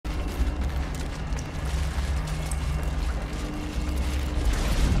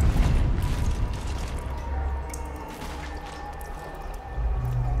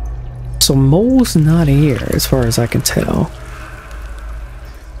So mole's not here, as far as I can tell.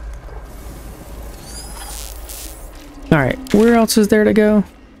 Alright, where else is there to go?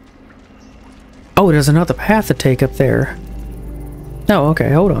 Oh, there's another path to take up there. Oh,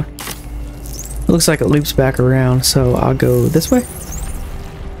 okay, hold on. It looks like it loops back around, so I'll go this way.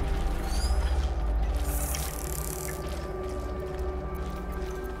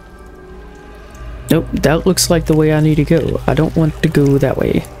 Nope, that looks like the way I need to go. I don't want to go that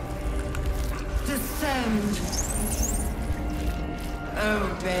way. Descend.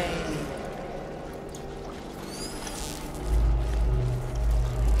 Obey.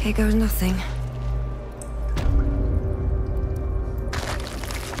 Here goes nothing.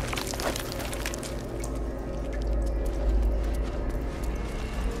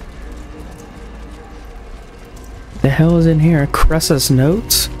 The hell is in here? Cressa's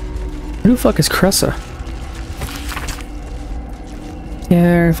notes? Who the fuck is Cressa?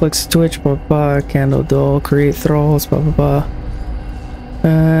 Yeah, reflex twitch, blah blah, candle dull, create thralls, blah blah blah.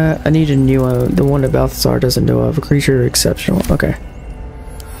 I need a new one, the one that Balthazar doesn't know of. A creature exceptional. Okay.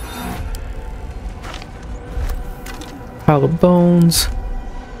 Pile of bones.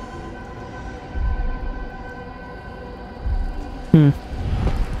 A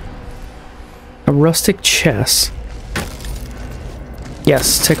rustic chest.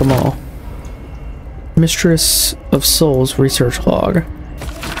 Yes, take them all. Mistress of Souls research log.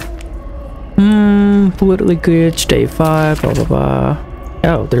 Politically glitch, day 5, blah blah blah.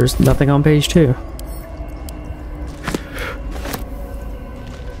 Oh, there's nothing on page 2.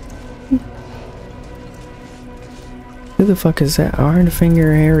 Who the fuck is that?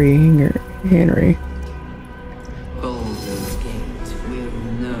 Ironfinger Henry. Baldur's Gate will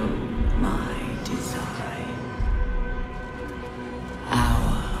know my design.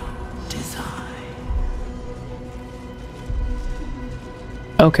 Our design.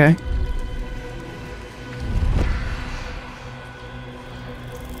 Okay.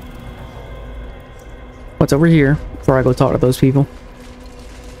 What's over here before I go talk to those people?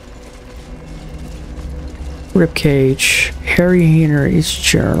 Ribcage, Harry Henry's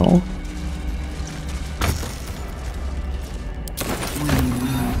journal. We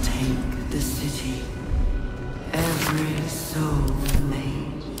will take the city, every soul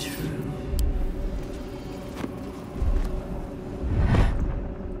made true.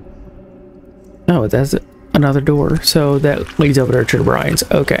 Oh, that's another door. So that leads over there to the Bryans.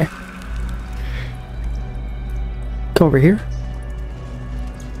 Okay. Go over here.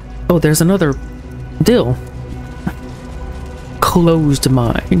 Oh, there's another dill. Closed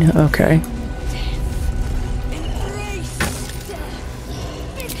mine. Okay.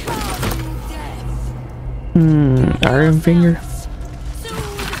 Iron finger.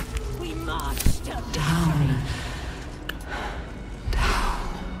 Down.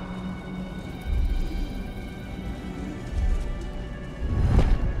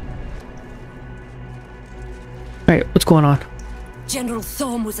 Wait, what's going on? General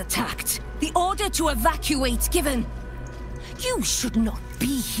Thorm was attacked. The order to evacuate given. You should not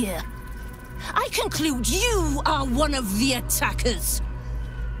be here. I conclude you are one of the attackers.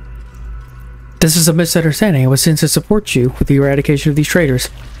 This is a misunderstanding. I was sent to support you with the eradication of these traitors.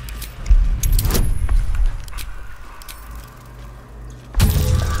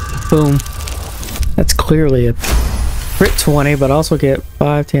 Boom. That's clearly a crit 20, but also get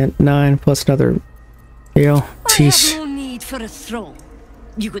 5, 10, 9 plus another deal. I have no need for a throne.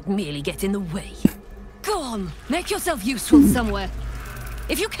 You could merely get in the way. Go on, make yourself useful somewhere.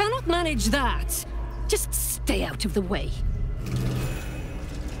 If you cannot manage that, just stay out of the way.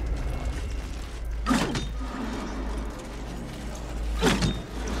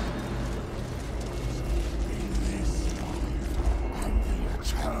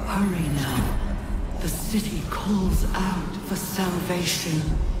 Hurry now. The city calls out for salvation.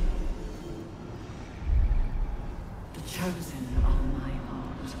 The chosen are my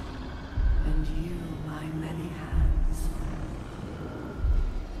heart, and you my many hands.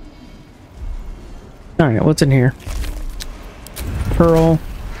 Alright, what's in here? Pearl.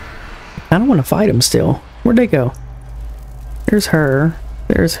 I don't want to fight him still. Where'd they go? There's her.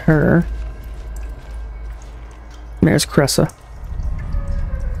 There's her. And there's Cressa.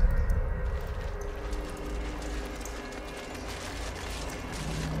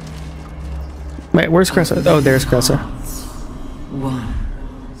 Wait, where's Cressa? Oh, there's Cressa.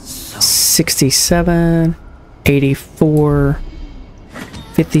 67, 84,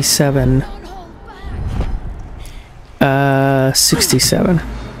 57, 67.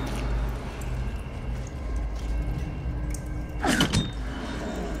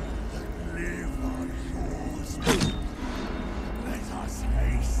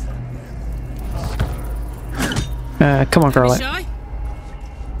 Come on, Carla. Shy?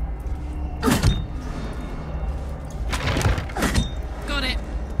 Got it.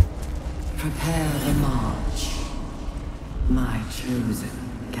 Prepare the march. My chosen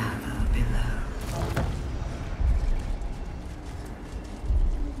gather below.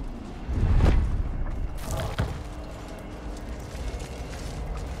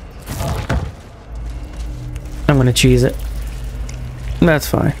 I'm gonna cheese it. That's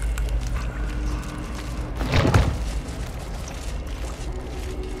fine.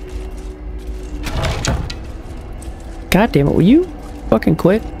 God damn it, will you fucking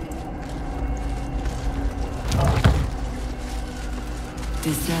quit?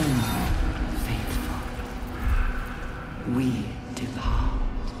 Descend, faithful. We depart.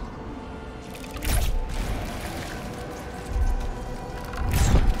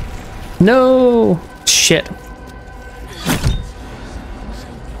 No! Shit.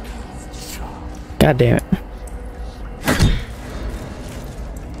 God damn it.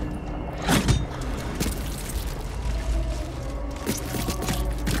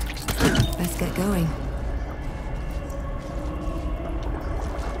 Let's get going.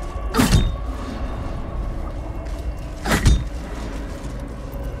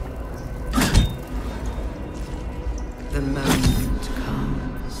 The moment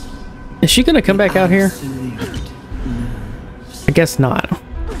comes. Is she gonna come back out here? Absolute I guess not.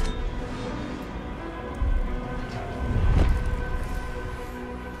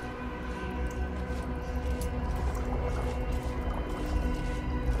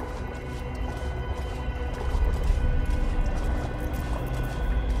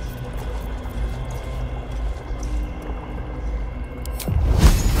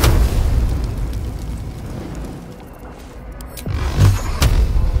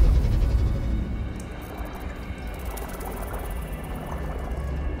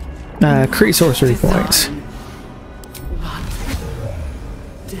 Create sorcery points.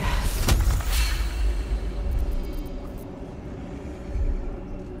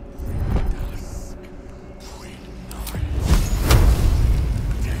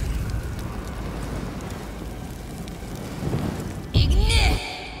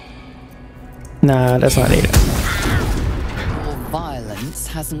 Nah, that's not needed. Your violence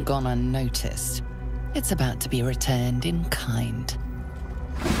hasn't gone unnoticed. It's about to be returned in kind.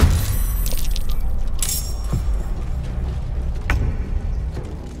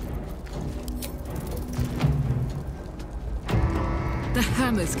 The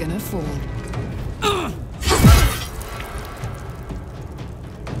hammer's gonna fall.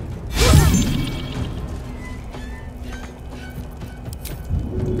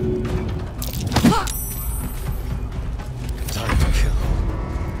 Time to kill.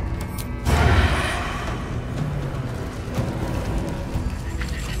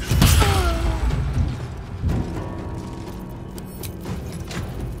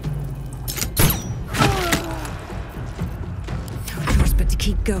 No choice but to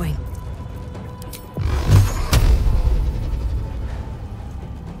keep going.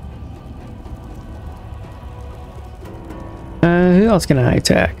 Who else can I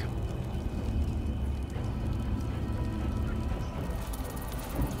attack?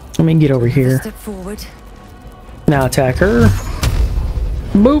 Let me get over here. Step forward. Now attack her.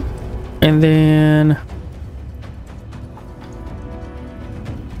 Boop. And then...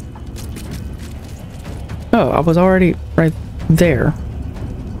 Oh, I was already right there.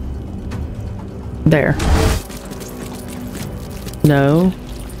 There. No.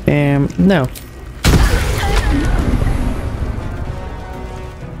 No.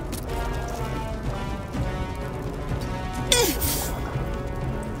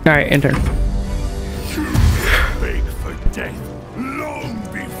 Alright, enter. Beg for death long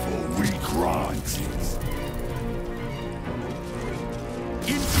before we grant it.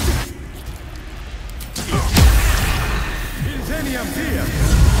 Incendium here.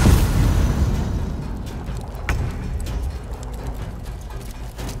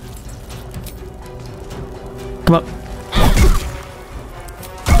 Come up.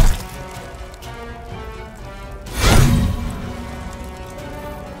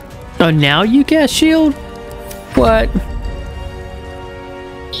 Oh, now you cast shield? What?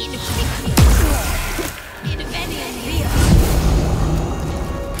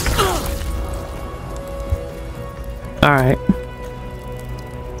 Alright.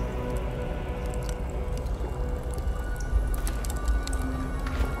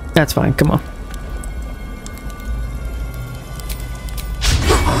 That's fine, come on.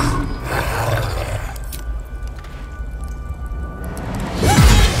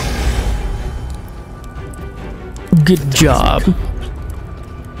 Good job.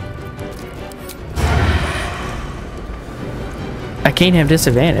 can't have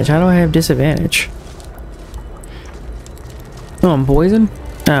disadvantage. How do I have disadvantage? Oh, I'm poisoned?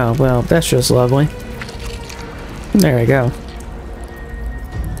 Oh, well, that's just lovely. There we go.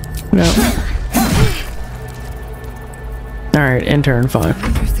 No. Alright, intern, fine. I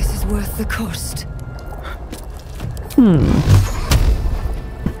wonder if this is worth the cost.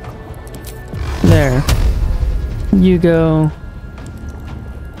 There. You go.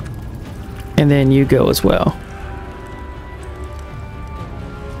 And then you go as well.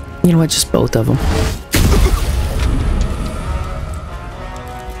 You know what? Just both of them.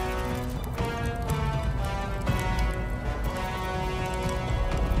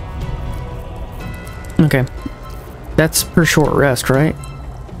 Okay. That's per short rest, right?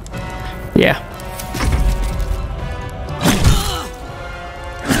 Yeah.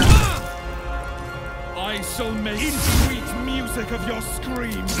 I shall make sweet music of your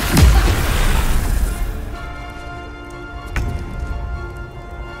screams.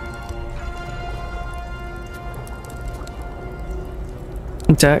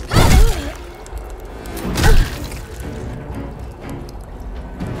 Attack.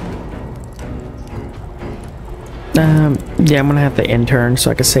 Yeah, I'm gonna have to intern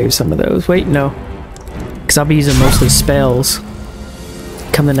so I can save some of those. Wait, no. Because I'll be using mostly spells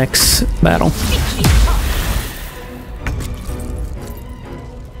come the next battle.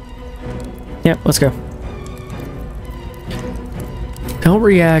 Yep, let's go. Don't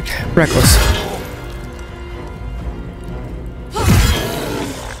react reckless.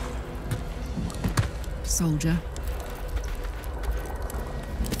 Soldier.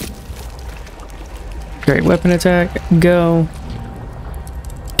 Great weapon attack. Go.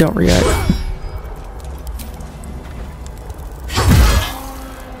 Don't react.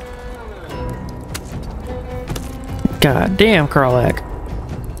 God damn, Karlak.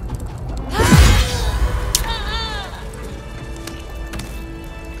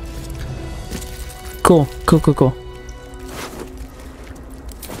 Cool, cool, cool, cool.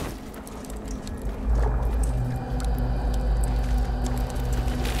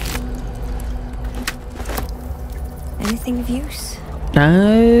 Anything of use?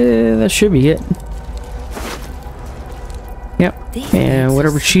 That should be it. Yep. And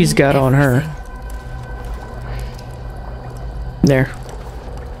whatever she's got on her. There.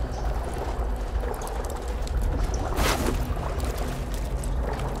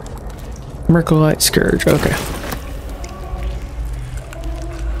 Mercolite Scourge, okay.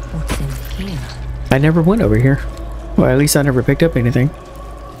 What's in here? I never went over here. Well, at least I never picked up anything.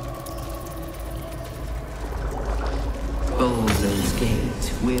 Baldur's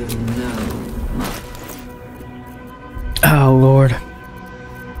Gate will know. Oh, Lord.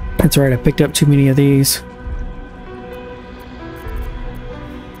 That's right, I picked up too many of these.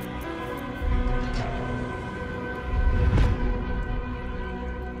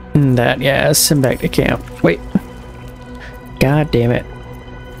 That, yeah, send back to camp. Wait. God damn it.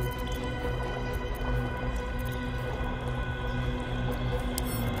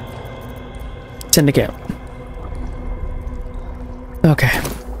 Send to camp. Okay.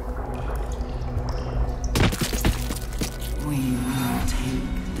 We will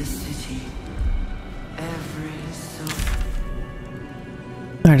take the city. Every soul.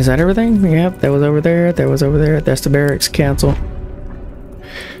 Alright, is that everything? Yep, that was over there, that was over there. That's the barracks. Cancel.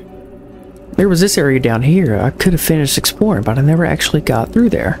 There was this area down here. I could have finished exploring, but I never actually got through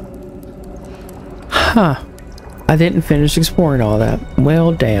there. Huh. I didn't finish exploring all that.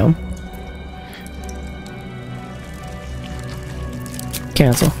 Well, damn.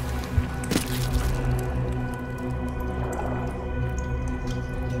 Cancel.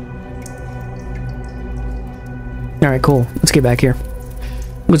 Alright, cool. Let's get back here.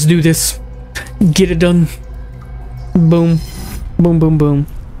 Let's do this. Get it done. Boom. Boom, boom, boom.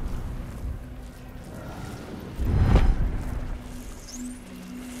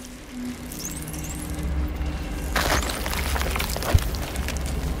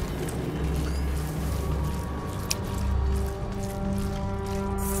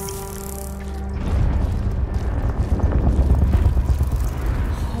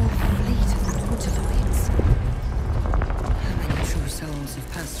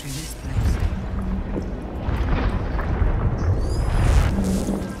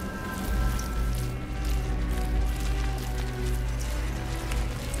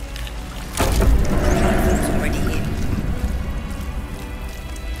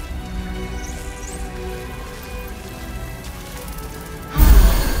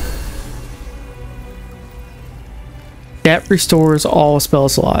 That restores all spell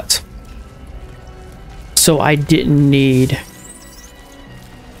slots. So I didn't need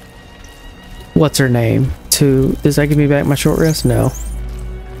what's her name to... Does that give me back my short rest? No.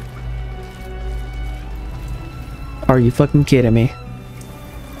 Are you fucking kidding me?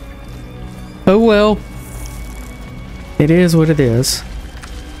 Oh well. It is what it is.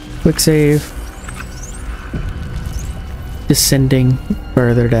 Quick save. Descending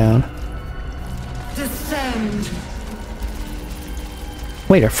further down. Descend.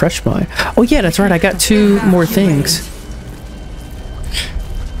 Wait, a fresh mine. Oh yeah, that's right. I got 2 more things.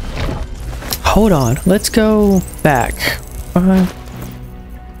 Hold on. Let's go back.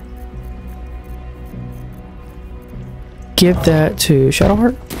 Give that to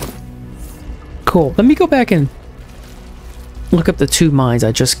Shadowheart. Cool. Let me go back and look up the 2 mines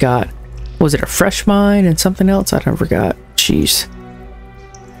I just got. Was it a fresh mine and something else? I forgot. Jeez.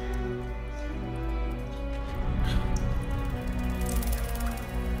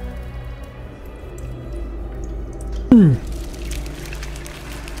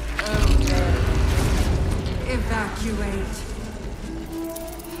 Evacuate.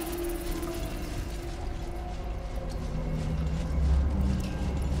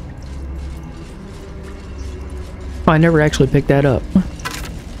 I never actually picked that up.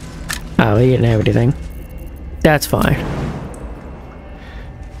 Oh, he didn't have anything. That's fine.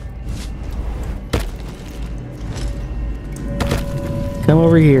 Come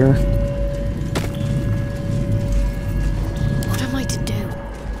over here. What am I to do?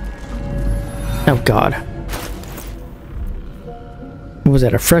 Oh god. Was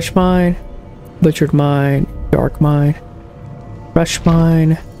that a fresh mine? Butchered mine? Dark mine? Fresh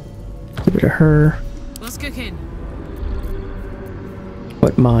mine? Give it to her. What's cooking?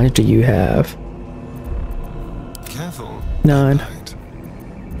 What mines do you have? Careful. None.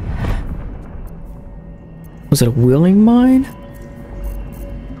 Was it a wheeling mine?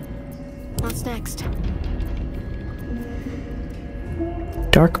 What's next?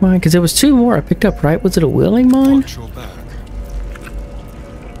 Dark mine? Because there was 2 more I picked up, right? Was it a wheeling mine? Watch your back.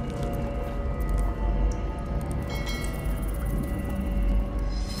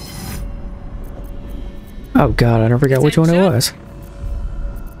 Oh god, I forgot which one it was.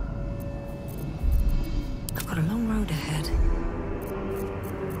 I've got a long road ahead.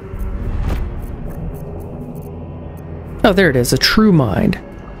 Oh, there it is. A true mind.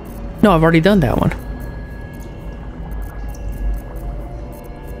 No, I've already done that one.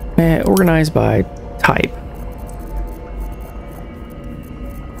 Organized by type.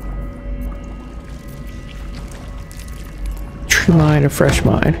 True mind, a fresh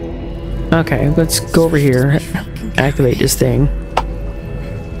mind. Okay, let's go over here. Activate this thing.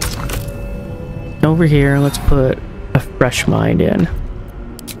 Over here, let's put a fresh mind in.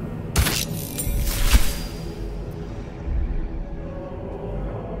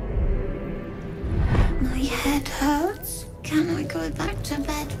 My head hurts. Can I go back to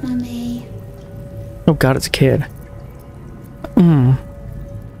bed, Mummy? Oh god, it's a kid.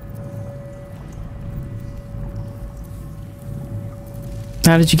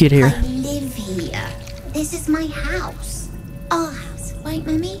 How did you get here? I live here. This is my house. Our house, right,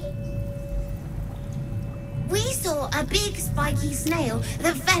 Mummy? We saw a big spiky snail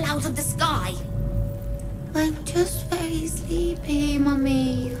that fell out of the sky. I'm just very sleepy,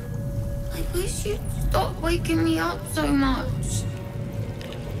 Mummy. I wish you'd stop waking me up so much.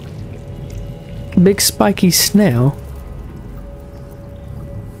 Big spiky snail?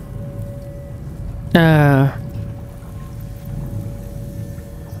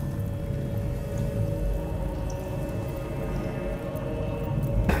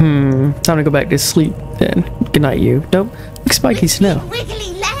 Time to go back to sleep then. Good night, you. Nope. Big spiky snail.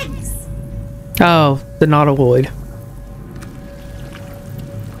 Wiggly legs. Oh, the nautiloid.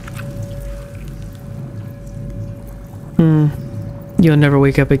 You'll never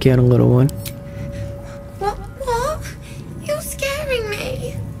wake up again, little one. What? You're scaring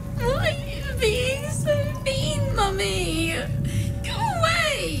me. Why are you being so mean, Mummy? Go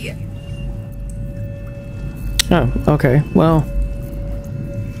away. Oh, okay. Well.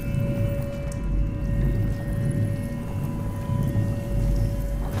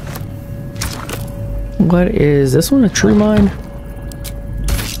 What is this one? A true mine?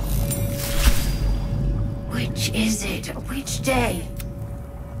 Which is it? Which day?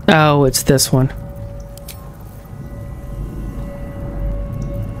 Oh, it's this one.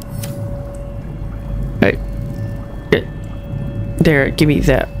 Hey. There, give me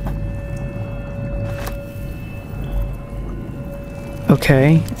that.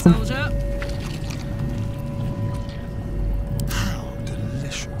 Okay. Soldier. How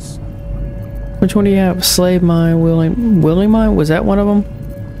delicious. Which one do you have? Slave mine, willing mine? Was that one of them?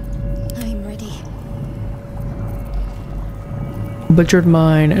 I'm ready. Butchered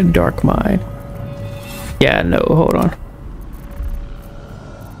mine and dark mine. Yeah, no, hold on.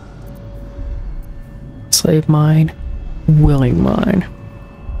 Slave mine, willing mine.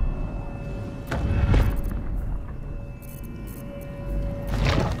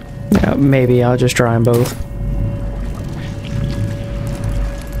 Yeah, maybe I'll just try them both.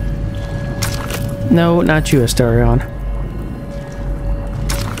 No, not you, Asterion.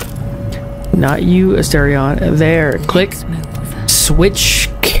 Not you, Asterion. There, click. Switch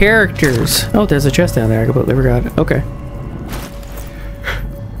characters. Oh, there's a chest down there. I completely forgot. Okay.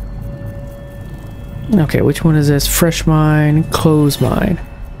 Okay, which one is this? Fresh mine, close mine.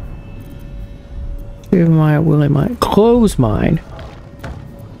 Give my willing mine. Close mine.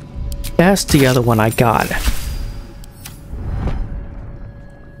 That's the other one I got.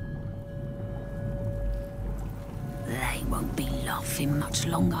 They won't be laughing much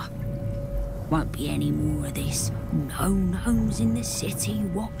longer. Won't be any more of this. No gnomes in the city.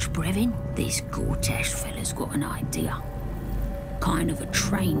 Watch, Brevin. This Gortash fella's got an idea. Kind of a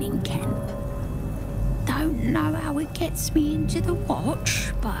training camp. Don't know how it gets me into the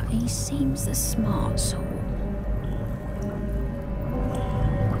watch, but he seems the smart sort.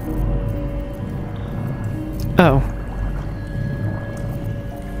 Oh.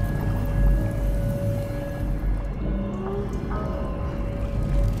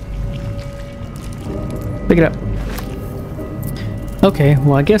 Pick it up. Okay,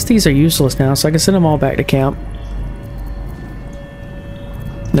 well I guess these are useless now, so I can send them all back to camp.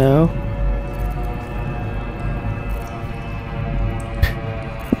 No.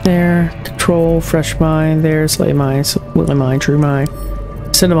 There, control, fresh mine, there, slave mine, willing mine, true mine.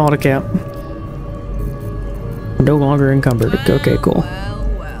 Send them all to camp. No longer encumbered. Okay, cool.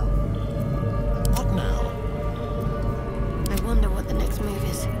 Well. What now? I wonder what the next move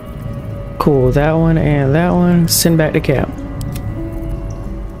is. Cool, that one and that one. Send back to camp.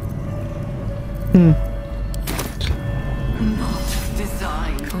 Not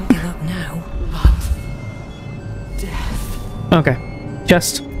design. Can't give up now. But death. Okay.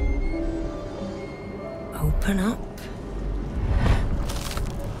 Chest. Open up.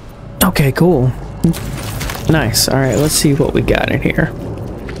 Okay, cool. Nice. Alright, let's see what we got in here.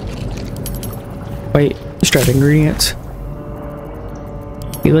 Wait, strap ingredients.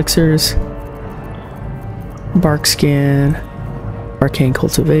 Elixirs. Bark skin. Arcane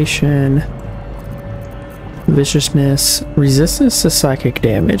cultivation. Viciousness. Resistance to psychic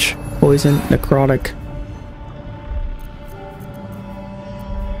damage. Poison. Necrotic.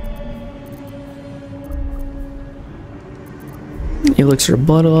 Elixir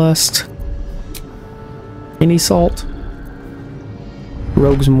Bloodlust. Any salt.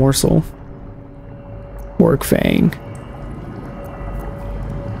 Rogue's Morsel. Orc Fang.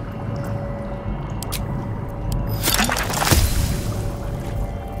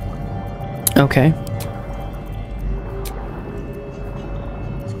 Okay.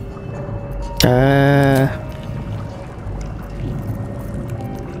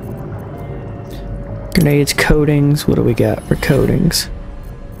 Grenades, coatings. What do we got for coatings?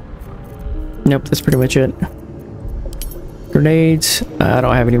 Nope, that's pretty much it. Grenades. I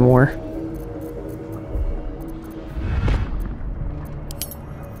don't have any more.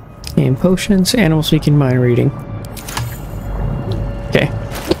 And potions. Animal speaking, mind reading. Okay.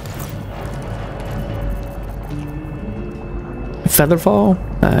 Featherfall.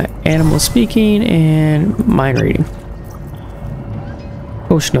 Animal speaking and mind reading.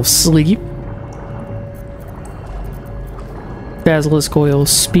 Potion of sleep. Basilisk oil,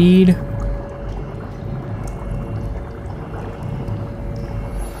 speed.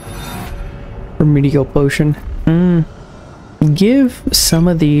 Remedial potion. Give some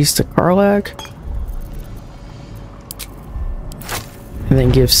of these to Karlak. And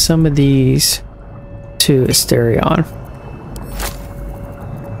then give some of these to Asterion.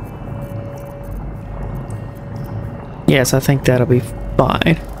 Yes, I think that'll be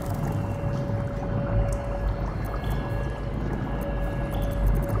fine.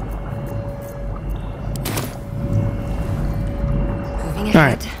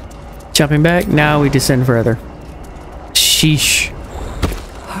 Alright. Jumping back, now we descend further. Sheesh.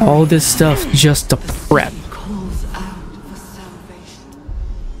 All this stuff just to prep. Calls out for salvation.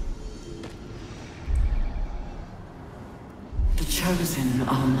 The chosen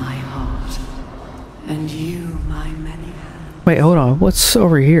are my heart, and you my many hands. Wait, hold on. What's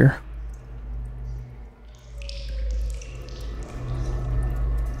over here?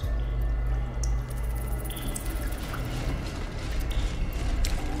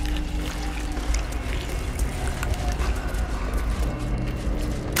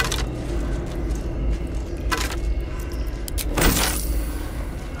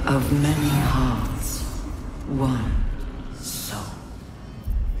 Of many hearts,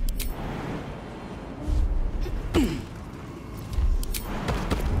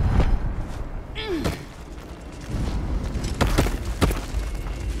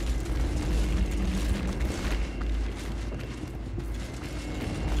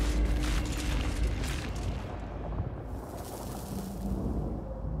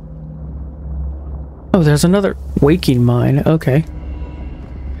 Oh, there's another waking mine. Okay.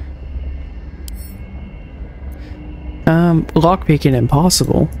 Lockpicking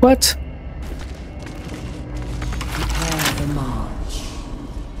impossible. What? Prepare the march.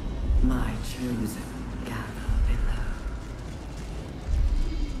 My chosen gather below.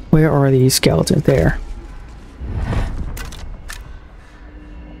 Where are these skeletons? There.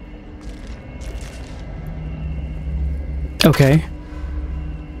 Okay.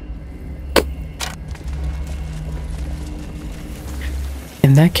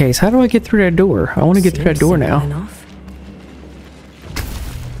 In that case, how do I get through that door? I want to get through that door now.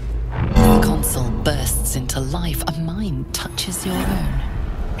 The console bursts into life. A mind touches your own.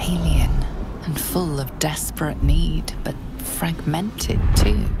 Alien and full of desperate need, but fragmented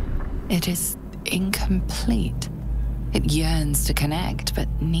too. It is incomplete. It yearns to connect, but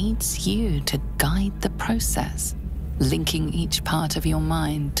needs you to guide the process, linking each part of your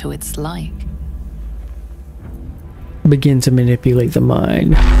mind to its like. Begin to manipulate the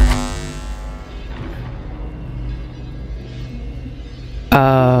mind.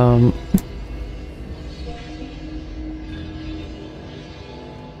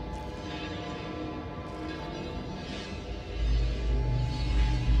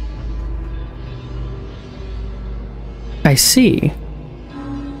 I see.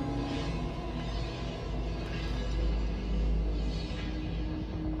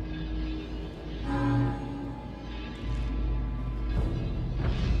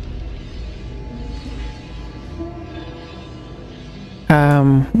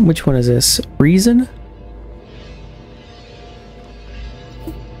 Which one is this? Reason?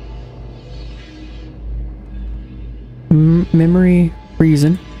 Memory,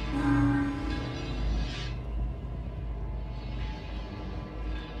 reason.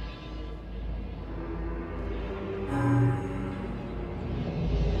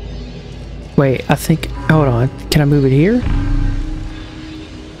 Wait, I think, hold on. Can I move it here?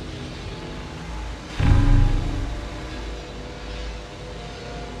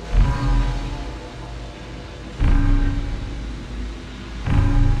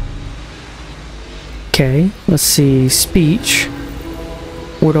 Okay, let's see, speech.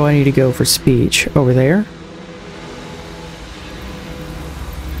 Where do I need to go for speech? Over there?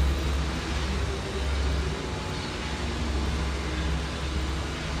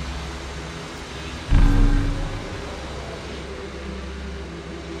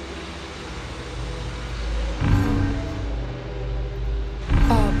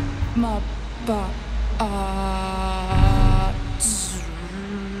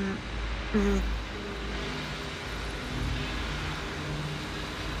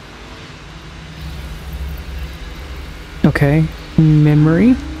 Okay,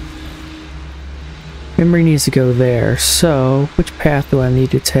 memory. Memory needs to go there, so which path do I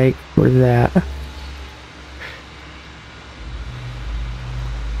need to take for that?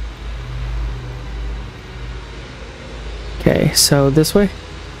 Okay, so this way?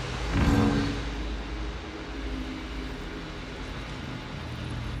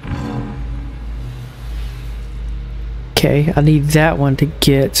 Okay, I need that one to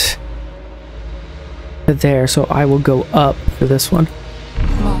get there, so I will go up for this one.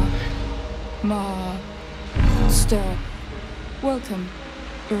 Stir. Welcome.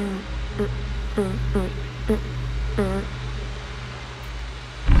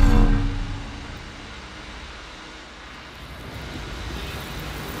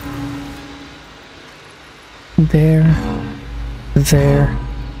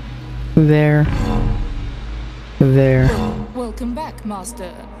 There. Welcome back,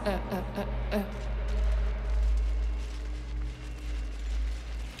 Master.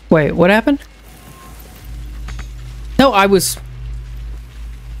 Wait, what happened? No, I was...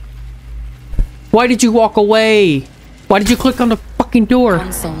 Why did you walk away? Why did you click on the fucking door? The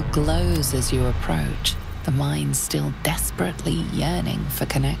console glows as you approach, the mind still desperately yearning for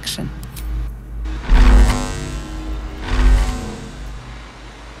connection.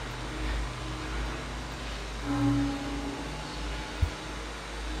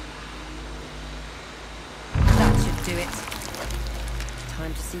 That should do it.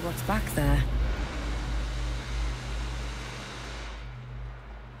 Time to see what's back there.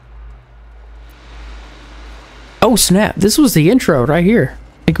 Oh snap, this was the intro right here.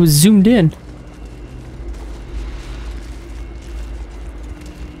 Like it was zoomed in.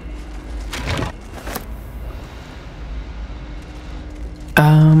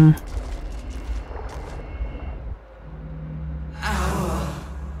 Our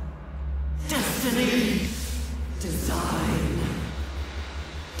destiny, design,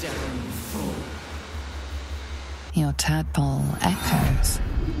 downfall. Your tadpole echoes,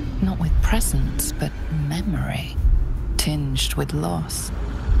 Not with presence, but memory, tinged with loss.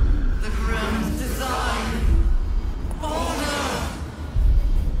 The grand design. Order.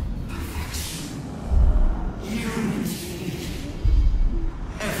 Perfection. Unity.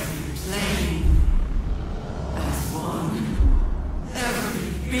 Every plane. As one.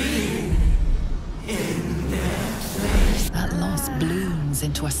 Every being. In their place. That loss blooms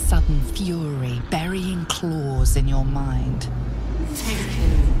into a sudden fury, burying claws in your mind.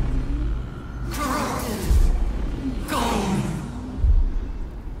 Taken. Corrupted. Gone.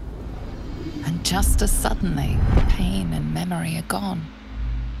 And just as suddenly, pain and memory are gone,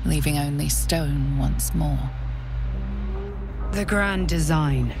 leaving only stone once more. The grand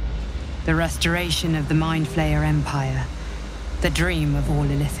design. The restoration of the Mind Flayer Empire. The dream of all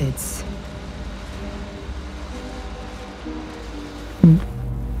Illithids.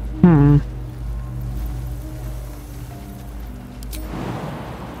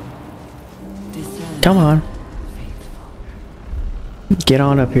 Come on. Get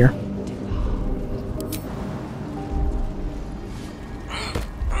on up here.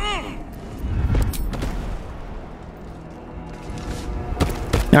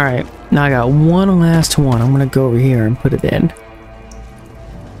 Alright, now I got one last one. I'm gonna go over here and put it in.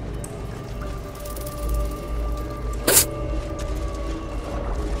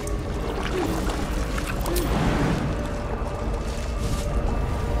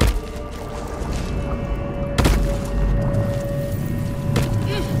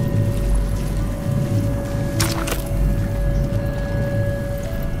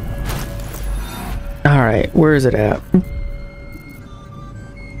 Alright, where is it at?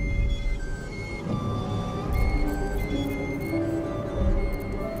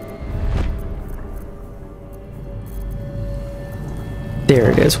 There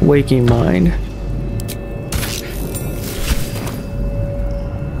it is, waking mind.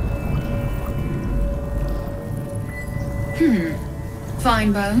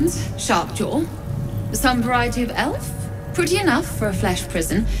 Fine bones, sharp jaw. Some variety of elf? Pretty enough for a flesh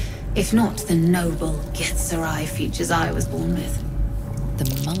prison, if not the noble Githzerai features I was born with.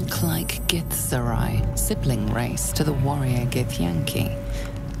 The monk-like Githzerai, sibling race to the warrior Githyanki.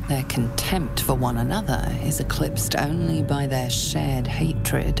 Their contempt for one another is eclipsed only by their shared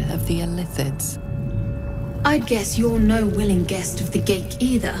hatred of the Illithids. I'd guess you're no willing guest of the Gate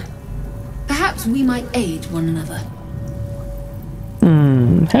either. Perhaps we might aid one another.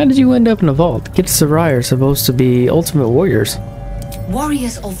 How did you end up in a vault? Githzerai are supposed to be ultimate warriors.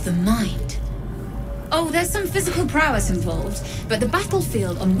 Warriors of the mind. Oh, there's some physical prowess involved, but the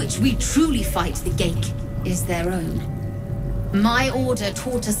battlefield on which we truly fight the Gate is their own. My order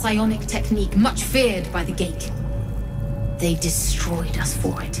taught a psionic technique much feared by the Gate. They destroyed us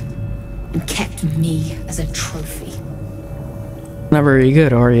for it, and kept me as a trophy. Not very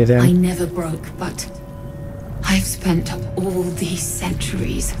good, are you then? I never broke, but I've spent all these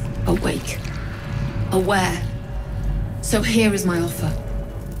centuries awake, aware. So here is my offer.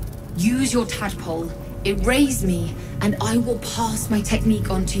 Use your tadpole, erase me, and I will pass my technique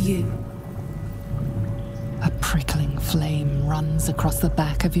on to you. A prickling flame runs across the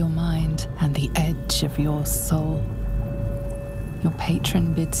back of your mind and the edge of your soul. Your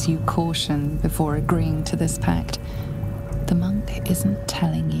patron bids you caution before agreeing to this pact. The monk isn't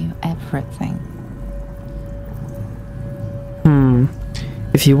telling you everything.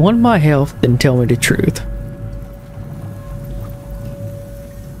 If you want my help, then tell me the truth.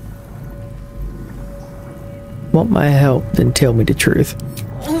 Want my help, then tell me the truth.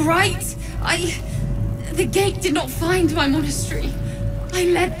 All right, the Gate did not find my monastery. I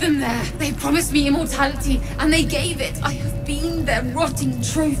led them there. They promised me immortality, and they gave it. I have been their rotting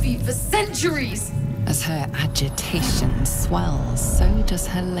trophy for centuries. As her agitation swells, so does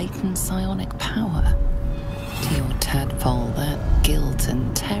her latent psionic power. To your tadpole, that guilt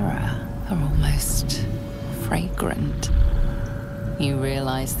and terror are almost fragrant. You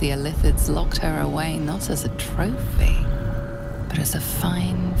realize the Illithids locked her away not as a trophy, but as a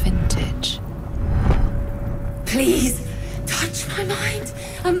fine vintage. Please, touch my mind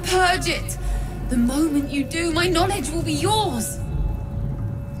and purge it. The moment you do, my knowledge will be yours.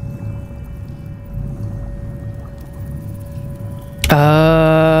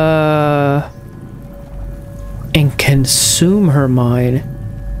 And consume her mind.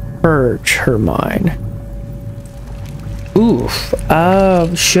 Purge her mind. Oof.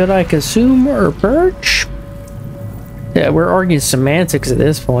 Should I consume or purge? Yeah, we're arguing semantics at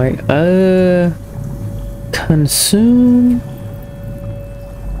this point. Consume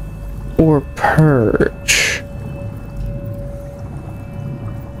or purge?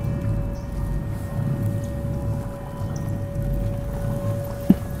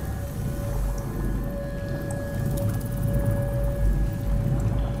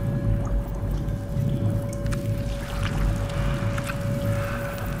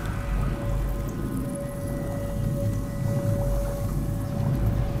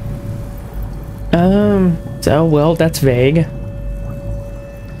 So, well, that's vague.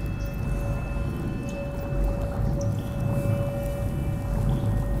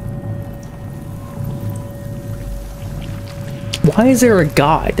 Why is there a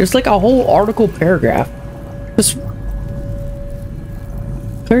guide? There's like a whole article paragraph. Just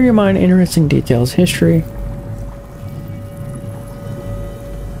clear your mind, interesting details, history.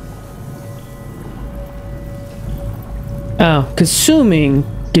 Oh, consuming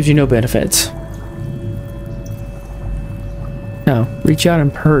gives you no benefits. No, reach out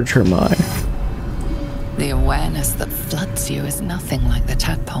and purge her mind. The awareness that floods you is nothing like the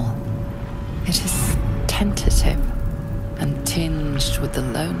tadpole. It is tentative and tinged with the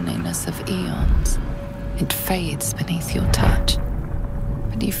loneliness of eons. It fades beneath your touch,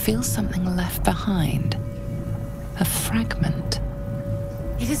 but you feel something left behind. A fragment.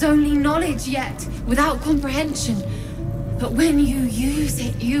 It is only knowledge yet, without comprehension. But when you use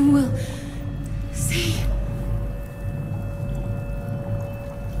it, you will see.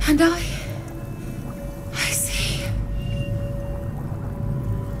 And I see.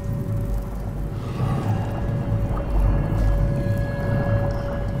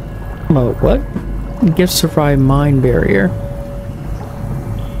 Oh, what? Gifts survive mind barrier.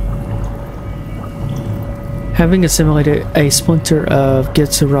 Having assimilated a splinter of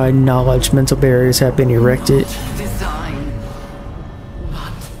gifts survive knowledge, mental barriers have been erected.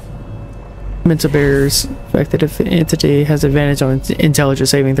 Mental barriers affected if an entity has advantage on intelligence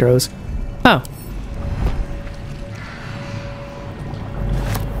saving throws. Oh.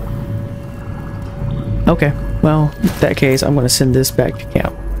 Okay. Well, in that case, I'm going to send this back to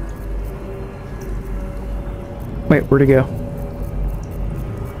camp. Wait, where'd it go?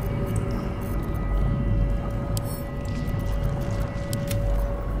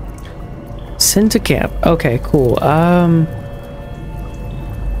 Send to camp. Okay, cool.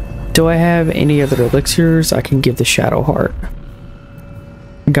 Do I have any other elixirs? I can give the Shadow Heart.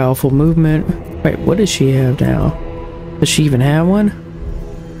 Guileful movement. Wait, what does she have now? Does she even have one?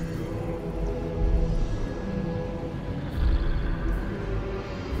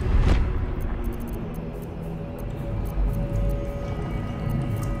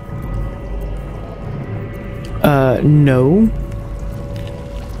 No.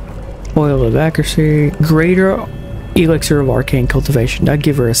 Oil of accuracy. Greater elixir of arcane cultivation. I'd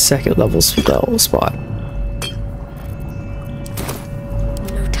give her a second level spell spot.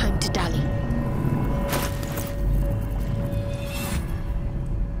 No time to dally.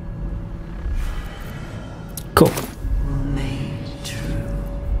 Cool.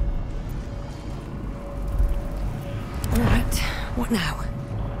 Alright, what now?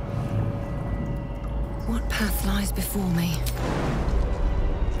 What path lies before me?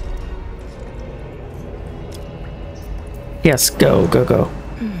 Yes, go, go, go.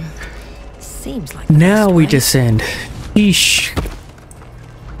 Seems like now we descend. Eesh.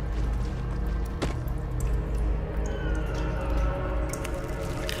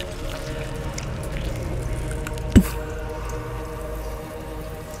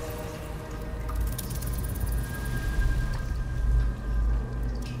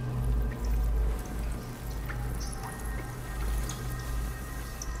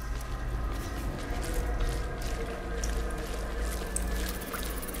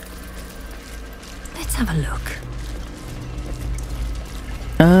 Have a look.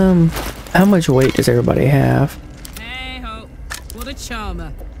 How much weight does everybody have? Hey ho, what a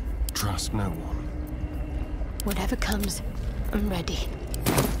charmer. Trust no one. Whatever comes, I'm ready.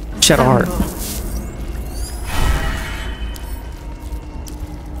 Shadow Heart.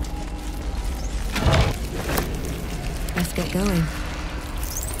 Let's get going.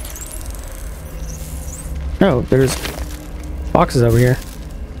 Oh, there's boxes over here.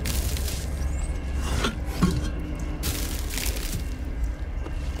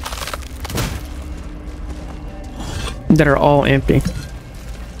 That are all empty.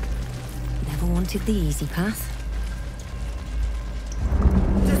 Never wanted the easy path.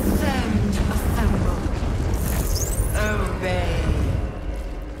 Descend, assemble. Obey.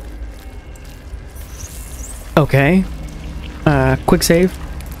 Okay. Quick save.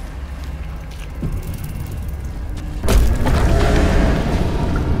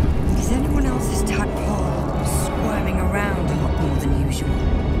 Is anyone else's tadpole squirming around a lot more than usual?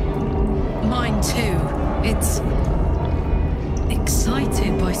 Mine too. It's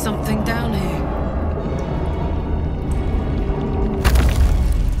excited by something down here.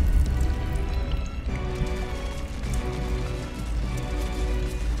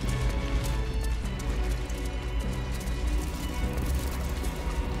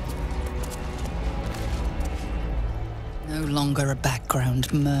 No no longer a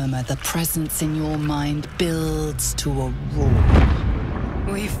background murmur. The presence in your mind builds to a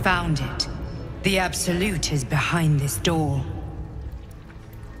roar. We found it. The Absolute is behind this door.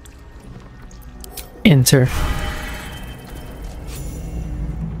 Enter.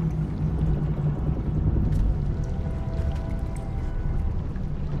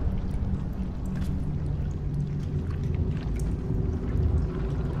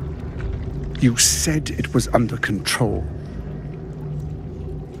 You said it was under control.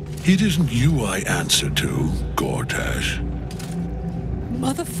 It isn't you I answer to, Gortash.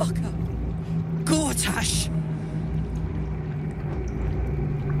 Motherfucker! Gortash!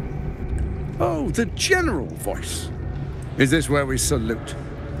 Oh, the general voice. Is this where we salute?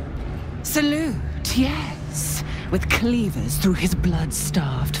 Salute, yes. With cleavers through his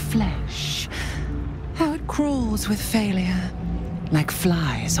blood-starved flesh. How it crawls with failure. Like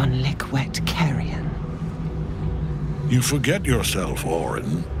flies on lick-wet carrion. You forget yourself,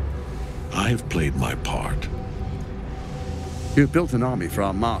 Orin. I've played my part. You've built an army for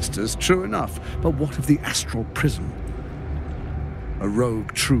our masters, true enough. But what of the astral prism? A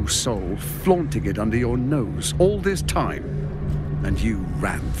rogue true soul flaunting it under your nose all this time. And you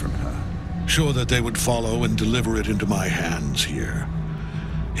ran from her. Sure that they would follow and deliver it into my hands here.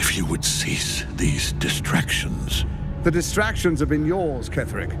 If you would cease these distractions. The distractions have been yours,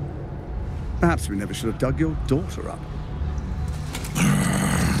 Ketherick. Perhaps we never should have dug your daughter up.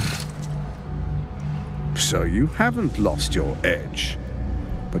 So you haven't lost your edge.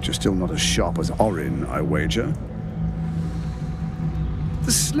 But you're still not as sharp as Orin, I wager.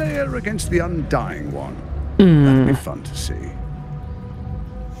 The Slayer against the Undying One. That'd be fun to see.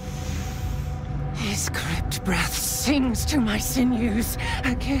 His crypt breath sings to my sinews.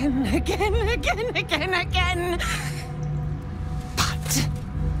 Again, again, again, again, again. But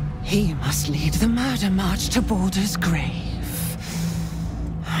he must lead the murder march to Baldur's grave.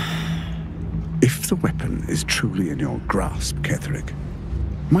 If the weapon is truly in your grasp, Ketherick,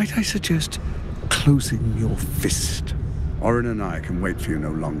 might I suggest closing your fist? Orin and I can wait for you no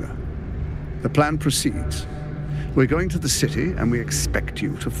longer. The plan proceeds. We're going to the city, and we expect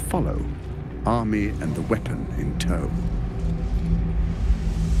you to follow. Army and the weapon in tow.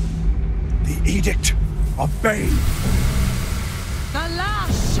 The Edict of Bane. The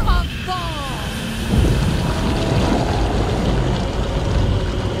lash of Thor!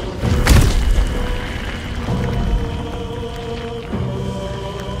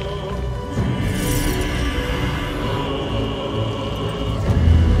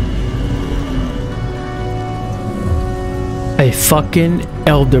 A fucking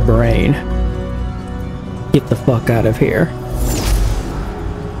elder brain. Get the fuck out of here.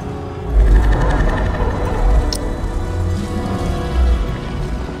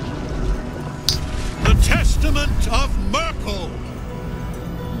 The Testament of Merkel!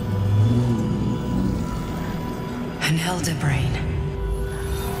 An elder brain.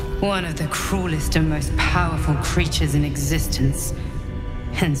 One of the cruelest and most powerful creatures in existence.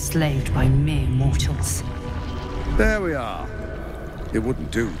 Enslaved by mere mortals. There we are. It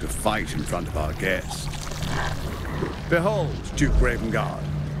wouldn't do to fight in front of our guests. Behold, Duke Ravengard,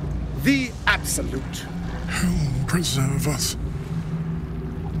 the Absolute. Who preserve us?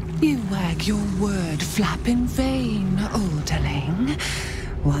 You wag your word flap in vain, olderling.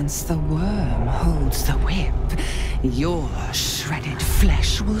 Once the worm holds the whip, your shredded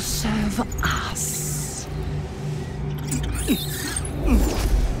flesh will serve us.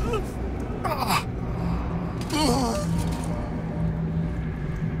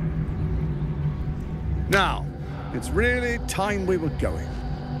 Now, it's really time we were going.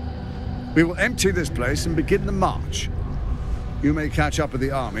 We will empty this place and begin the march. You may catch up with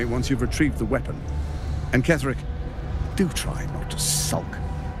the army once you've retrieved the weapon. And Ketherick, do try not to sulk.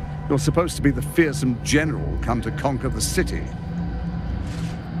 You're supposed to be the fearsome general come to conquer the city.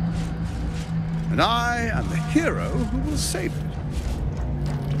 And I am the hero who will save it.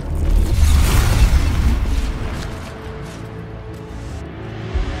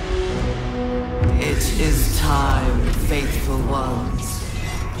 It is time, faithful ones.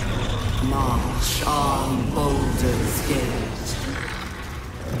 March on Baldur's Gate.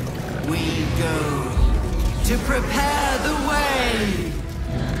 We go to prepare the way.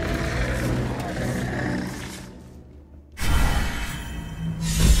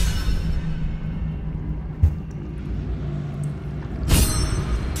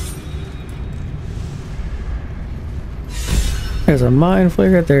 There's a mind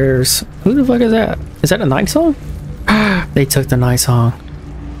flayer. There's... Who the fuck is that? Is that a night song? They took the night song.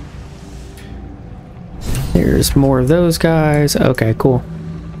 There's more of those guys. Okay, cool.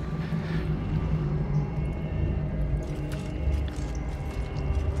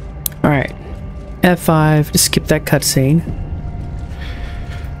 F5 to skip that cutscene.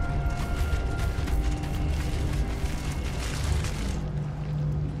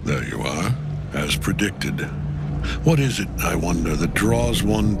 There you are, as predicted. What is it, I wonder, that draws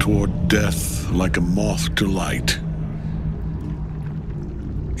one toward death like a moth to light?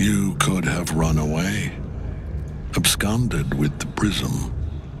 You could have run away, absconded with the prism.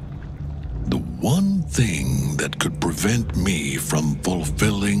 The one thing that could prevent me from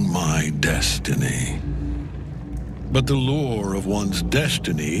fulfilling my destiny. But the lure of one's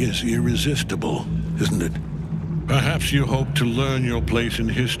destiny is irresistible, isn't it? Perhaps you hope to learn your place in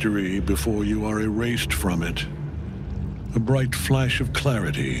history before you are erased from it. A bright flash of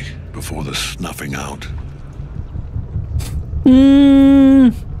clarity before the snuffing out.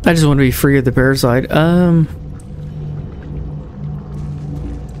 I just want to be free of the parasite.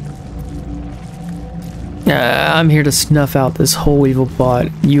 I'm here to snuff out this whole evil plot,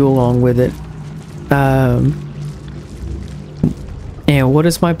 you along with it. And what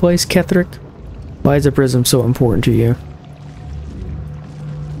is my place, Ketheric? Why is the prism so important to you?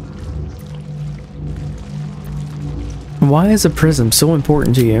 Why is a prism so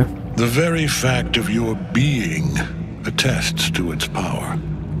important to you? The very fact of your being attests to its power.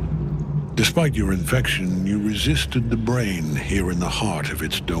 Despite your infection, you resisted the brain here in the heart of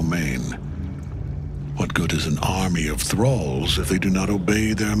its domain. What good is an army of thralls if they do not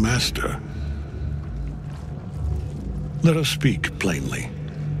obey their master? Let us speak plainly.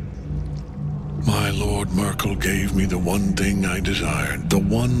 My Lord Merkel gave me the one thing I desired, the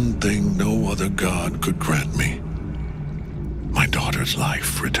one thing no other god could grant me. My daughter's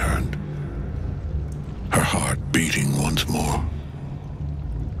life returned. Her heart beating once more.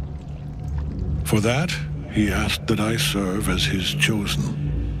 For that, he asked that I serve as his chosen.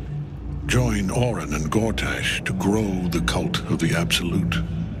 Join Orin and Gortash to grow the cult of the Absolute,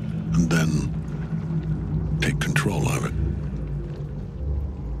 and then take control of it.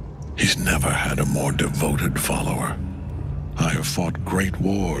 He's never had a more devoted follower. I have fought great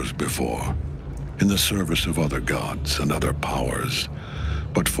wars before, in the service of other gods and other powers.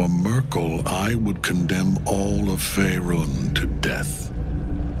 But for Merkel, I would condemn all of Faerun to death.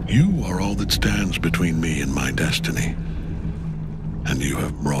 You are all that stands between me and my destiny. And you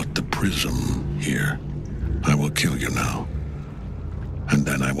have brought the prism here. I will kill you now. And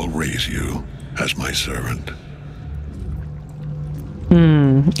then I will raise you as my servant.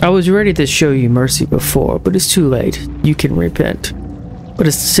 I was ready to show you mercy before, but it's too late. You can repent. But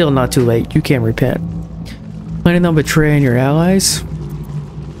it's still not too late. You can repent. Planning on betraying your allies?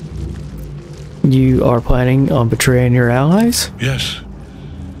 You are planning on betraying your allies? Yes.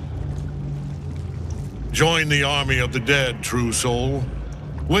 Join the army of the dead, true soul.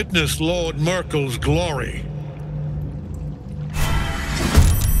 Witness Lord Merkel's glory.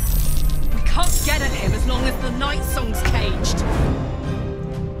 We can't get at him as long as the Night Song's caged.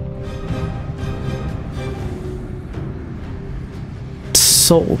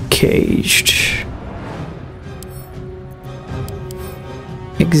 Soul caged.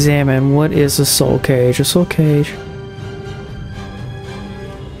 Examine what is a soul cage. A soul cage.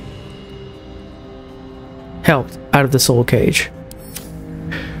 Helped out of the soul cage.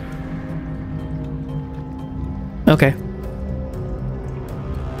 Okay.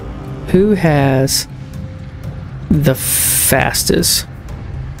 Who has the fastest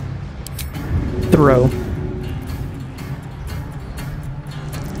throw?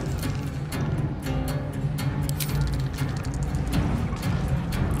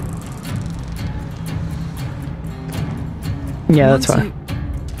 Yeah, that's fine.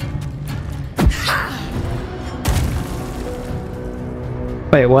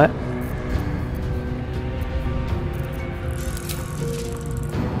 Wait, what?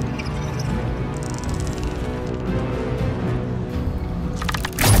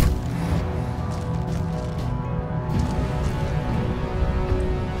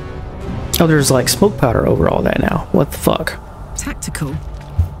 Oh, there's like smoke powder over all that now. What the fuck? Tactical.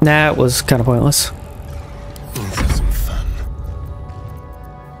 Nah, it was kind of pointless.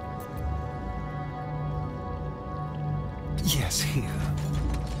 Yes, here.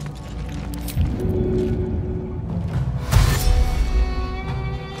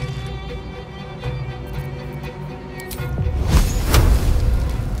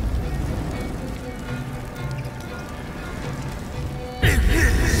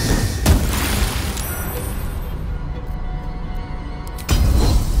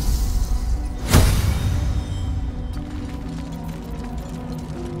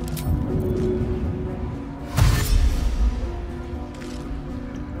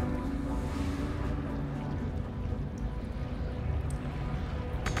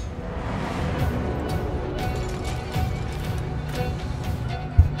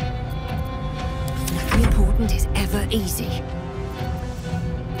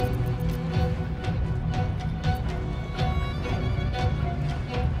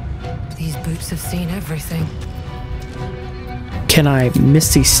 These boots have seen everything. Can I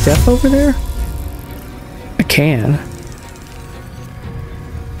Misty Step over there? I can.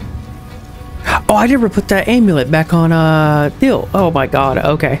 Oh, I never put that amulet back on Dill. Oh my god,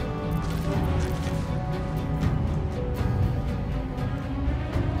 okay.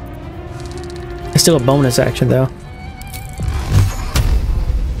 It's still a bonus action though.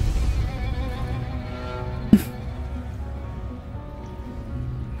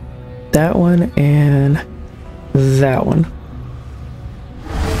 That one and that one.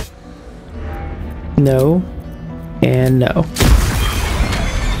 No and no.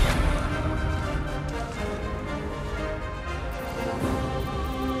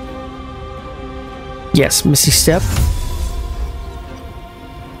 Yes, Misty Step.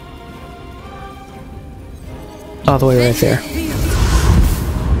 All the way right there.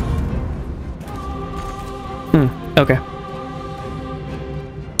 Okay.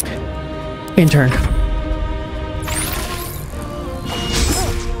 Intern.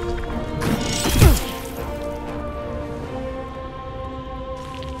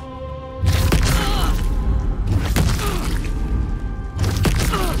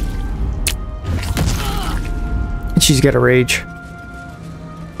 She's got a rage.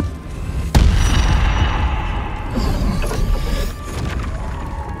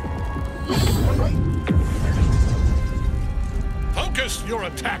 Focus your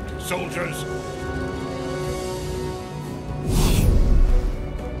attack, soldiers.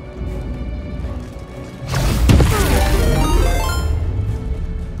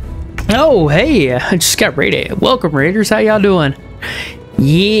 Oh, hey, I just got raided. Welcome, Raiders. How y'all doing?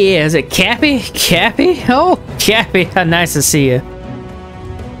 Yeah, is it Cappy? Cappy? Oh, Cappy, how nice to see you.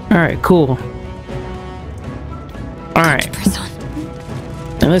 Alright, cool. Alright.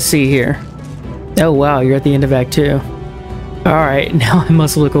 Now let's see here. Oh, wow, you're at the end of Act 2. Alright, now I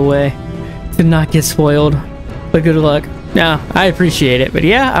must look away to not get spoiled. But good luck. No, I appreciate it. But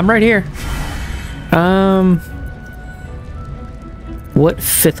yeah, I'm right here. What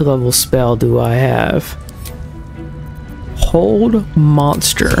 5th level spell do I have? Hold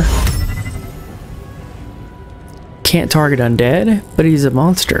monster. Can't target undead, but he's a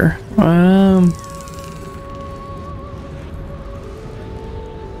monster.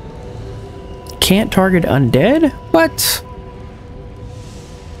 Can't target undead? What?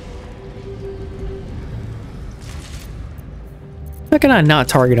 How can I not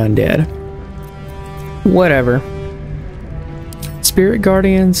target undead? Whatever. Spirit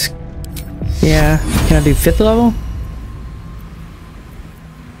Guardians. Yeah. Can I do 5th level?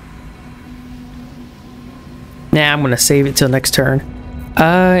 Nah, I'm gonna save it till next turn.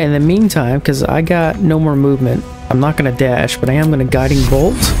 In the meantime, because I got no more movement, I'm not gonna dash, but I am gonna Guiding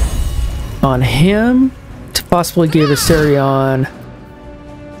Bolt on him to possibly give Asterion,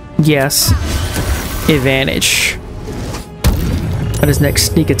 yes, advantage on his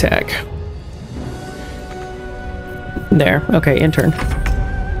next sneak attack. There. Okay, intern.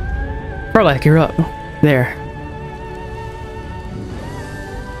 Karlach, you're up. There.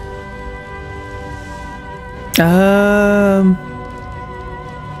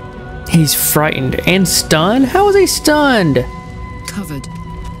 He's frightened and stunned? How is he stunned? Covered.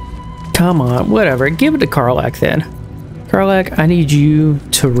 Come on, whatever. Give it to Karlach then. Karlach, I need you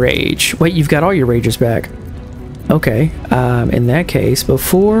to rage. Wait, you've got all your rages back. Okay. In that case,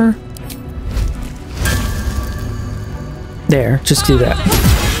 before... There, just do that.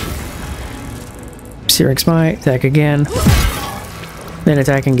 Searing Smite, attack again. Then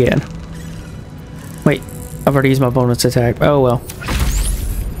attack again. Wait, I've already used my bonus attack. Oh well.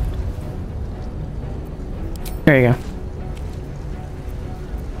 There you go.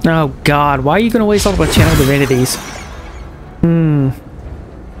 Oh god, why are you gonna waste all of my channel divinities?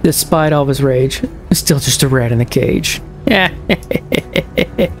 Despite all of his rage, it's still just a rat in a cage.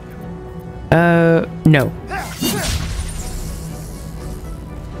 No.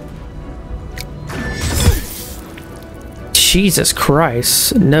 Jesus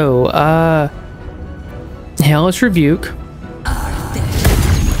Christ. No, Hellish Rebuke.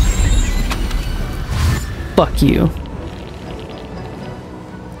 Fuck you.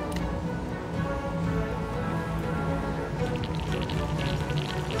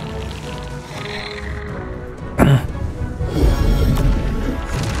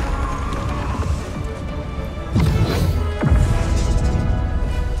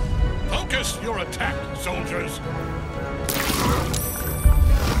 Focus your attack, soldiers.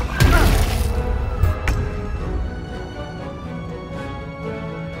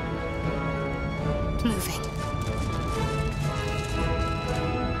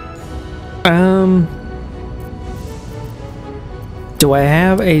 Do I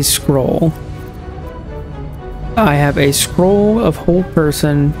have a scroll? I have a scroll of hold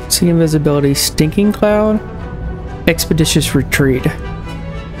person, see invisibility, stinking cloud, expeditious retreat.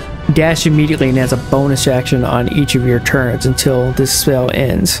 Dash immediately and as a bonus action on each of your turns until this spell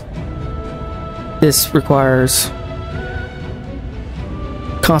ends. This requires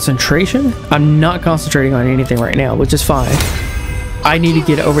concentration. I'm not concentrating on anything right now, which is fine. I need to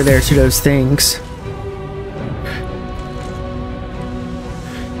get over there to those things.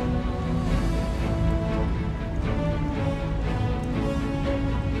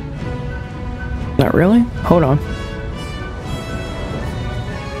 Not really? Hold on.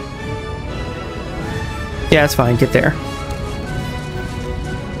 Yeah, it's fine. Get there.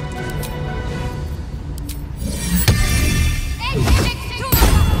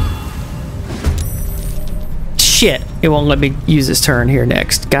 Shit! It won't let me use this turn here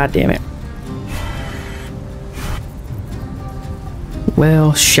next. God damn it.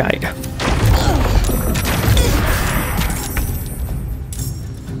 Well, shite.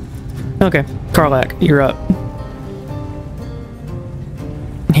 Okay, Karlak, you're up.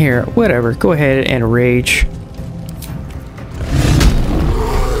 Here, whatever. Go ahead and rage.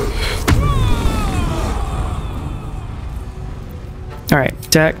 Alright,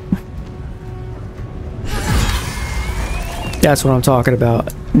 attack. That's what I'm talking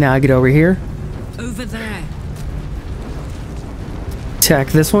about. Now I get over here. Over there. Attack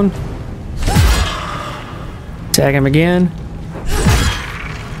this one. Attack him again.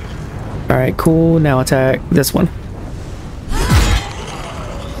 Alright, cool. Now attack this one.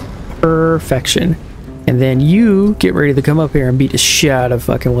 Perfection. And then you get ready to come up here and beat the shit out of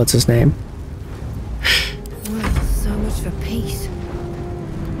fucking what's his name. Well, so much for peace.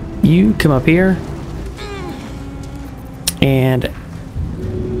 You come up here and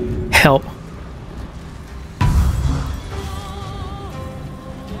help.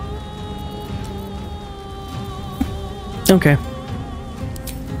 Okay.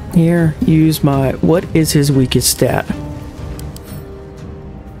 Here, use my... What is his weakest stat?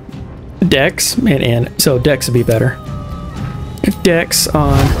 Dex and so Dex would be better. Dex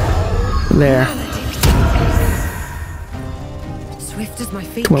on there. Swift as my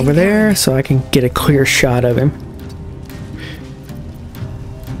feet. Come over there so I can get a clear shot of him.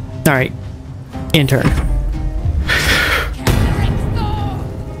 Alright. Intern.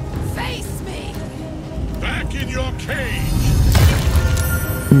 Face me. Back in your cage.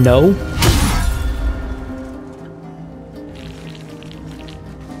 No.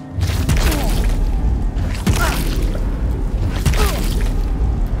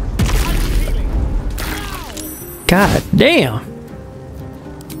 God damn.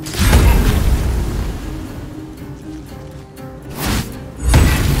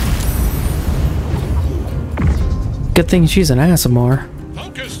 Good thing she's an Asimar.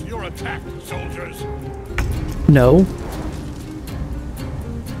 Focus your attack, soldiers. No.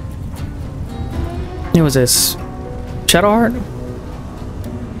 It was this Shadowheart?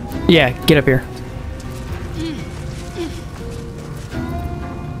 Yeah, get up here.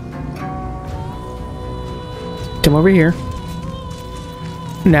 Come over here.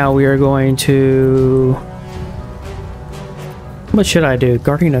 Now we are going to... What should I do?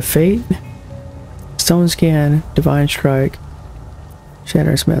 Guardian of Fate? Stone Scan, Divine Strike,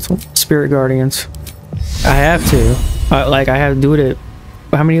 Shatter's Metal, Spirit Guardians. I have to. I have to do it at...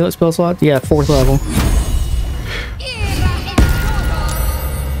 How many spell slots? Yeah, 4th level.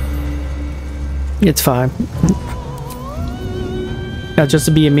 It's fine. Now just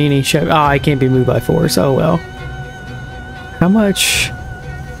to be a meanie. Oh, I can't be moved by force. Oh well. How much?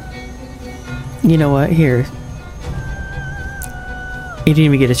 You know what? Here. He didn't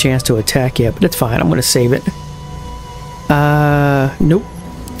even get a chance to attack yet, but it's fine. I'm gonna save it. Nope.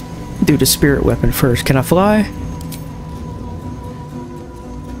 Do the spirit weapon first. Can I fly?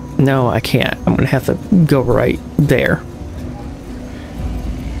 No, I can't. I'm gonna have to go right there.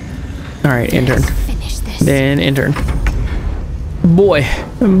 Alright, intern. Then intern. Boy,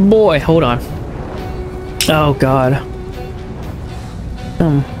 hold on. Oh god.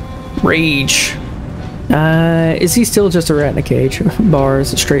 Rage. Is he still just a rat in a cage?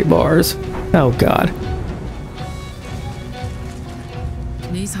 Bars, straight bars. Oh god.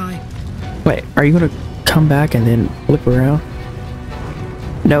 Knees high. Wait, are you gonna come back and then flip around?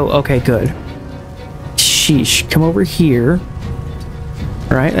 No, okay, good. Sheesh, come over here.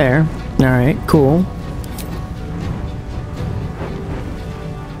 Right there. Alright, cool.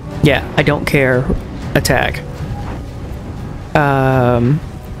 Yeah, I don't care. Attack.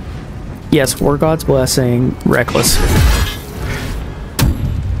 Yes, War God's Blessing. Reckless.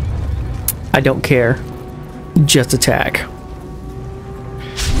 I don't care. Just attack.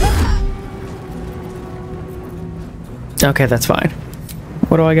 Okay, that's fine.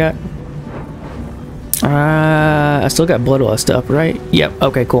 What do I got? I still got bloodlust up, right? Yep.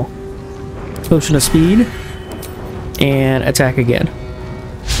 Okay, cool. Potion of speed. And attack again.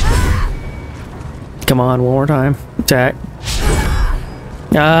 Come on, one more time. Attack.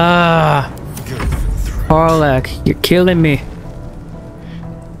 Ah! Harlak, you're killing me.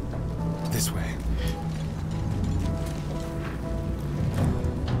 This way.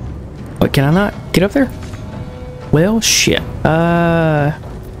 What, can I not get up there? Well, shit.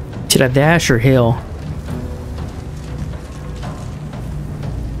 Should I dash or heal?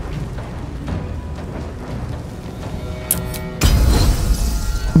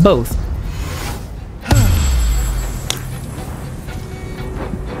 Both.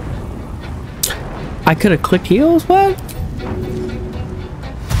 I could have clicked heals? What?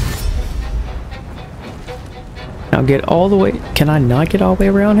 Now get all the way. Can I not get all the way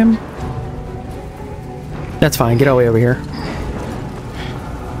around him? That's fine. Get all the way over here.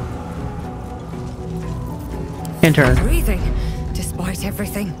 And turn. Breathing, despite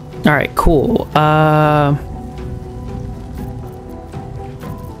everything. All right, cool.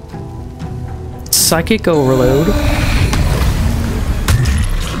 Psychic overload.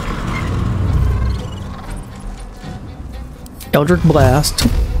 Eldritch blast.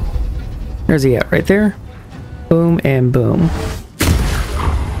 Where's he at? Right there. Boom and boom.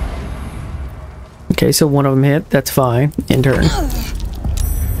 Okay, so one of them hit. That's fine. In turn.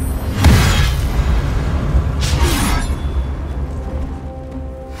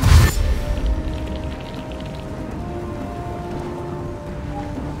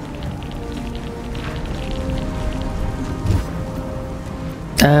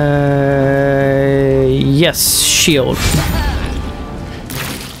 Yes, shield.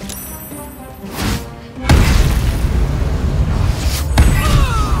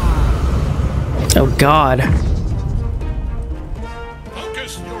 Oh God.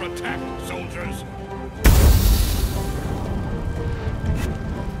 Focus your attack, soldiers.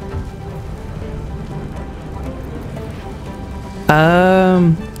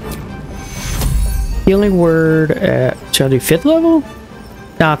 Healing word at, shall I do 5th level?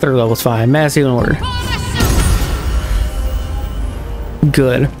 Nah, 3rd level's fine. Mass healing word.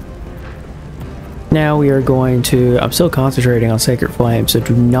 Good. Now we are going to, I'm still concentrating on Sacred Flame, so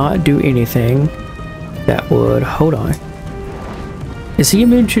do not do anything that would, hold on. Is he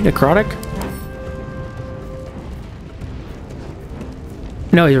immune to necrotic?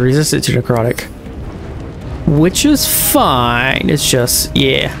 No, he's resistant to necrotic. Which is fine. It's just,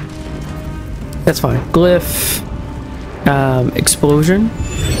 yeah. That's fine. Glyph. Explosion.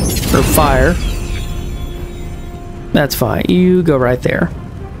 Or fire. That's fine. You go right there.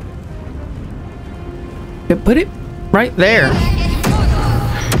 Yeah, put it right there.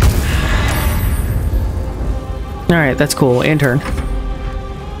 Alright, that's cool. Intern.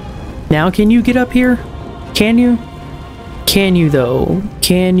 Now can you get up here? Can you? Can you though?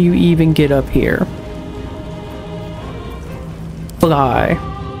 Can you even get up here? Fly.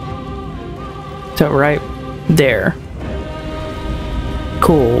 So right there.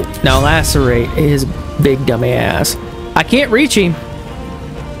 Cool. Now lacerate his big dummy ass. I can't reach him.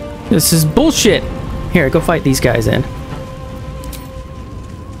 This is bullshit. Here, go fight these guys in.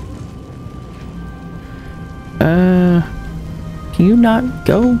 Can you not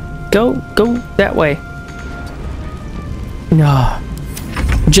go that way? No.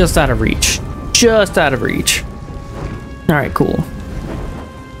 Just out of reach. Just out of reach. Alright, cool.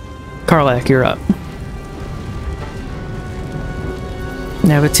 Karlach, you're up.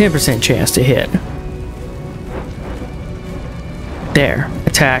 Now have a 10% chance to hit. There.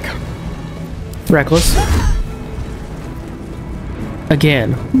 Attack. Reckless.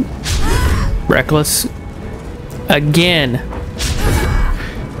 Again. Reckless. Again.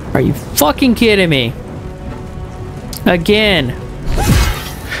 Are you fucking kidding me? Again.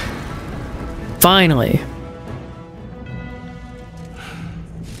 Finally.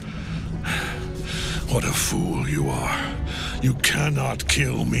 What a fool you are. You cannot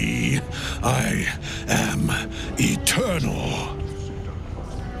kill me. I am eternal.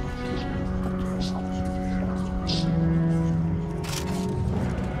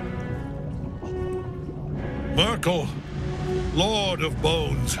 Merkel, Lord of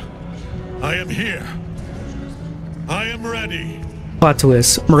Bones, I am here. I am ready. Plot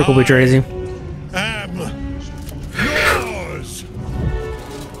twist. Merkel betrays him. Am yours.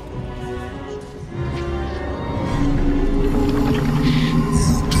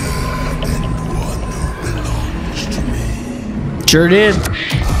 Sure did. The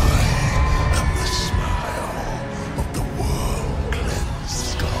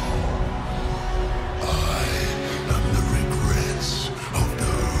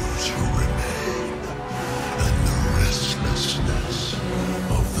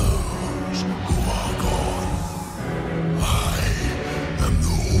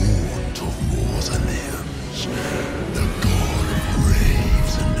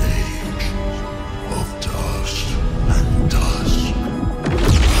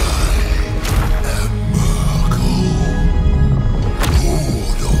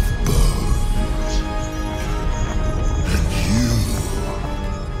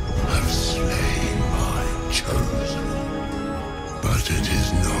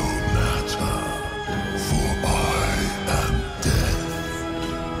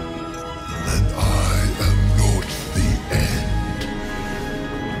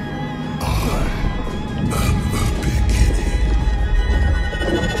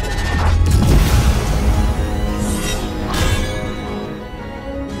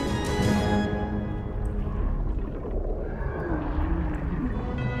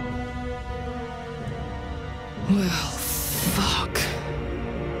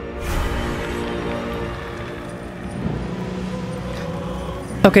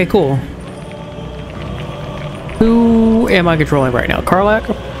Okay, cool. Who am I controlling right now? Karlach?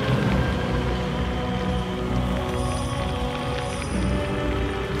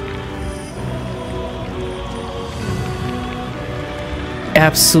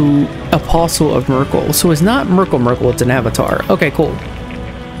 Absolute Apostle of Merkel. So it's not Merkel, it's an avatar. Okay, cool.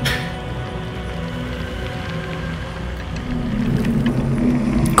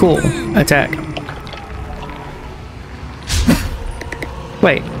 Cool. Attack.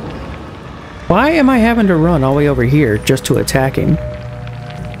 Wait. Why am I having to run all the way over here just to attack him?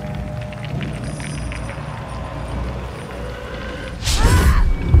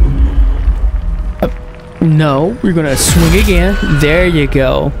 No, you're gonna swing again. There you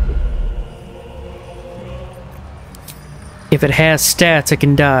go. If it has stats, it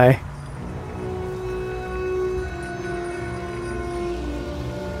can die.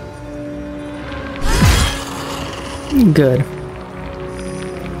 Good.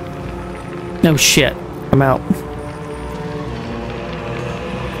 No shit. I'm out.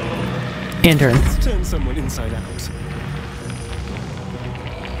 Intern. Let's turn someone inside out.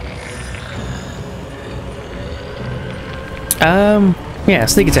 Yeah,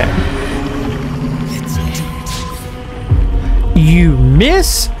 sneak attack. You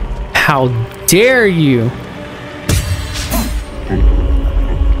miss? How dare you?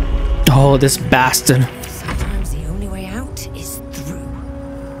 Oh, this bastard. Sometimes the only way out is through.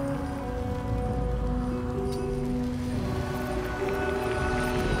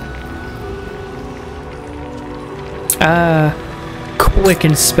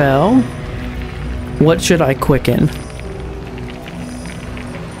 Quicken spell. What should I quicken?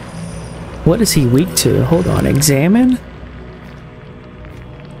 What is he weak to? Hold on. Examine?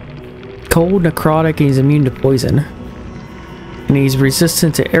 Cold, necrotic, and he's immune to poison. And he's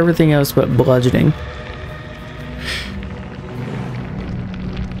resistant to everything else but bludgeoning.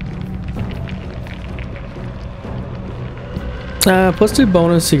 +2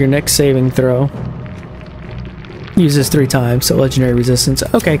 bonus to your next saving throw. Use this 3 times, so legendary resistance.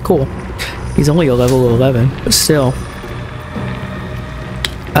 Okay, cool. He's only a level 11, but still.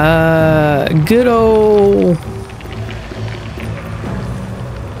 Good old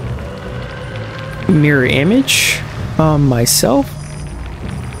mirror image on myself.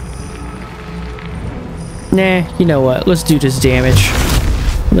 Nah, you know what? Let's do this damage.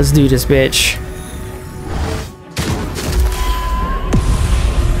 Let's do this, bitch.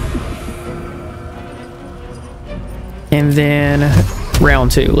 And then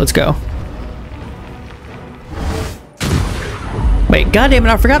round 2. Let's go. Wait, goddammit,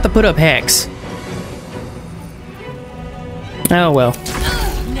 I forgot to put up Hex. Oh well.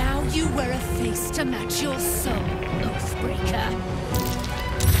 Now you wear a face to match your soul, Oathbreaker.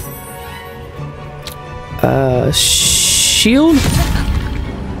 Shield?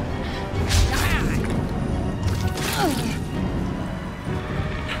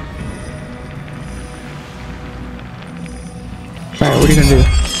 Alright, what are you gonna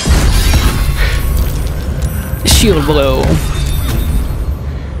do? Shield blow.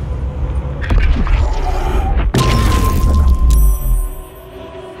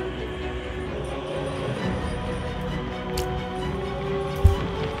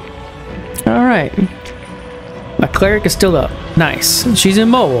 Alright. My cleric is still up. Nice. She's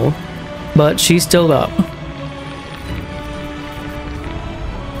immobile, but she's still up.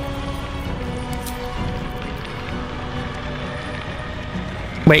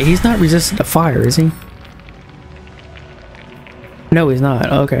 Wait, he's not resistant to fire, is he? No, he's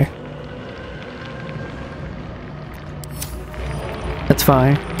not. Okay. That's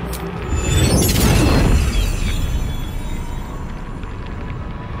fine.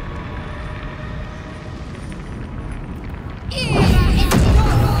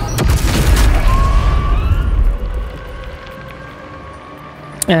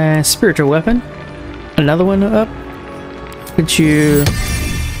 Spiritual weapon. Another one up. Could you...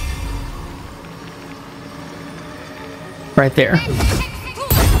 Right there.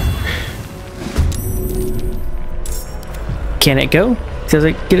 Can it go? Does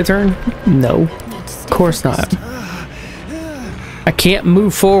it get a turn? No. Of course not. I can't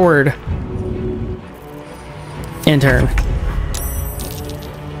move forward. End turn.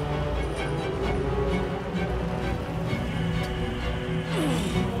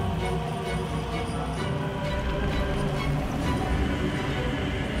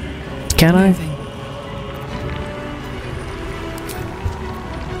 Can I?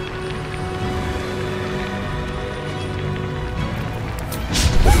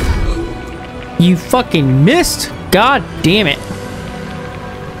 You fucking missed? God damn it.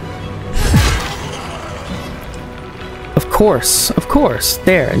 Of course, of course.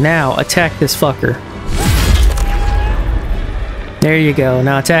 There, now attack this fucker. There you go.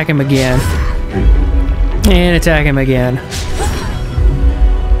 Now attack him again. And attack him again.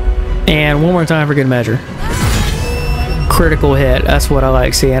 And one more time for good measure. Critical hit. That's what I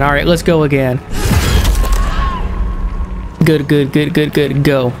like seeing. Alright, let's go again. Good, good, good, good, good.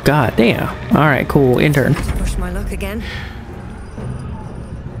 Go. God damn. Alright, cool. Intern. Push my luck again.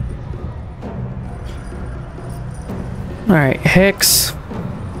 Alright, Hex.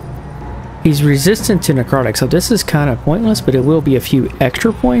 He's resistant to necrotic, so this is kind of pointless, but it will be a few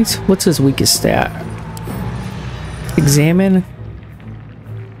extra points. What's his weakest stat? Examine.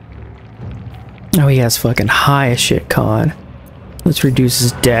 Oh, he has fucking high as shit con. Let's reduce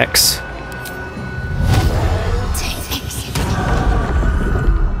his dex.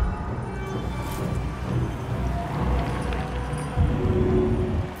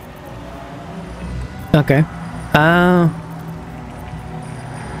 Okay.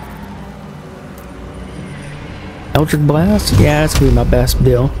 Eldritch Blast? Yeah, that's gonna be my best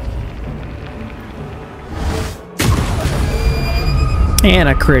deal. And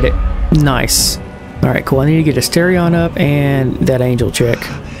I crit it. Nice. Alright, cool. I need to get Asterion up and that angel chick.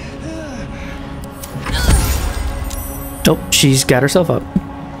 Oh, she's got herself up.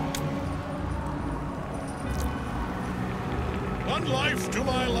 One life to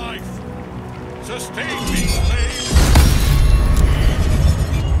my life. Sustain me, slave.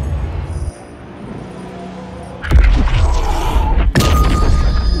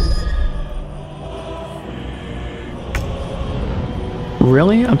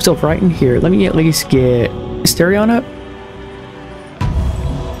 Really? I'm still frightened? Here, let me at least get Asterion up.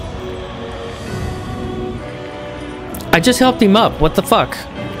 I just helped him up. What the fuck?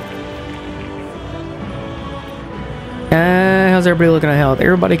 How's everybody looking at health?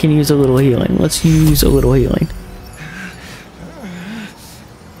 Everybody can use a little healing. Let's use a little healing.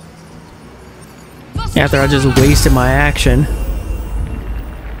 After I just wasted my action.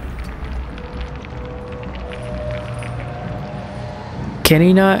 Can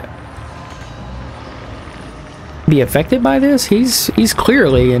he not be affected by this? He's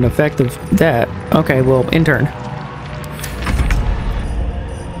clearly an effect of that. Okay, well, intern.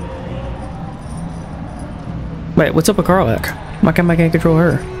 Wait, what's up with Karlach? Why come I can't control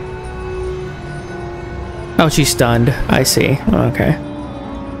her? Oh, she's stunned. I see. Okay.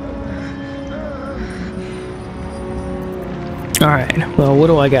 Alright, well, what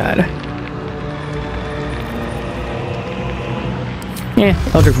do I got? Yeah,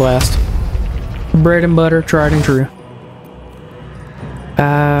 Eldritch Blast. Bread and butter, tried and true.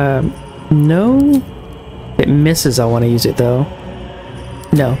 No. It misses, I want to use it though.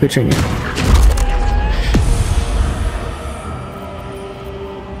 No, continue.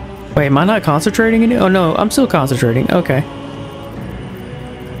 Wait, am I not concentrating in it? Oh no, I'm still concentrating. Okay.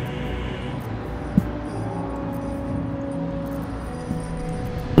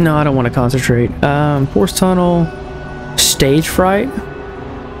 No, I don't want to concentrate. Force Tunnel. Stage Fright.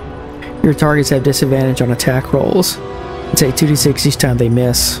 Your targets have disadvantage on attack rolls. It's a 2d6 each time they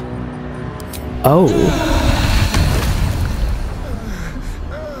miss. Oh.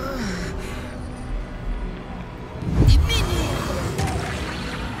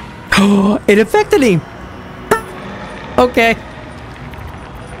 Oh, it affected him. Okay.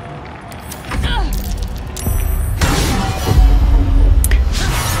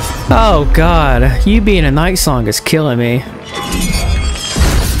 Oh god, you being a night song is killing me.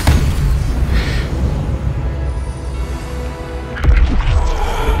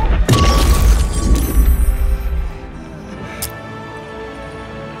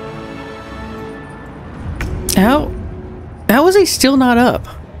 How is he still not up?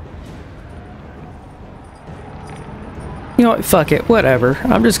 You know what, fuck it, whatever.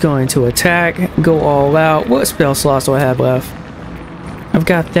 I'm just going to attack, go all out. What spell slots do I have left? I've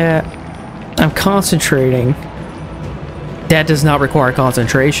got that. I'm concentrating. That does not require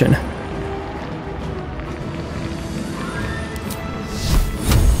concentration.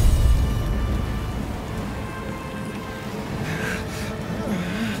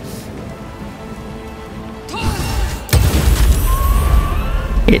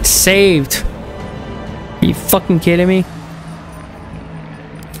 It's saved. Are you fucking kidding me?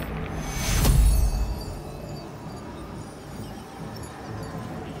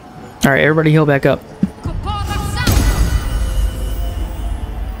 Alright, everybody heal back up.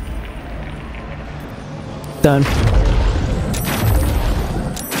 Done.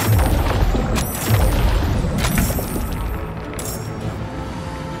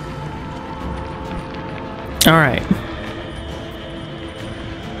 Alright.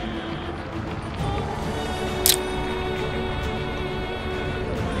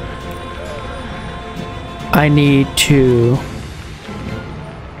 I need to...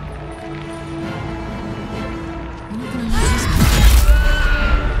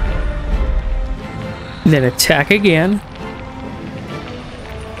 then attack again.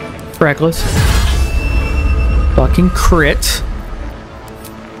 Reckless. Fucking crit.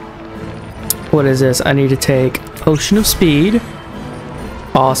 What is this? I need to take Potion of Speed.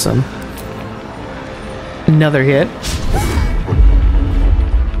 Awesome. Another hit.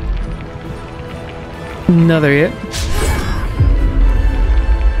 Another hit.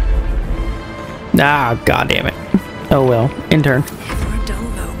 Ah, god damn it. Oh well. In turn.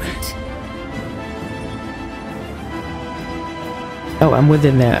 Oh, I'm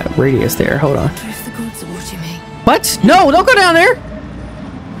within that radius there. Hold on. What? No, don't go down there!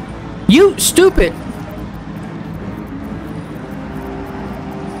 You stupid!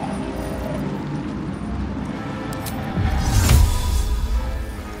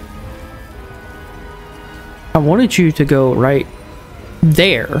 I wanted you to go right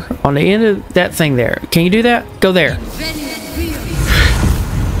there, on the end of that thing there. Can you do that? Go there.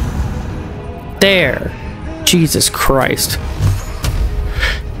 There. Jesus Christ.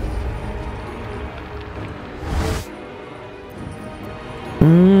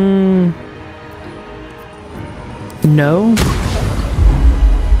 No.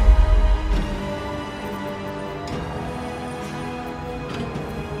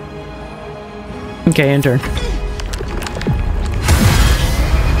 Okay, enter.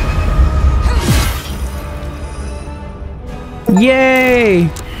 Yay!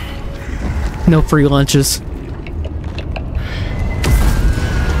 No free lunches.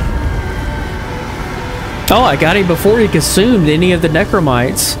 Oh, I got him before he consumed any of the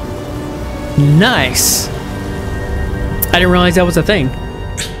necromites. Nice. I didn't realize that was a thing.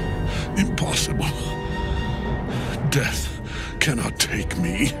 Impossible. Death cannot take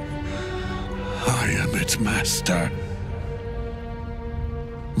me. I am its master.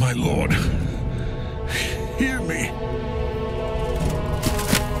 My lord, hear me.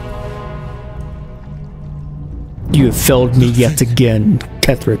 You have failed me yet again,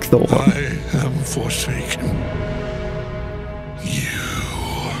 Ketheric Thorn. I am forsaken.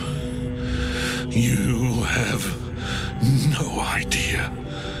 You have no idea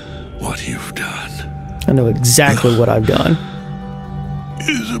what you've done. I know exactly what I've done.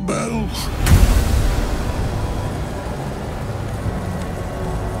 Isabel.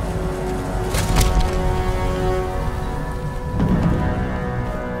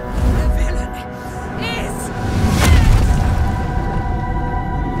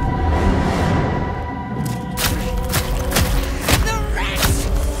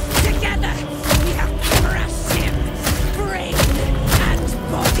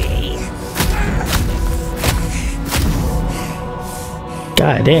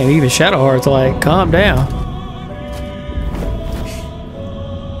 God damn, even Shadowheart's like, calm down.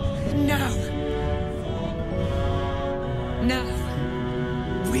 Now,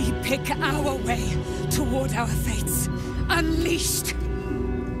 we pick our way toward our fates. Unleashed!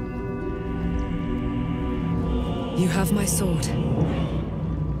 You have my sword.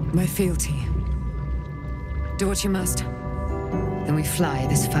 My fealty. Do what you must. Then we fly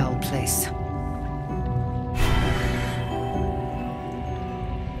this foul place.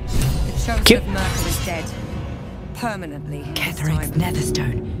 Chosen of Myrtle is dead. Permanently. Ketheric's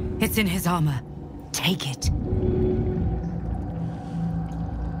Netherstone. It's in his armor. Take it.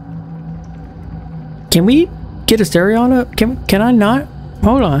 Can we get Asterion up? Can I not?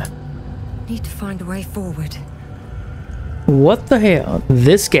 Hold on. Need to find a way forward. What the hell?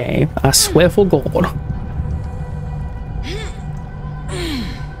 This game, I swear for gold.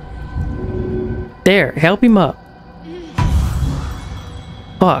 There, help him up.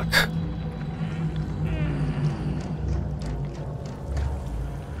 Fuck.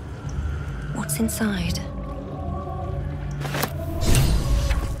 What's inside?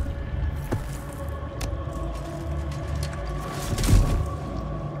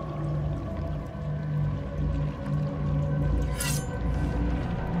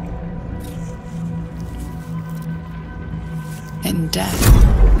 In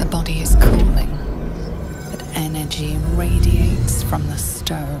death, the body is cooling, but energy radiates from the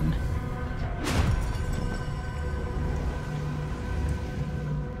stone.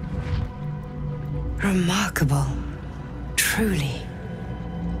 Remarkable. Truly.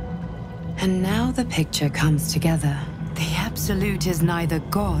 And now the picture comes together. The Absolute is neither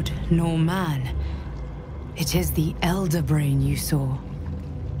god nor man. It is the Elder Brain you saw,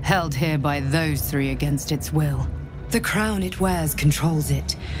 held here by those three against its will. The crown it wears controls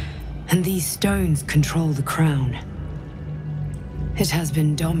it, and these stones control the crown. It has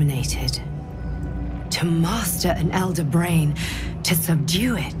been dominated, to master an elder brain, to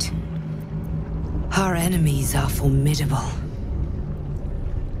subdue it. Our enemies are formidable.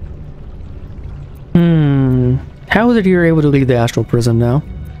 How is it you're able to leave the astral prison now?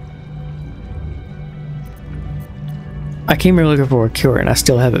 I came here looking for a cure and I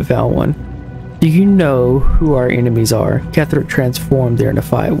still haven't found one. Do you know who our enemies are? Ketheric transformed there in a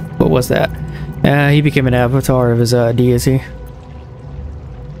fight. What was that? He became an avatar of his deity.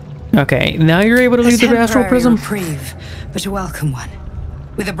 Okay, now you're able to leave the astral prison? Reprieve, but a welcome one.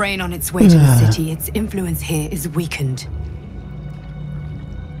 With a brain on its way to the city, its influence here is weakened.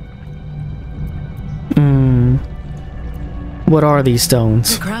 What are these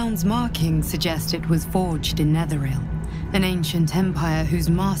stones? The crown's markings suggest it was forged in Netheril, an ancient empire whose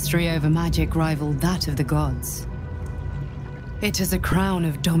mastery over magic rivaled that of the gods. It is a crown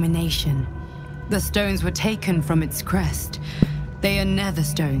of domination. The stones were taken from its crest. They are nether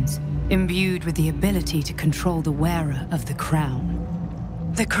stones, imbued with the ability to control the wearer of the crown.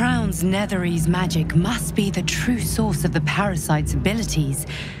 The crown's Netherese magic must be the true source of the parasite's abilities.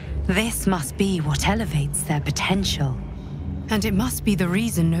 This must be what elevates their potential. And it must be the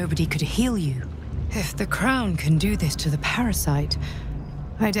reason nobody could heal you. If the crown can do this to the parasite,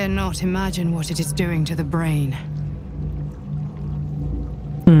 I dare not imagine what it is doing to the brain.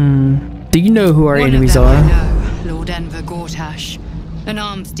 Do you know who our enemies are? I know, Lord Enver Gortash, an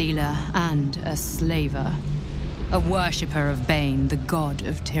arms dealer and a slaver. A worshipper of Bane, the god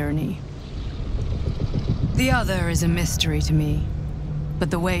of tyranny. The other is a mystery to me,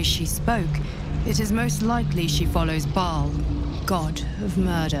 but the way she spoke, it is most likely she follows Baal, god of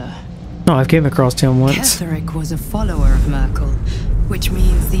murder. Oh, I've came across him once. Ketheric was a follower of Merkel, which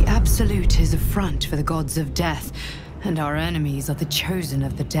means the Absolute is a front for the gods of death, and our enemies are the chosen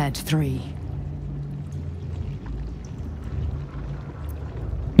of the dead three.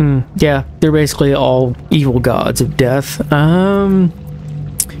 Yeah, they're basically all evil gods of death. I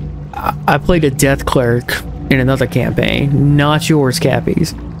played a death cleric in another campaign, not yours,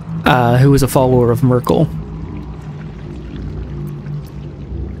 Cappies, who was a follower of Merkel.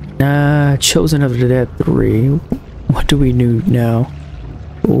 Chosen of the dead three. What do we do now?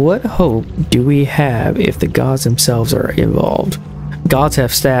 What hope do we have if the gods themselves are involved? Gods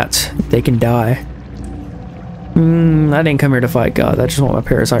have stats. They can die. I didn't come here to fight gods. I just want my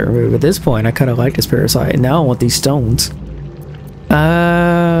parasite removed. At this point, I kind of like this parasite. And now I want these stones.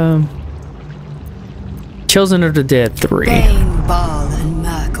 Chosen of the dead three. Bane, Baal, and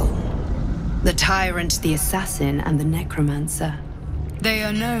Merkel. The tyrant, the assassin, and the necromancer. They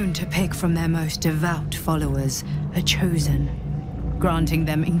are known to pick from their most devout followers a chosen, granting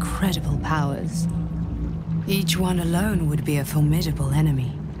them incredible powers. Each one alone would be a formidable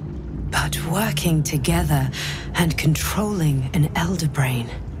enemy. But working together and controlling an elder brain,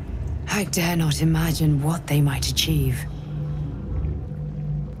 I dare not imagine what they might achieve.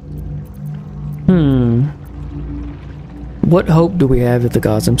 What hope do we have if the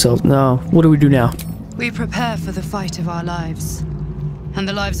gods themselves? No. What do we do now? We prepare for the fight of our lives, and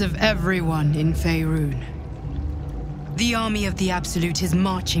the lives of everyone in Faerun. The army of the Absolute is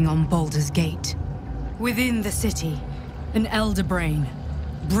marching on Baldur's Gate. Within the city, an elder brain,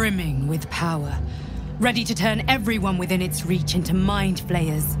 brimming with power, ready to turn everyone within its reach into mind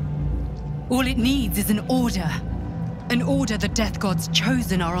flayers. All it needs is an order the death gods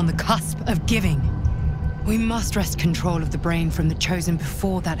chosen are on the cusp of giving. We must wrest control of the brain from the chosen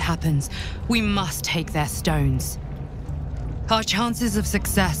before that happens. We must take their stones. Our chances of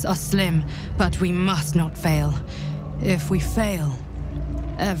success are slim, but we must not fail. If we fail,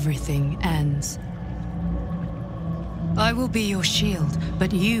 everything ends. I will be your shield,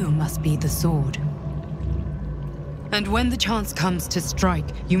 but you must be the sword. And when the chance comes to strike,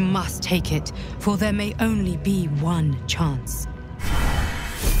 you must take it, for there may only be one chance.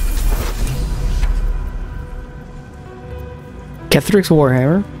 Ketheric's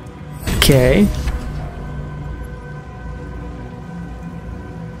Warhammer. Okay.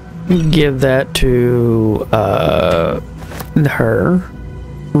 Give that to her.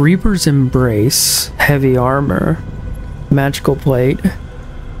 Reaper's Embrace, heavy armor, magical plate,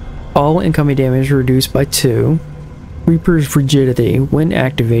 all incoming damage reduced by 2. Reaper's Rigidity, when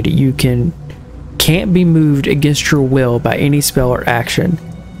activated, you can't be moved against your will by any spell or action,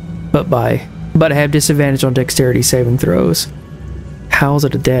 but have disadvantage on dexterity saving throws. Howls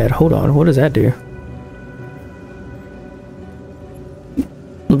of the Dead. Hold on, what does that do?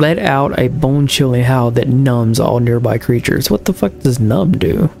 Let out a bone-chilling howl that numbs all nearby creatures. What the fuck does numb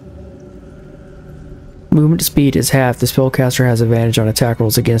do? Movement speed is half. The spellcaster has advantage on attack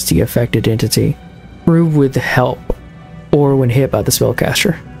rolls against the affected entity. Move with help, or when hit by the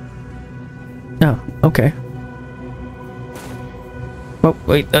spellcaster. Oh, okay. Oh,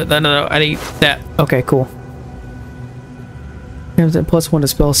 wait, no, I need that. Okay, cool. +1 to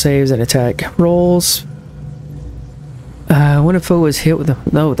spell saves and attack rolls. When a foe is hit with a...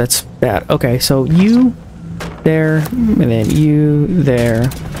 No, that's bad. Okay, so you there, and then you there.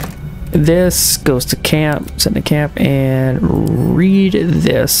 This goes to camp, send to camp, and read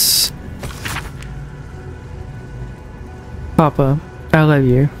this. Papa, I love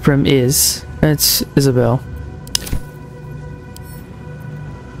you. From Iz. That's Isabel.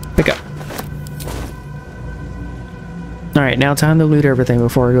 Pick up. Alright, now time to loot everything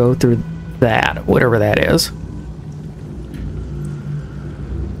before I go through that, whatever that is.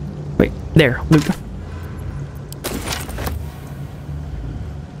 Wait, there, loot.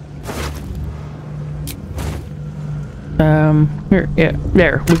 Here, yeah,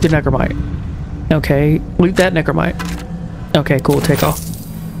 there, loot the necromite. Okay, loot that necromite. Okay, cool, take off.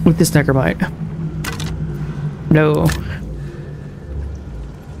 Loot this necromite. No.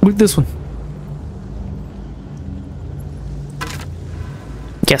 Loot this one.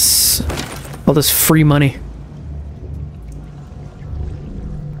 Yes. All this free money.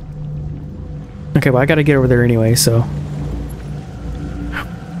 Okay, well I gotta get over there anyway, so...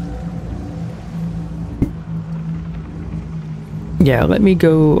 Yeah, let me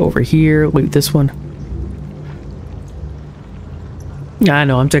go over here, loot this one. I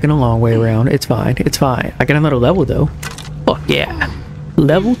know, I'm taking a long way around. It's fine, it's fine. I got another level though. Fuck yeah.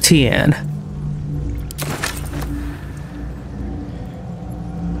 Level 10.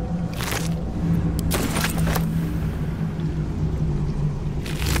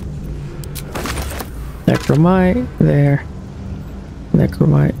 Necromite, there.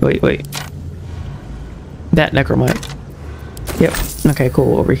 Necromite, wait. That necromite. Yep, okay,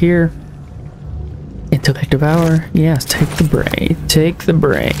 cool, over here. Intellect Devour, yes, take the brain, take the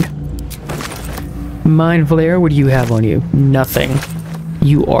brain. Mind Flare, what do you have on you? Nothing.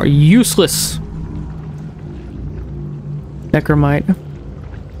 You are useless. Necromite.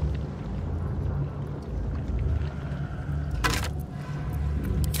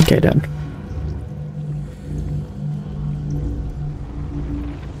 Okay, done.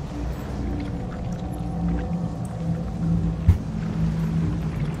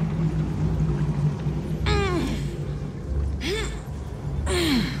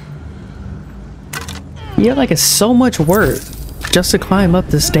 Yeah, like it's so much work just to climb up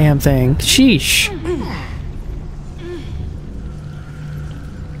this damn thing. Sheesh.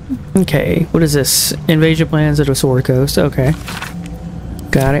 Okay, what is this? Invasion plans at a Sword Coast. Okay.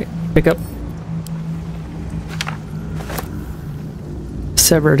 Got it. Pick up.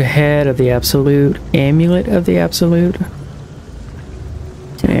 Severed head of the Absolute. Amulet of the Absolute.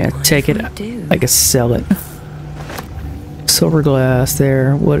 Yeah, take it. I can sell it. Silver glass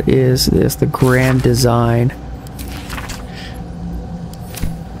there. What is this? The Grand Design.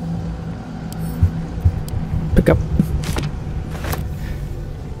 Pick up.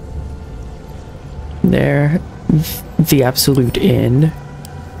 There. The Absolute End.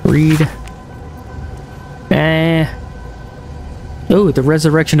 Read. Oh, the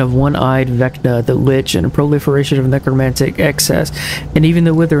resurrection of one-eyed Vecna, the Lich, and proliferation of necromantic excess, and even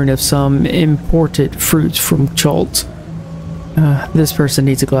the withering of some imported fruits from Chult. This person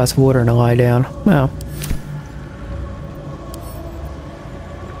needs a glass of water and a lie down. Wow.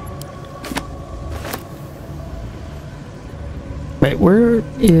 Wait, where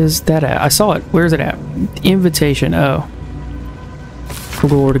is that at? I saw it. Where's it at? Invitation. Oh.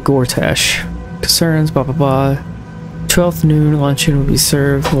 Lord Gortash. Concerns, blah blah blah. 12th noon, luncheon will be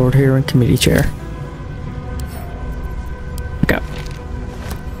served. Lord Heron, committee chair. Okay.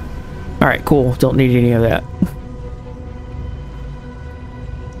 Alright, cool. Don't need any of that.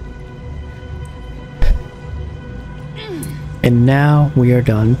 And now we are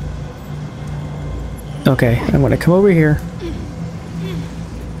done. Okay, I'm gonna come over here.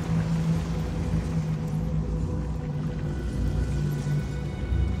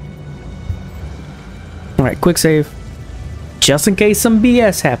 Alright, quick save. Just in case some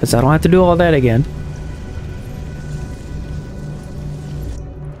BS happens, I don't have to do all that again.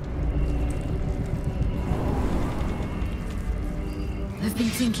 I've been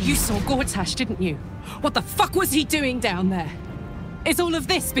thinking... You saw Gortash, didn't you? What the fuck was he doing down there? Is all of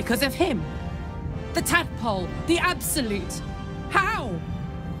this because of him? The tadpole, the Absolute. How?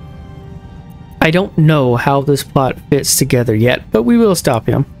 I don't know how this plot fits together yet, but we will stop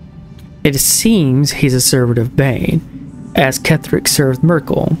him. It seems he's a servant of Bane, as Ketheric served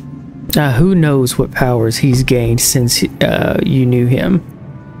Merkel. Who knows what powers he's gained since you knew him.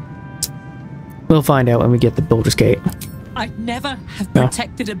 We'll find out when we get the Baldur's Gate. I'd never have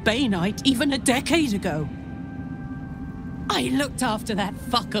protected a Bay Knight even a decade ago. I looked after that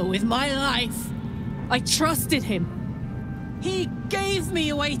fucker with my life. I trusted him. He gave me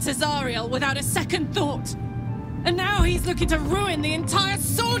away to Zariel without a second thought. And now he's looking to ruin the entire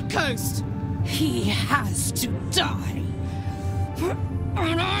Sword Coast. He has to die.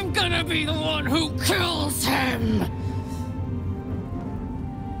 And I'm gonna be the one who kills him.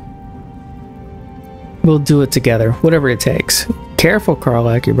 We'll do it together, whatever it takes. Careful,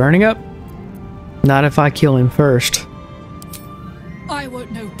 Karlach, you're burning up. Not if I kill him first. I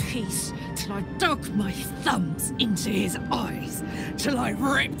won't know peace till I dug my thumbs into his eyes, till I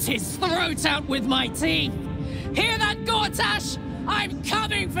ripped his throat out with my teeth. Hear that, Gortash? I'm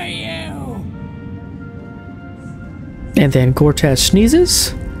coming for you! And then Gortash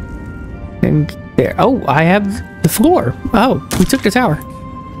sneezes. And there. Oh, I have the floor. Oh, we took the tower.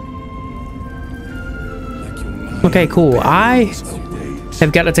 Okay, cool. I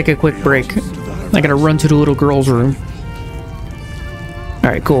have got to take a quick break. I gotta run to the little girl's room.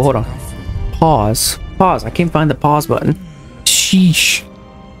 Alright, cool. Hold on. Pause. Pause. I can't find the pause button. Sheesh.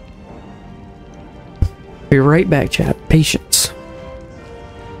 Be right back, chat. Patience.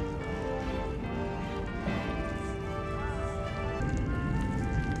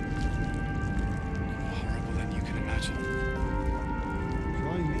 Horrible than you can imagine.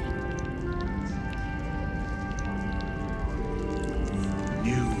 Join me.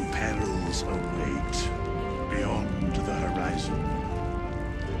 New perils await beyond the horizon.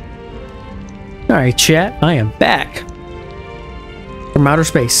 Alright, chat. I am back from outer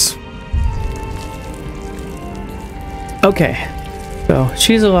space. Okay. So,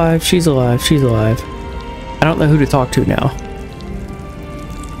 she's alive, she's alive, she's alive. I don't know who to talk to now.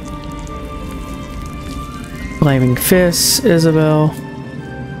 Flaming Fists, Isabel.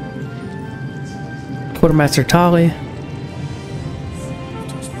 Quartermaster Tali.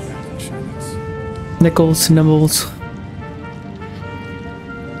 Nichols, Nimbles.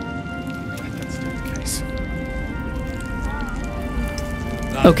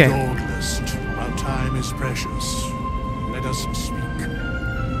 Okay. Our time is precious. Let us speak.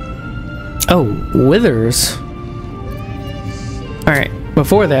 Oh, Withers. Alright,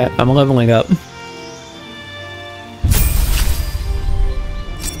 before that, I'm leveling up.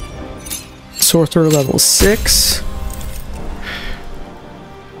 Sorcerer level 6.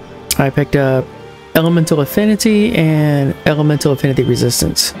 I picked up Elemental Affinity and Elemental Affinity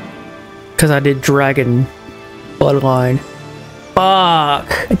Resistance. Because I did Dragon Bloodline.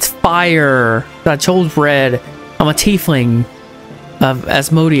 Fuck! It's fire! I chose red. I'm a tiefling of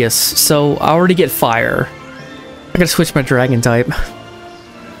Asmodeus, so I already get fire. I gotta switch my dragon type.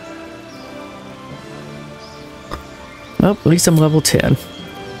 Oh, at least I'm level 10.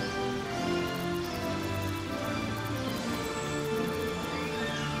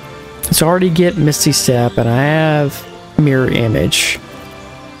 So I already get Misty Step, and I have Mirror Image.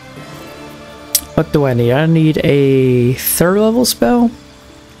 What do I need? I need a 3rd level spell.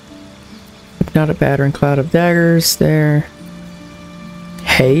 Not a battering cloud of daggers there.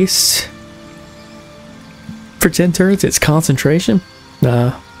 Haste. For 10 turns, it's concentration?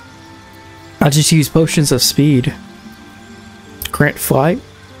 Nah. I'll just use potions of speed. Grant flight.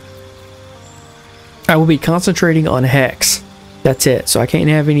 I will be concentrating on Hex. That's it. So I can't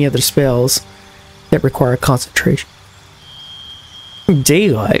have any other spells that require concentration.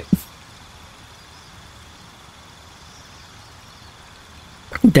 Daylight.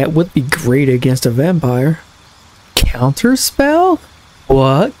 That would be great against a vampire. Counter spell?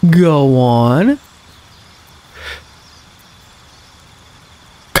 What? Go on.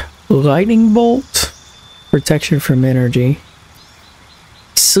 Lightning bolt. Protection from energy.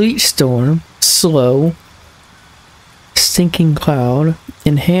 Sleet storm. Slow. Sinking cloud.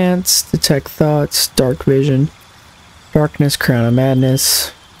 Enhance. Detect thoughts. Dark vision. Darkness. Crown of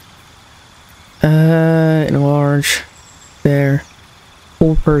madness. Enlarge. There.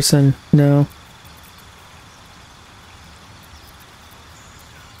 Full person, no.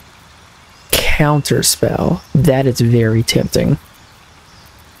 Counter spell. That is very tempting.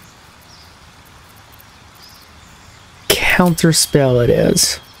 Counter spell it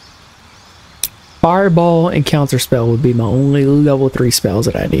is. Fireball and counter spell would be my only level 3 spells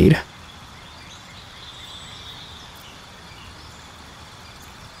that I need.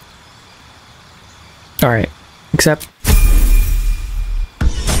 Alright. Except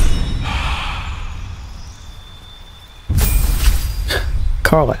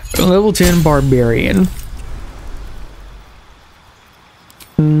Karlach, level 10 barbarian.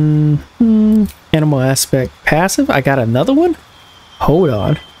 Animal aspect passive. I got another one? Hold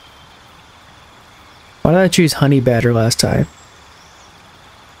on. Why did I choose Honey Badger last time?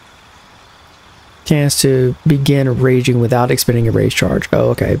 Chance to begin raging without expending a rage charge. Oh,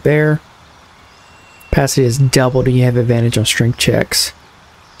 okay. Bear. Capacity is doubled and you have advantage on strength checks.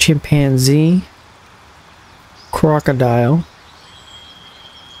 Chimpanzee. Crocodile.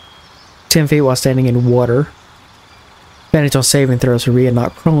 10 feet while standing in water. Advantage on saving throws for being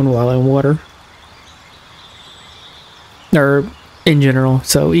knocked prone while in water. Or in general.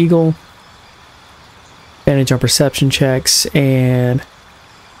 So eagle. Advantage on perception checks and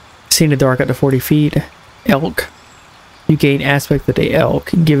see in the dark up to 40 feet. Elk. You gain aspect of the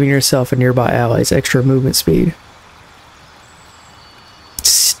elk, giving yourself and nearby allies extra movement speed.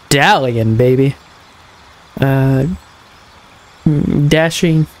 Stallion, baby.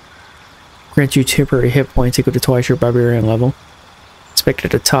 Dashing. Grants you temporary hit points equal to twice your barbarian level.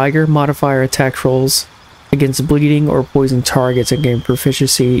 Expected a tiger. Modifier attack rolls against bleeding or poison targets and gain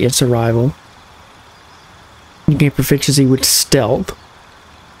proficiency in survival. You gain proficiency with stealth.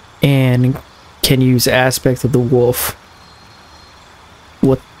 And can use aspect of the wolf.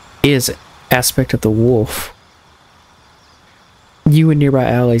 What is aspect of the wolf? You and nearby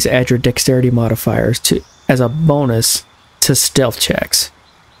allies add your dexterity modifiers to as a bonus to stealth checks.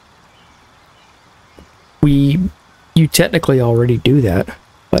 You technically already do that,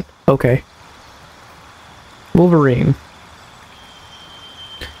 but okay. Wolverine.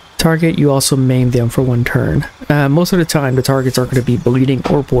 Target, you also maim them for 1 turn. Most of the time, the targets are going to be bleeding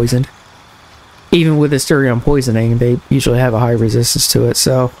or poisoned. Even with Asterion poisoning, they usually have a high resistance to it,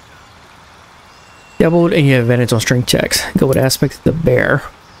 so... Doubled, and you have advantage on strength checks. Go with aspect of the bear.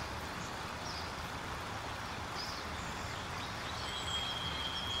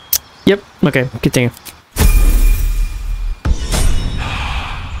 Yep, okay, continue.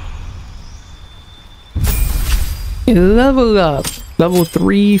 Level up. Level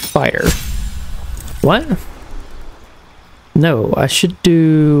 3 fighter. What? No, I should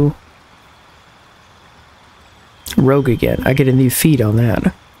do rogue again. I get a new feat on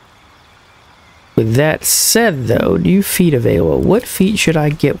that. With that said, though, new feat available. What feat should I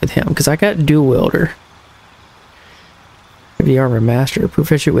get with him? Because I got dual wielder. Heavy armor master.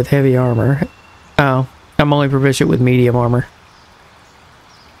 Proficient with heavy armor. Oh, I'm only proficient with medium armor.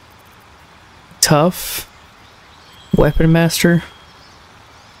 Tough. Weapon master.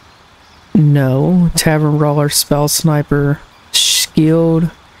 No. Tavern brawler. Spell sniper. Skilled.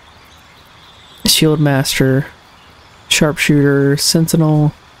 Shield master. Sharpshooter.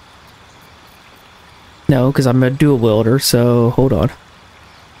 Sentinel. No, because I'm a dual wielder, so hold on.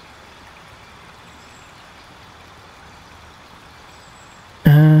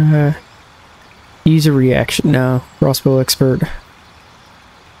 Use a reaction. No. Crossbow expert.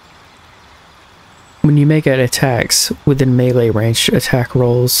 When you make attacks within melee range, attack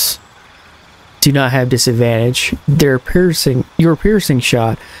rolls do not have disadvantage. Your piercing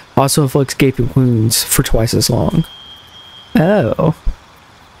shot also inflicts gaping wounds for twice as long. Oh.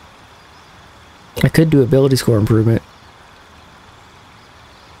 I could do ability score improvement.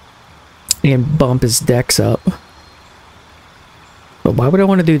 And bump his dex up. But why would I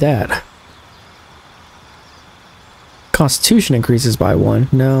want to do that? Constitution increases by 1.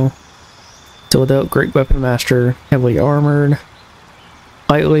 No. So without Great Weapon Master, heavily armored,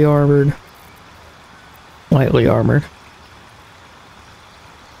 lightly armored, lightly armored.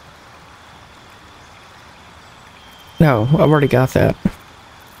 No, I've already got that.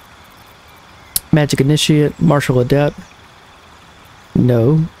 Magic Initiate, Martial Adept.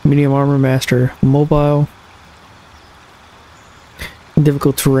 No. Medium Armor Master, mobile.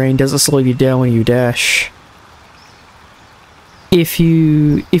 Difficult terrain, doesn't slow you down when you dash. If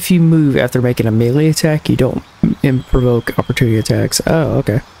you move after making a melee attack, you don't provoke opportunity attacks. Oh,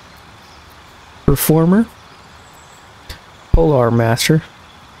 okay. Reformer. Polar Master.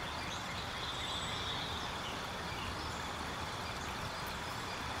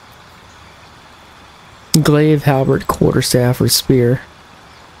 Glaive, halberd, quarterstaff, or spear.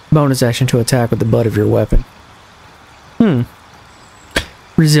 Bonus action to attack with the butt of your weapon.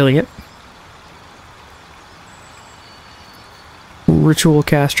 Resilient. Ritual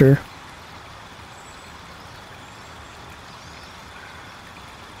caster.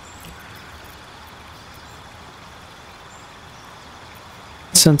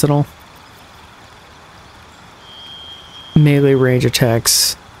 Sentinel. Melee range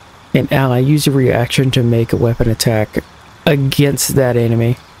attacks. An ally use a reaction to make a weapon attack against that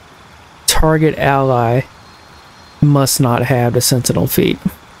enemy. Target ally must not have the Sentinel feat.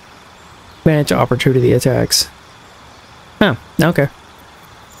 Advantage opportunity attacks. Oh, okay.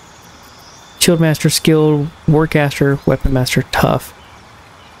 Shield Master, Skilled, Warcaster, Weapon Master, Tough.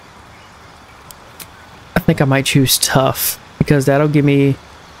 I think I might choose tough, because that'll give me...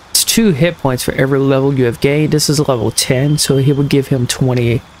 It's 2 hit points for every level you have gained. This is level 10, so he would give him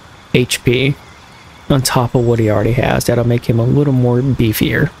 20 HP on top of what he already has. That'll make him a little more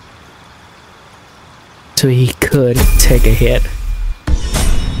beefier. So he could take a hit.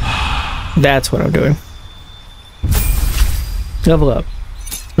 That's what I'm doing. Level up.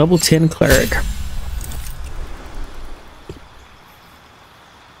 Level 10 cleric.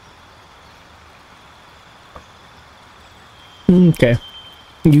 Okay.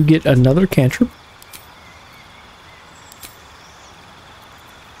 You get another cantrip.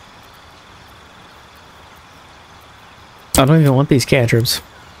 I don't even want these cantrips.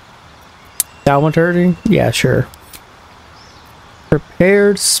 Thaumaturgy? Yeah, sure.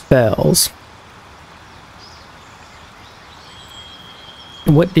 Prepared spells.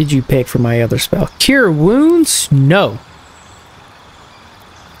 What did you pick for my other spell? Cure wounds? No.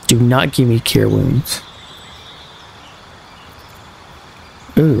 Do not give me cure wounds.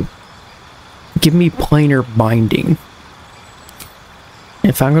 Ooh. Give me planar binding.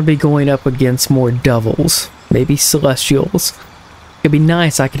 If I'm going to be going up against more devils, maybe celestials, it'd be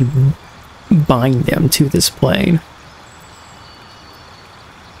nice I could bind them to this plane.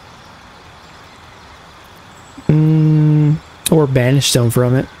 Or banish stone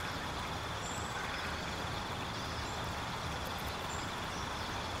from it.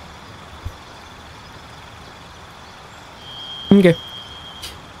 Okay.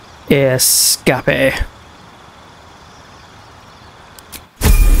 Escape.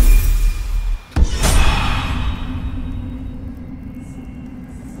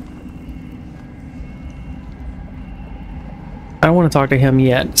 I don't want to talk to him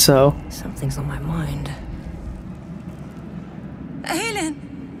yet, so... Something's on my mind. Helen!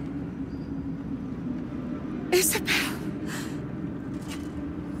 Isabel!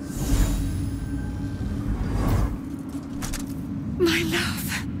 My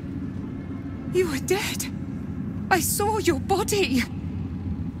love! You were dead. I saw your body.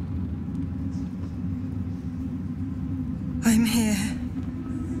 I'm here.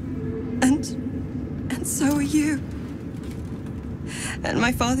 And so are you. And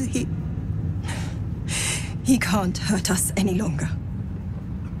my father, he can't hurt us any longer.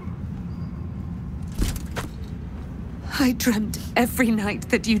 I dreamt every night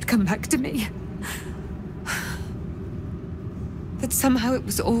that you'd come back to me. That somehow it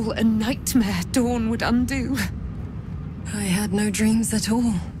was all a nightmare Dawn would undo. I had no dreams at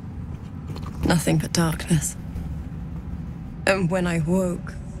all. Nothing but darkness. And when I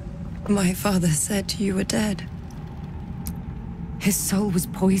woke, my father said you were dead. His soul was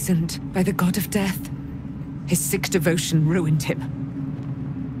poisoned by the god of death. His sick devotion ruined him.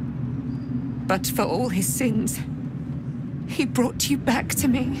 But for all his sins, he brought you back to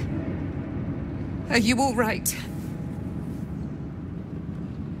me. Are you all right?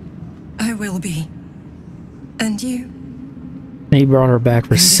 I will be. And you? He brought her back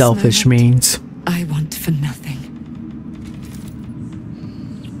for selfish means. I want for nothing.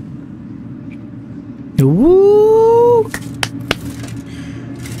 Woo!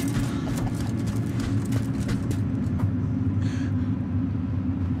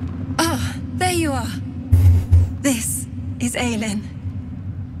 Ah, there you are. This is Aelin.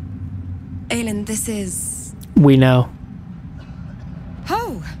 Aelin, this is... We know.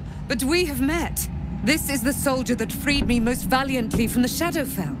 Oh, but we have met. This is the soldier that freed me most valiantly from the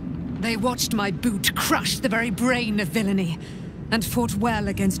Shadowfell. They watched my boot crush the very brain of villainy, and fought well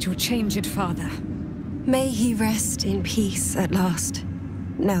against your changed father. May he rest in peace at last,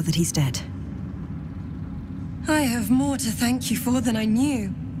 now that he's dead. I have more to thank you for than I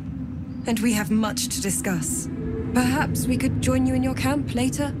knew. And we have much to discuss. Perhaps we could join you in your camp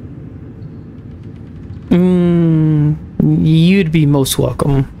later? You'd be most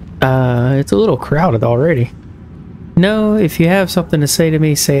welcome. It's a little crowded already. No, if you have something to say to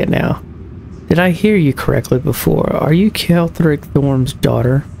me, say it now. Did I hear you correctly before? Are you Ketheric Thorm's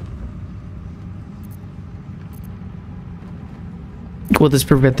daughter? Will this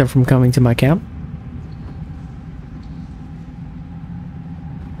prevent them from coming to my camp?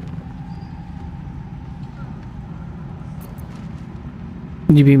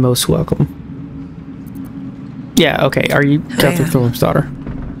 You'd be most welcome. Yeah, okay. Are you Ketheric Thorm's daughter?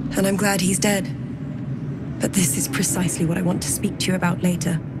 And I'm glad he's dead. But this is precisely what I want to speak to you about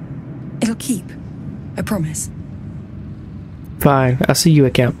later. It'll keep. I promise. Fine. I'll see you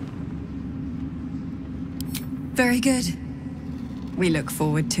at camp. Very good. We look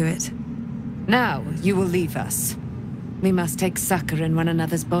forward to it. Now you will leave us. We must take succor in one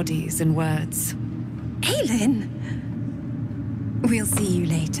another's bodies and words. Aelin! We'll see you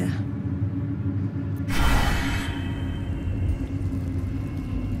later.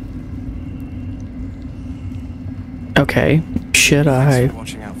 Okay. Should I? Thanks for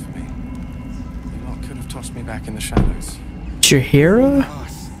watching out for me. You lot could have tossed me back in the shadows. Jahira? I'm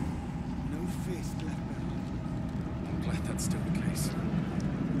glad that's still the case.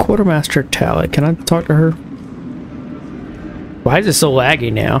 Quartermaster Talit. Can I talk to her? Why is it so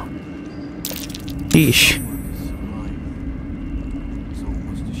laggy now? Yeesh.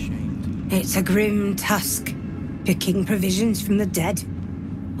 It's a grim task, picking provisions from the dead.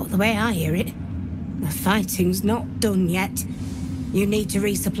 But the way I hear it, the fighting's not done yet. You need to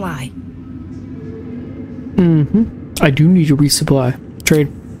resupply. I do need to resupply.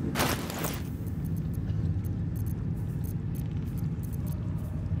 Trade.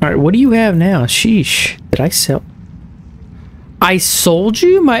 Alright, what do you have now? Sheesh. Did I sell? I sold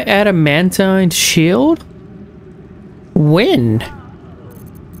you my adamantine shield? When?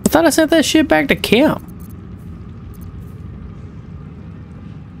 I thought I sent that shit back to camp.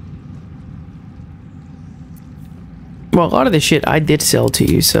 Well, a lot of this shit I did sell to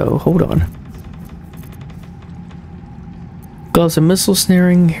you, so hold on. Gloves of missile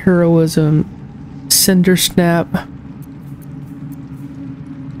snaring, heroism, cinder snap,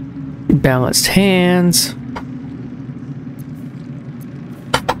 balanced hands.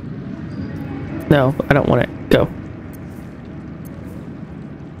 No, I don't want it. Go.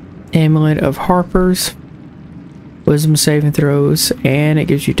 Amulet of Harpers, wisdom saving throws, and it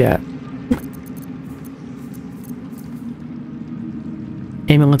gives you that.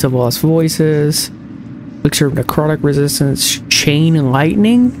 Amulet of Lost Voices, elixir of necrotic resistance, chain and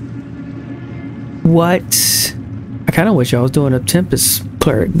lightning. What? I kind of wish I was doing a Tempest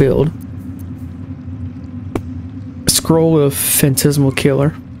cleric build. Scroll of Phantasmal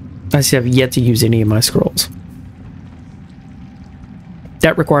Killer. I just have yet to use any of my scrolls.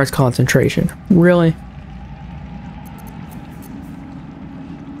 That requires concentration. Really?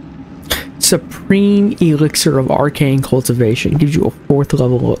 Supreme Elixir of Arcane Cultivation gives you a 4th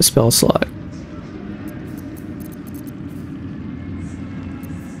level spell slot.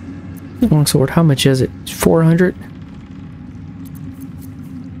 Longsword, how much is it? 400?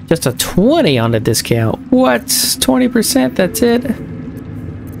 Just a 20 on the discount. What? 20%? That's it?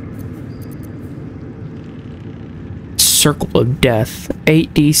 Circle of Death.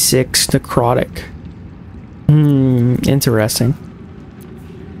 8d6 necrotic. Interesting.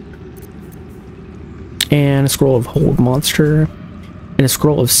 And a scroll of Hold Monster. And a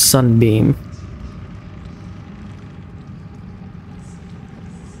scroll of Sunbeam.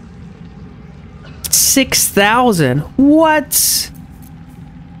 $6,000. What?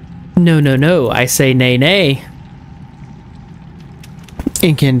 No, no, no. I say nay, nay.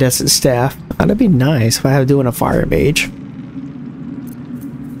 Incandescent Staff. That'd be nice if I had to do in a fire mage.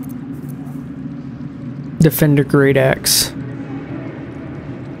 Defender Great Axe.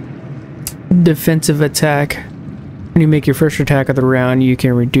 Defensive attack. When you make your first attack of the round, you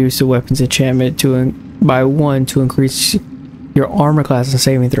can reduce the weapon's enchantment by 1 to increase your armor class and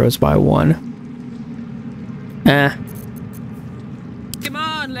saving throws by 1. Come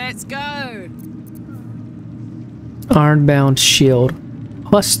on, let's go. Ironbound Shield.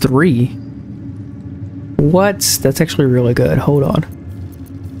 +3. What? That's actually really good. Hold on.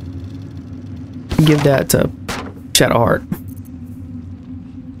 Give that to Shadowheart.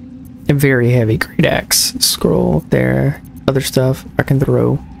 A very heavy Great Axe. Scroll there. Other stuff I can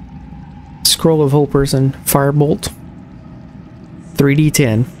throw. Scroll of Hopers and Firebolt.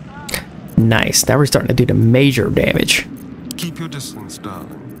 3d10. Nice. Now we're starting to do the major damage. Keep your distance,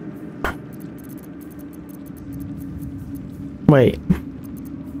 darling. Wait.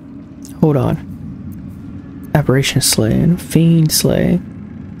 Hold on. Aberration Slaying. Fiend Slaying.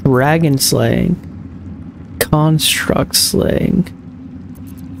 Dragon Slaying. Construct Slaying.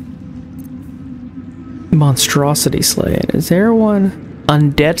 Monstrosity Slaying. Is there one?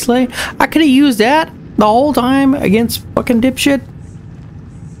 Undead Slaying? I could have used that the whole time against fucking dipshit.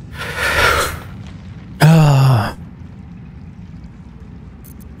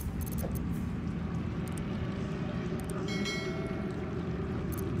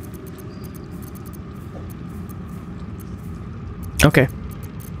 Okay.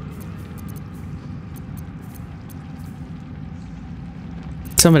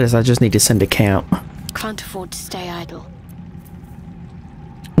 Some of this I just need to send to camp. Can't afford to stay idle.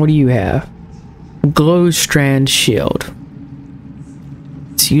 What do you have? Glow Strand Shield.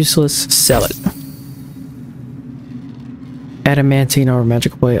 It's useless. Sell it. Adamantine armor,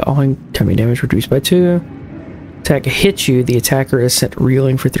 magical blade. All incoming damage reduced by 2. Attack hits you. The attacker is sent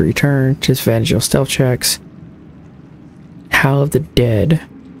reeling for 3 turns. Disadvantage on stealth checks. Howl of the Dead.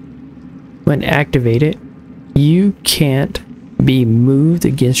 When activated, you can't be moved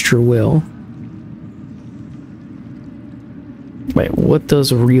against your will. Wait, what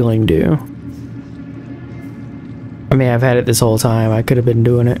does reeling do? I mean, I've had it this whole time. I could have been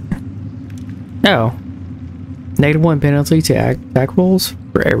doing it. Oh. -1 penalty to attack rolls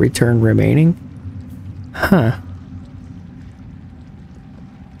for every turn remaining. Huh.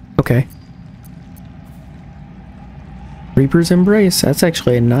 Okay. Reaper's Embrace. That's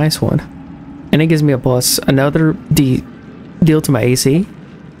actually a nice one. And it gives me a plus. Another deal to my AC.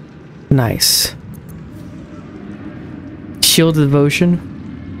 Nice. Shield of Devotion.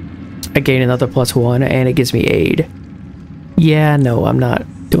 I gain another +1 and it gives me aid. Yeah, no, I'm not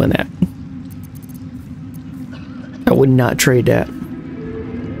doing that. I would not trade that.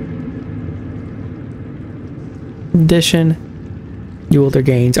 Addition. Wielder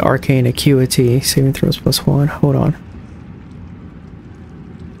gains arcane acuity. Saving throws +1. Hold on.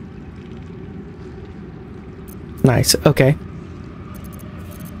 Nice. Okay.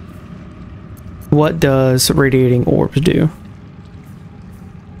 What does radiating orbs do?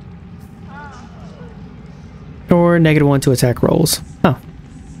 Or -1 to attack rolls. Oh.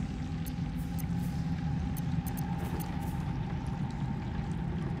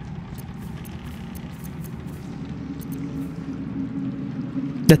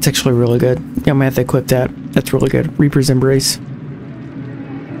 That's actually really good. Yeah, I'm gonna have to equip that. That's really good. Reaper's Embrace.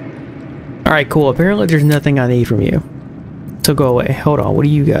 Alright, cool. Apparently there's nothing I need from you. So go away. Hold on. What do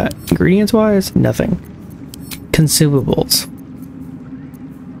you got? Ingredients wise? Nothing. Consumables.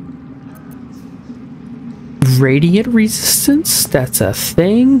 Radiant resistance? That's a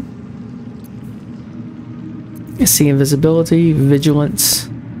thing. See invisibility, vigilance,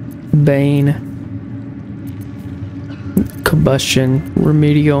 bane, combustion,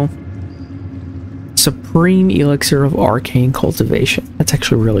 remedial, supreme elixir of arcane cultivation. That's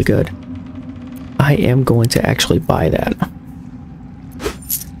actually really good. I am going to actually buy that.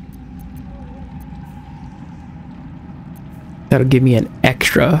 That'll give me an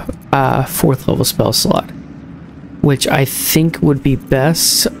extra 4th level spell slot, which I think would be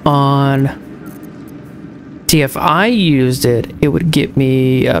best on... See, if I used it, it would get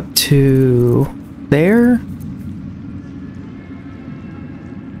me up to there.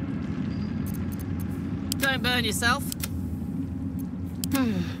 Don't burn yourself.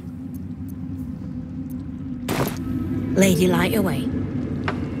 Lady, light away.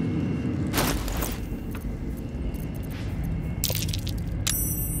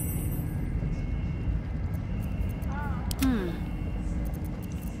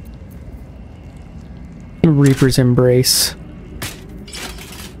 Reaper's Embrace.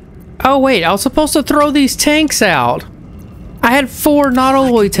 Oh wait, I was supposed to throw these tanks out. I had 4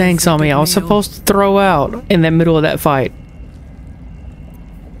 not-alloy tanks on me I was supposed to throw out in the middle of that fight.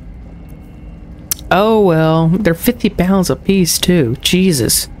 Oh well, they're 50 pounds a piece too.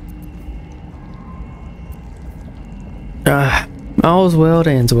 Jesus. All's well that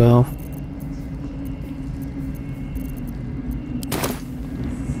ends well.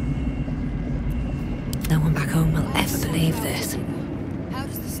 No one back home will ever believe this. How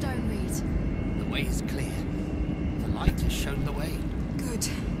does the stone read? The way is clear. The light has shown the way. Good.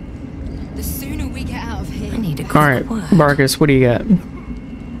 The sooner we get out of here. I need a Alright, Marcus, what do you got?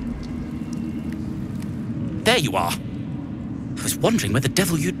 There you are. I was wondering where the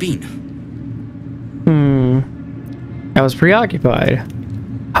devil you'd been. I was preoccupied.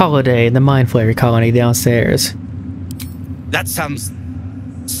 Holiday in the Mind Flayer colony downstairs. That sounds...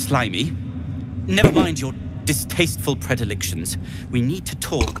 slimy. Never mind your distasteful predilections. We need to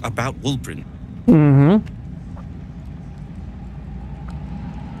talk about Wulbren.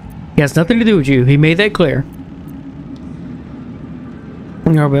 He has nothing to do with you. He made that clear.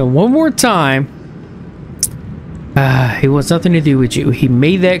 One more time. He wants nothing to do with you. He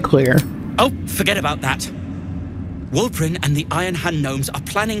made that clear. Oh, forget about that. Wulbren and the Iron Hand Gnomes are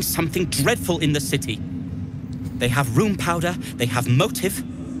planning something dreadful in the city. They have room powder. They have motive.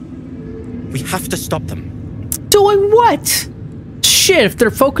 We have to stop them. Doing what? Shit, if they're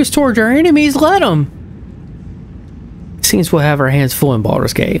focused towards our enemies, let them. Seems we'll have our hands full in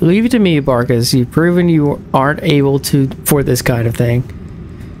Baldur's Gate. Leave it to me, Barcus. You've proven you aren't able to for this kind of thing.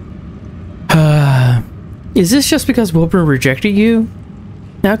 Is this just because Wulbren rejected you?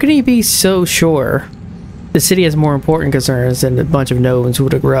 How can he be so sure? The city has more important concerns than a bunch of gnomes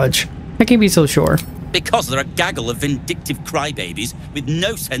with a grudge. How can he be so sure? Because they're a gaggle of vindictive crybabies with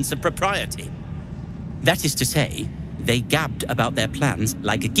no sense of propriety. That is to say, they gabbed about their plans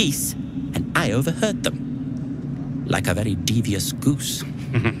like a geese, and I overheard them. Like a very devious goose.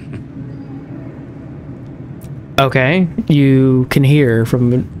 Okay, you can hear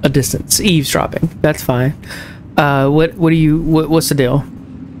from a distance. Eavesdropping. That's fine. What's the deal?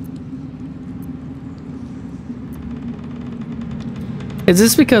 Is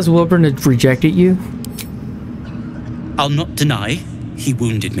this because Wilburn had rejected you? I'll not deny he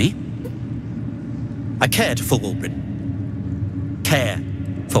wounded me. I cared for Wilburn. Care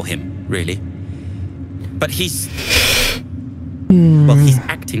for him, really. But he's... well, he's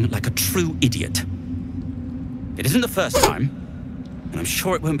acting like a true idiot. It isn't the first time, and I'm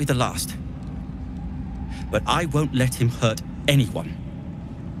sure it won't be the last. But I won't let him hurt anyone.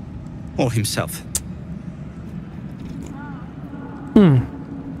 Or himself.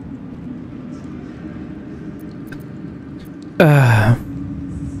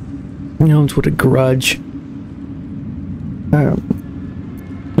 Gnomes with a grudge.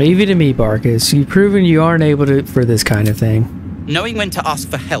 Leave it to me, Barkus. You've proven you aren't able to for this kind of thing. Knowing when to ask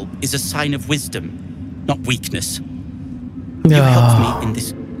for help is a sign of wisdom, not weakness. You helped me in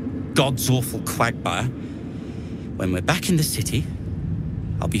this god's awful quagmire. When we're back in the city,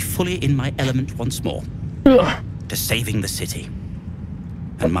 I'll be fully in my element once more. To saving the city.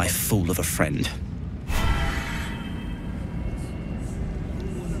 And my fool of a friend.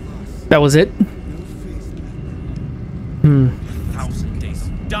 That was it? 1,000 days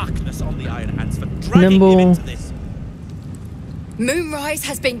darkness on the Iron Hands for dragging him into this. Moonrise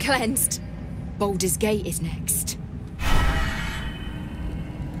has been cleansed. Baldur's Gate is next.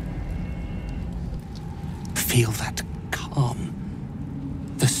 Feel that calm.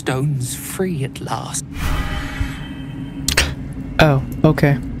 The stone's free at last. Oh,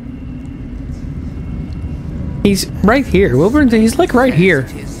 okay. He's right here. Wilburn, he's like right here.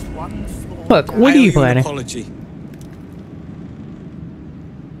 Look, what are you planning?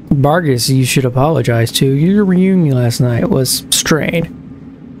 Bargus, you should apologize to. Your reunion last night was strained.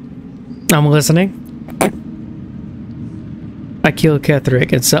 I'm listening. I killed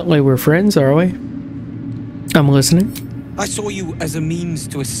Ketherick, and suddenly we're friends, are we? I'm listening. I saw you as a means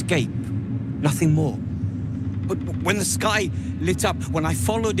to escape, nothing more. But when the sky lit up, when I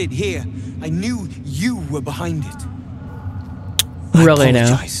followed it here, I knew you were behind it. Really I now?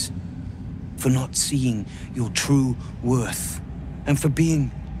 apologize for not seeing your true worth, and for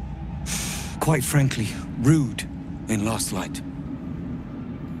being, quite frankly, rude in Last Light.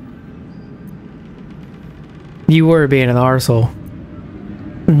 You were being an arsehole.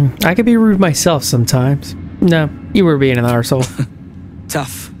 I could be rude myself sometimes. No, you were being an arsehole.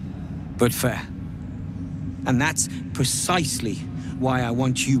 Tough, but fair. And that's precisely why I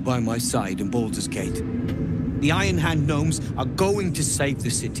want you by my side in Baldur's Gate. The Iron Hand gnomes are going to save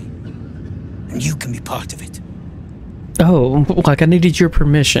the city. And you can be part of it. Oh, like I needed your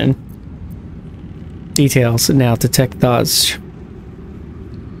permission. Details now. Detect thoughts.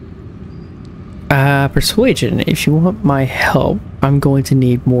 Persuasion. If you want my help, I'm going to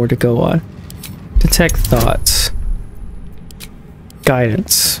need more to go on. Detect thoughts.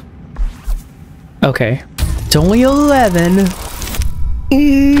 Guidance. Okay. It's only 11.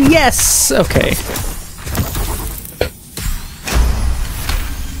 Yes! Okay.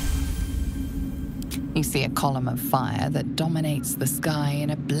 You see a column of fire that dominates the sky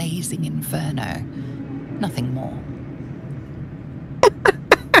in a blazing inferno. Nothing more.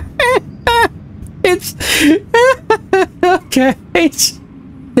 It's... okay.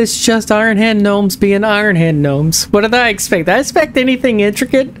 It's just Iron Hand gnomes being Iron Hand gnomes. What did I expect? Did I expect anything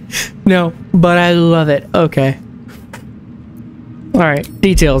intricate? No, but I love it. Okay. Alright,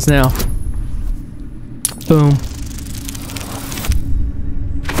 details now. Boom.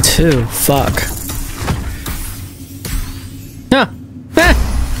 2. Fuck. Huh.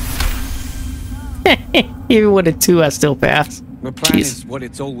 Even with a 2, I still pass. The plan is what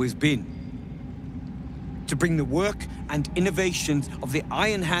it's always been. To bring the work and innovations of the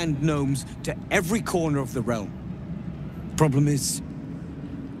Iron Hand gnomes to every corner of the realm. Problem is,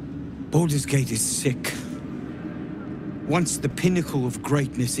 Baldur's Gate is sick. Once the pinnacle of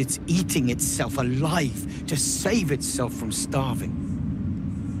greatness, it's eating itself alive to save itself from starving.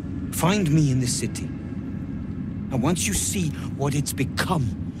 Find me in the city. And once you see what it's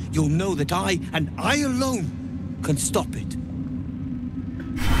become, you'll know that I, and I alone, can stop it.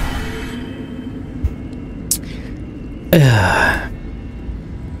 You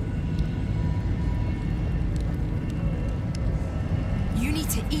need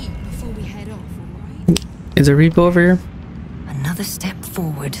to eat before we head off, alright? Is there people over here? Another step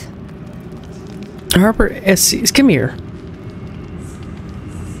forward. Harper SCs, come here.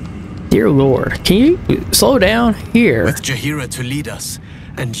 Dear Lord, can you slow down here? With Jaheira to lead us,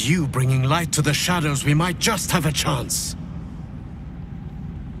 and you bringing light to the shadows, we might just have a chance.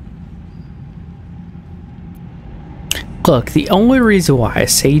 Look, the only reason why I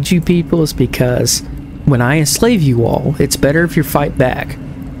saved you people is because when I enslave you all, it's better if you fight back.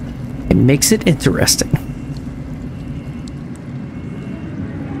 It makes it interesting.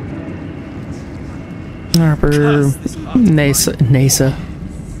 Harper, Nasa.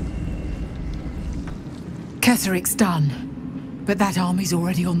 Ketheric's done, but that army's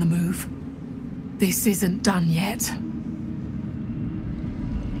already on the move. This isn't done yet.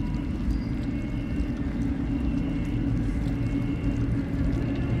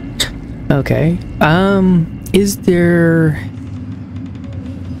 Okay. Is there...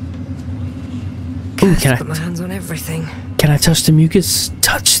 Ooh, can I put my hands on everything? Can I touch the mucus?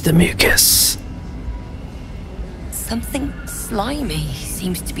 Touch the mucus. Something slimy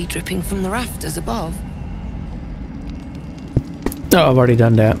seems to be dripping from the rafters above. Oh, I've already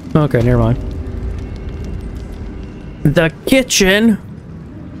done that. Okay, never mind. The kitchen.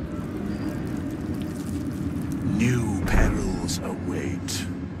 New perils await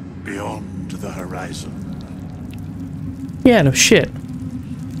beyond the horizon. Yeah, no shit.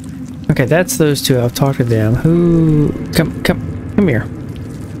 Okay, that's those two. I've talked to them. Who? Come here.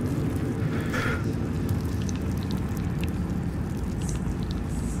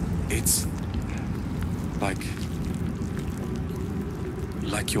 It's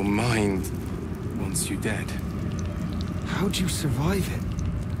like your mind wants you dead. How'd you survive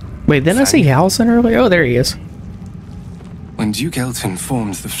it? Wait, didn't I see Halcyon earlier? Oh, there he is. When Duke Elton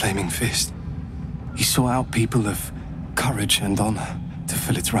formed the Flaming Fist, he sought out people of courage and honor to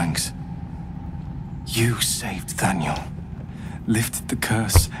fill its ranks. You saved Daniel, lifted the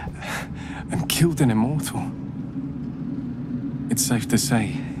curse, and killed an immortal. It's safe to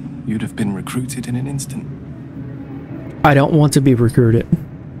say you'd have been recruited in an instant. I don't want to be recruited.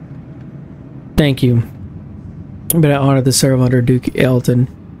 Thank you. But I honor the serve under Duke Elton.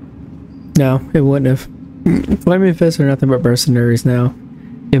 No, it wouldn't have. Flaming Fists are nothing but mercenaries now.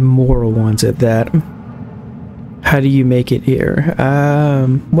 Immoral ones at that. How do you make it here?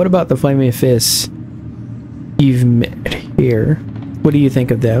 What about the Flaming Fists you've met here? What do you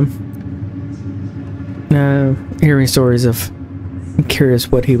think of them? Hearing stories of... I'm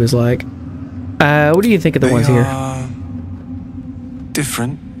curious what he was like. What do you think of the ones here?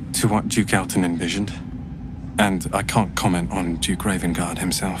 Different to what Duke Elton envisioned. And I can't comment on Duke Ravengard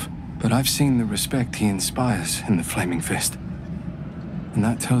himself. But I've seen the respect he inspires in the Flaming Fist. And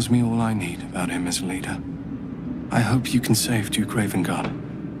that tells me all I need about him as a leader. I hope you can save Duke Ravengard.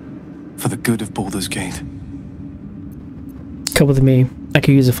 For the good of Baldur's Gate. Come with me. I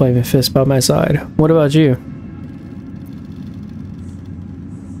could use a Flaming Fist by my side. What about you?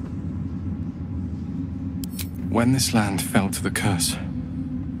 When this land fell to the curse,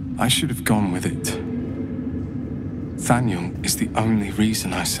 I should have gone with it. Thaniel is the only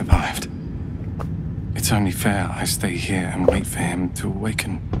reason I survived. It's only fair I stay here and wait for him to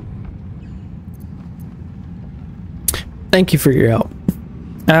awaken. Thank you for your help.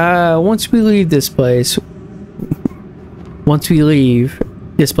 Once we leave this place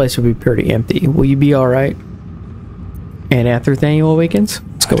will be pretty empty. Will you be alright? And after Thaniel awakens?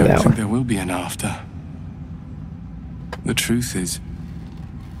 Let's go with that one. I don't think there will be an after. The truth is,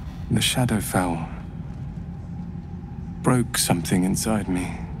 the Shadowfell broke something inside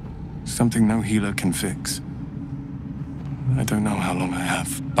me. Something no healer can fix. I don't know how long I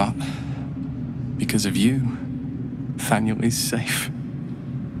have, but because of you, Thaniel is safe.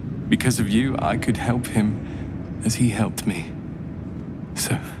 Because of you, I could help him as he helped me.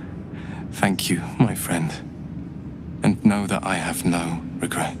 So, thank you, my friend. And know that I have no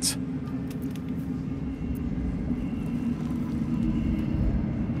regrets.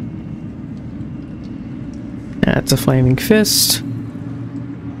 That's a Flaming Fist.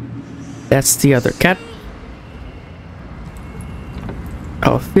 That's the other cat.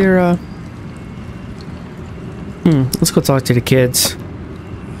 Alfira. Let's go talk to the kids.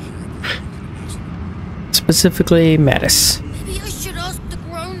 Specifically, Mattis. Maybe I should ask the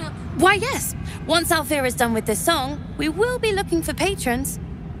grown-up. Why, yes. Once Alfira is done with this song, we will be looking for patrons.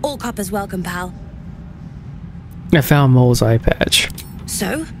 All coppers welcome, pal. I found Mole's eye patch.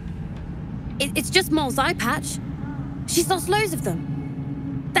 So? It's just Mole's eye patch. She's lost loads of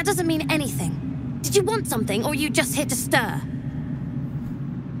them. That doesn't mean anything. Did you want something, or are you just here to stir?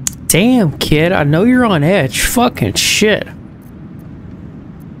 Damn, kid, I know you're on edge. Fucking shit.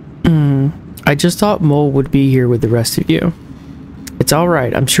 I just thought Mole would be here with the rest of you. It's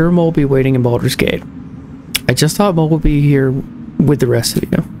alright, I'm sure Mole will be waiting in Baldur's Gate. I just thought Mole would be here with the rest of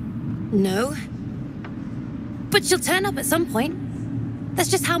you. No. But she'll turn up at some point. That's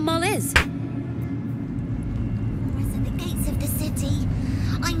just how Mole is. Of the city.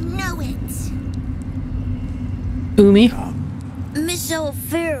 I know it. Umi? Miss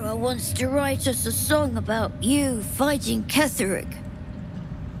Alfira wants to write us a song about you fighting Ketheric.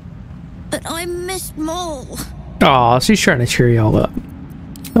 But I missed Mole. Aw, she's trying to cheer y'all up.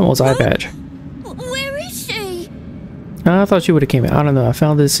 Mole's eye patch. Where is I thought she would have came out. I don't know. I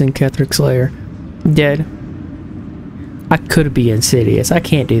found this in Kethric's lair. Dead. I could be insidious. I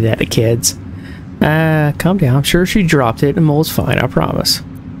can't do that to kids. Calm down. I'm sure she dropped it and Mole's fine, I promise.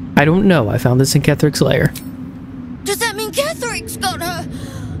 I don't know. I found this in Kethric's lair. Does that mean Kethric's got her?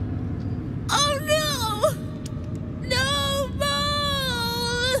 Oh no! No,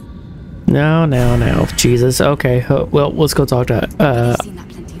 Mole! No. Jesus. Okay. Well, let's go talk to,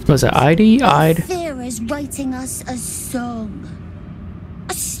 was it Ide? Thera's writing us a song.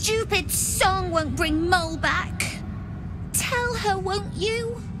 A stupid song won't bring Mole back. Tell her, won't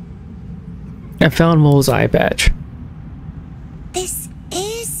you? I found Mole's eye patch. This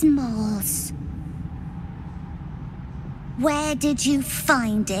is Mole's. Where did you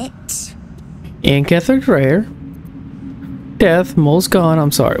find it? In Kethric's lair. Death. Mole's gone.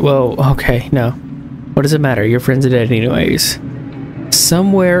 I'm sorry. Well, okay. No. What does it matter? Your friends are dead anyways.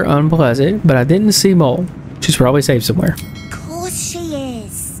 Somewhere unpleasant, but I didn't see Mole. She's probably safe somewhere. Of course she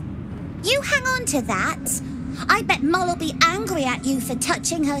is. You hang on to that. I bet Mole will be angry at you for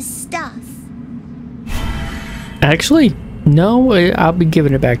touching her stuff. Actually, no, I'll be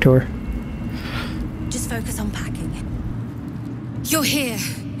giving it back to her. Just focus on packing. You're here.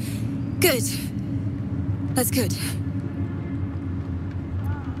 Good. That's good.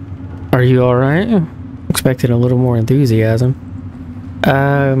 Are you alright? Expecting a little more enthusiasm.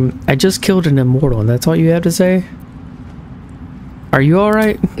 I just killed an immortal, and that's all you have to say? Are you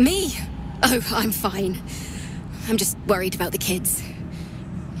alright? Me? Oh, I'm fine. I'm just worried about the kids.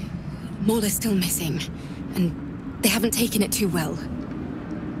 Mole is still missing, and they haven't taken it too well.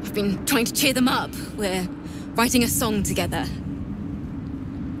 I've been trying to cheer them up. We're writing a song together.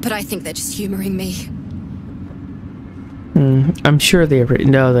 But I think they're just humoring me. I'm sure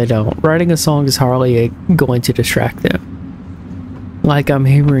no, they don't. Writing a song is hardly going to distract them. Like I'm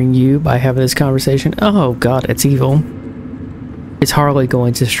humoring you by having this conversation. Oh god, it's evil. It's hardly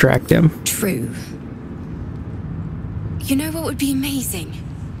going to distract them. True. You know what would be amazing?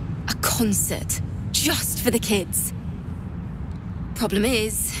 A concert. Just for the kids. Problem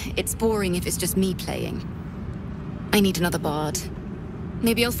is, it's boring if it's just me playing. I need another bard.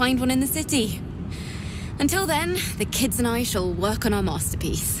 Maybe I'll find one in the city. Until then, the kids and I shall work on our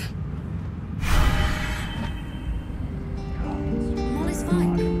masterpiece. Mole is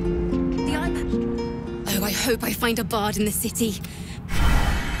fine. The eye patch. Oh, I hope I find a bard in the city.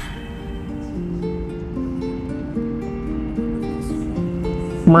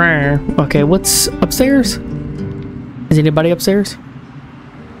 Okay, what's upstairs? Is anybody upstairs?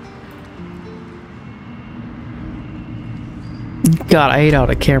 God, I hate how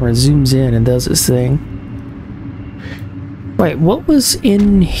the camera zooms in and does this thing. Wait, what was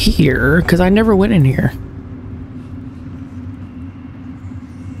in here? Because I never went in here.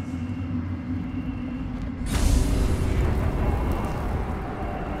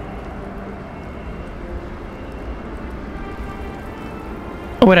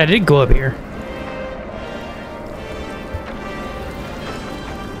 Oh wait, I did go up here.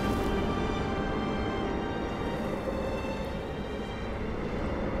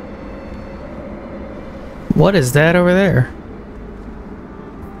 What is that over there?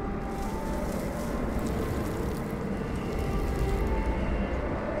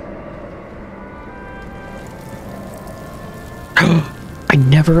 I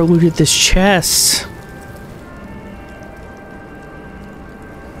never looted this chest.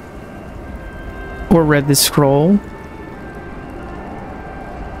 Or read the scroll.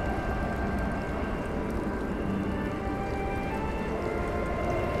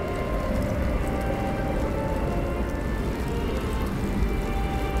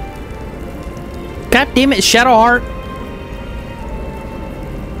 God damn it, Shadowheart!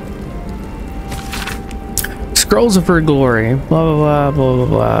 Scrolls of her glory. Blah blah blah blah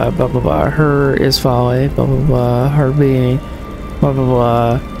blah blah blah blah. Her is folly. Blah blah blah. Her being. Blah blah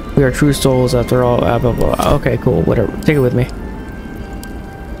blah. We are true souls after all. Blah blah blah. Okay, cool. Whatever. Take it with me.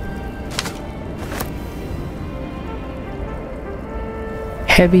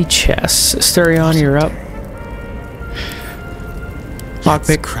 Heavy chest. Asterion, you're up.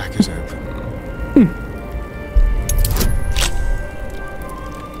 Lockpick. Crack is open.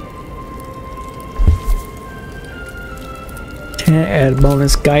 Add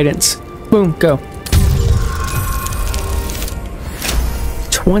bonus guidance. Boom, go.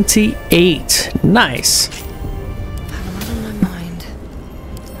 28. Nice. I have a lot on my mind.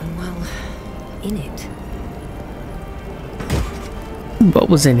 And well, in it. What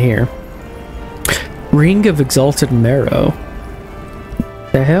was in here? Ring of Exalted Marrow.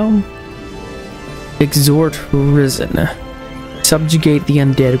 The hell? Exhort Risen. Subjugate the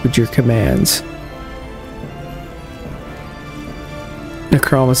undead with your commands.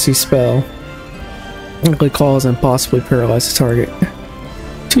 Necromancy spell. Likely cause and possibly paralyze the target.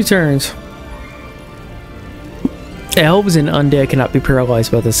 2 turns. Elves and undead cannot be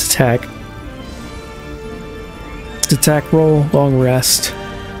paralyzed by this attack. Attack roll, long rest.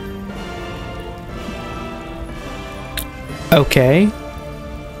 Okay.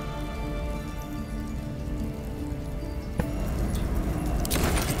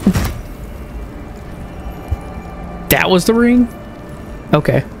 That was the ring?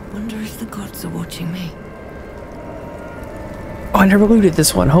 Okay. Wonder if the gods are watching me. Oh, I never looted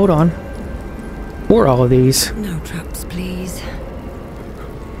this one. Hold on. Or all of these. No traps, please.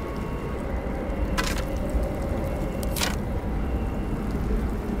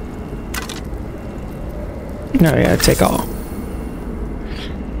 No, yeah, take all.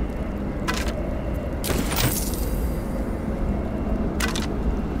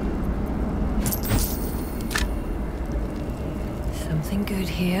 Something good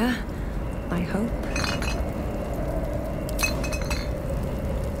here, I hope.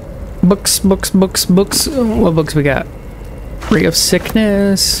 Books, books, books, books. What books we got? Ray of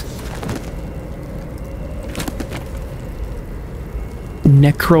Sickness.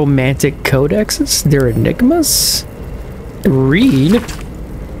 Necromantic codexes? They're enigmas? Read?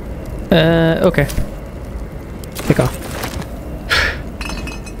 Okay. Take off.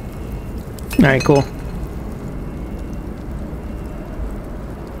 Alright, cool.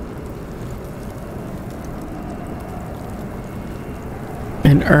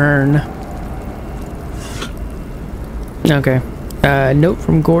 An urn. Okay. Note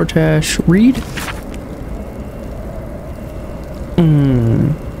from Gortash. Read?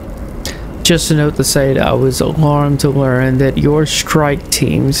 Just a note to say that I was alarmed to learn that your strike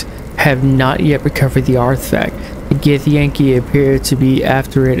teams have not yet recovered the artifact. The Githyanki appear to be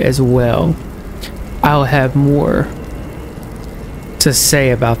after it as well. I'll have more to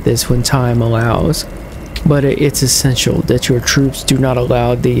say about this when time allows, but it's essential that your troops do not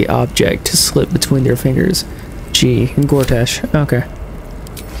allow the object to slip between their fingers. Gee, Gortash. Okay.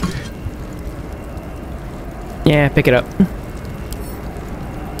 Yeah, pick it up.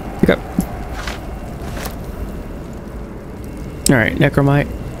 Pick up. Alright, Necromite.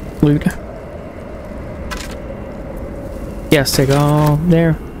 Loot. Yes, take all.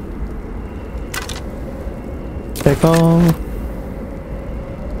 There. Take all.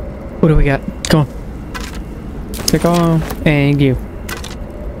 What do we got? Come on. Take all. And you.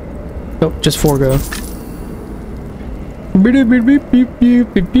 Oh, just forego.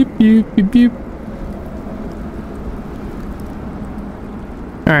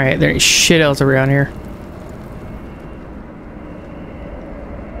 Alright, there ain't shit else around here.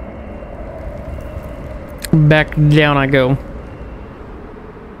 Back down I go.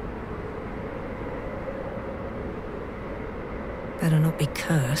 Better not be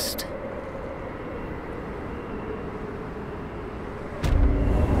cursed.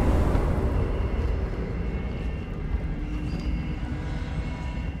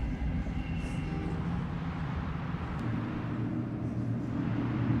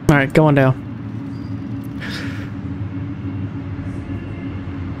 Alright, go on down.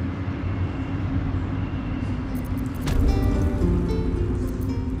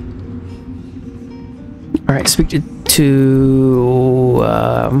 Alright, speak to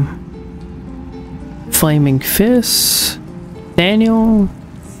Flaming Fists, Daniel,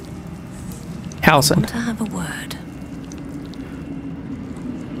 Halson. Want to have a word.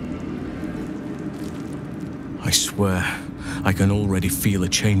 I swear, I can already feel a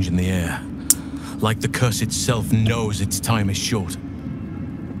change in the air. Like the curse itself knows its time is short.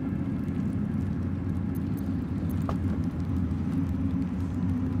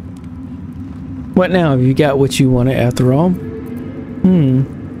 What now? Have you got what you wanted after all?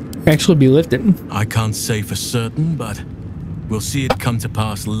 Actually be lifted. I can't say for certain, but we'll see it come to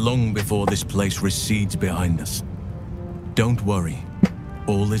pass long before this place recedes behind us. Don't worry.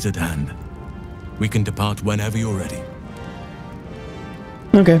 All is at hand. We can depart whenever you're ready.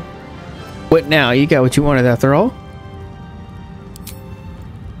 Okay. What now? You got what you wanted after all?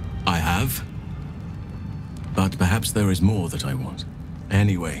 I have. But perhaps there is more that I want.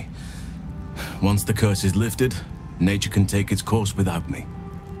 Anyway, once the curse is lifted, nature can take its course without me.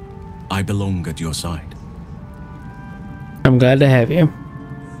 I belong at your side. I'm glad to have you.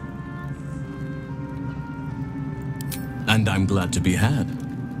 And I'm glad to be had.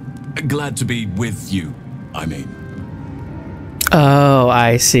 Glad to be with you, I mean. Oh,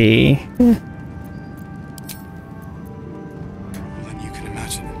 I see. More than you can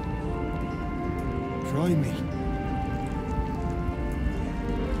imagine. Try me.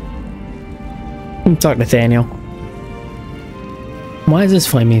 I'm talking to Nathaniel. Why is this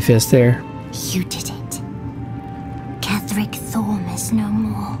flaming fist there? You did it. Catherick Thorm is no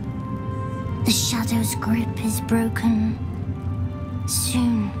more. The Shadow's grip is broken.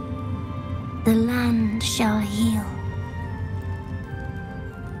 Soon, the land shall heal.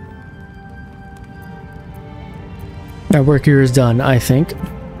 Our work here is done, I think.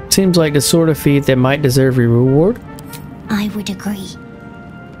 Seems like the sort of feat that might deserve a reward. I would agree.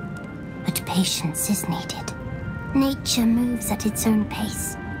 But patience is needed. Nature moves at its own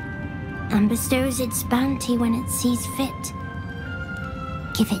pace, and bestows its bounty when it sees fit.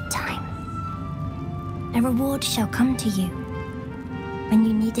 Give it time. A reward shall come to you when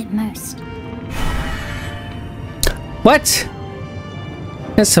you need it most. What?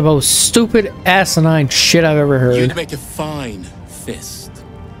 That's the most stupid, asinine shit I've ever heard. You'd make a fine fist.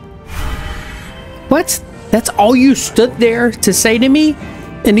 What? That's all you stood there to say to me?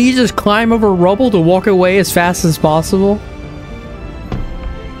 And you just climb over rubble to walk away as fast as possible?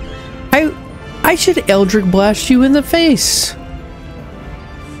 I should Eldritch Blast you in the face.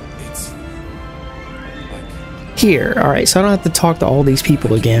 Here, alright, so I don't have to talk to all these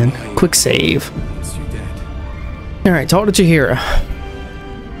people again. Quick save. Alright, talk to Chihira.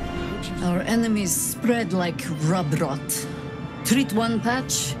 Our enemies spread like rub rot. Treat one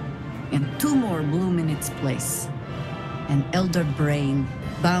patch, and two more bloom in its place. An elder brain,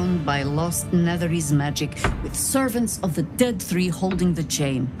 bound by lost Netherese magic, with servants of the Dead Three holding the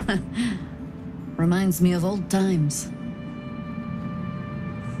chain. Reminds me of old times.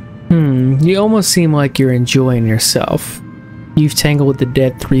 You almost seem like you're enjoying yourself. You've tangled with the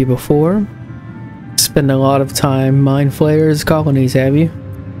Dead Three before? Spent a lot of time Mind Flayers colonies, have you?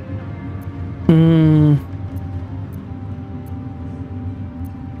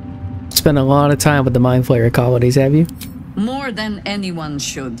 Spent a lot of time with the Mind Flayer colonies, have you? More than anyone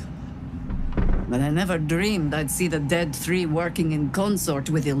should. But I never dreamed I'd see the Dead Three working in consort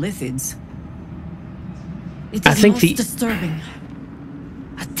with Illithids. It is most disturbing.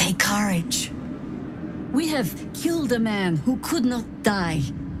 But take courage. We have killed a man who could not die,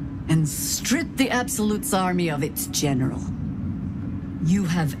 and stripped the Absolute's army of its general. You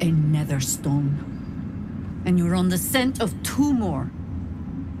have a nether stone, and you're on the scent of two more.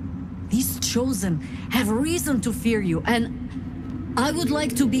 These Chosen have reason to fear you, and I would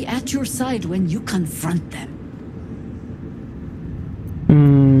like to be at your side when you confront them.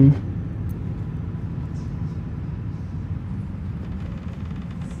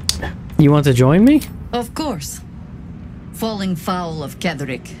 You want to join me? Of course. Falling foul of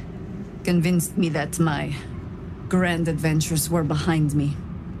Catherick convinced me that my grand adventures were behind me.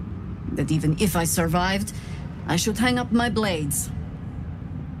 That even if I survived, I should hang up my blades.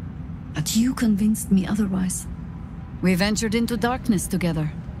 But you convinced me otherwise. We ventured into darkness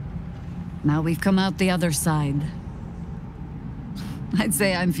together. Now we've come out the other side. I'd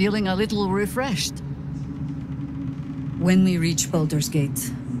say I'm feeling a little refreshed. When we reach Baldur's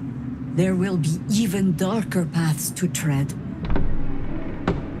Gate, there will be even darker paths to tread.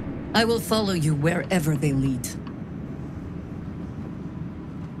 I will follow you wherever they lead.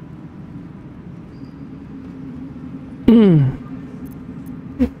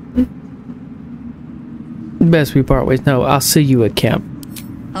 Best we part ways. No, I'll see you at camp.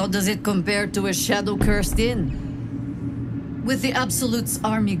 How does it compare to a shadow-cursed inn? With the Absolute's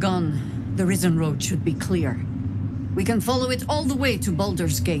army gone, the Risen Road should be clear. We can follow it all the way to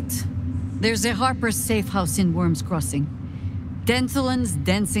Baldur's Gate. There's a Harper's safe house in Worm's Crossing. Denthelan's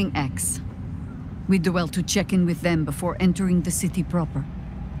Dancing Axe. We do well to check in with them before entering the city proper.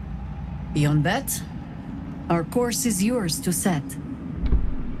 Beyond that, our course is yours to set.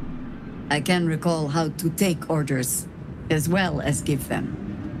 I can recall how to take orders, as well as give them.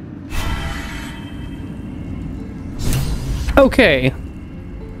 Okay.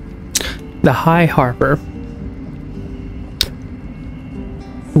 The High Harper.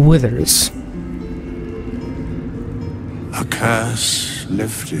 Withers. A curse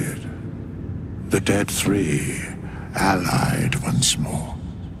lifted. The Dead Three allied once more.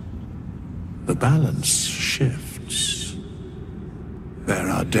 The balance shifts. There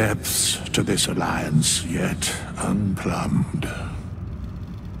are depths to this alliance yet unplumbed.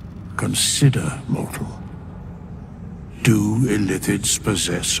 Consider, mortal. Do Illithids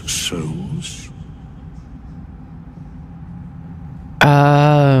possess souls?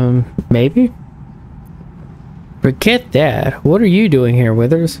 Maybe? Forget that. What are you doing here,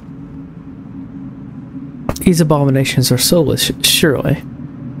 Withers? These abominations are soulless, surely.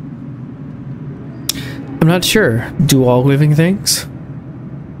 I'm not sure. Do all living things?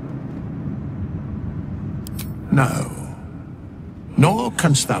 No. Nor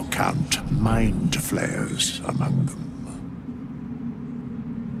canst thou count mind flayers among them.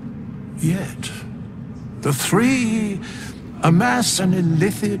 Yet, the three amass an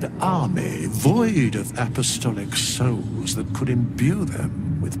illithid army void of apostolic souls that could imbue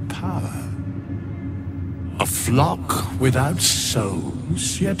them with power. A flock without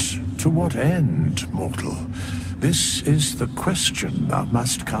souls, yet to what end, mortal? This is the question thou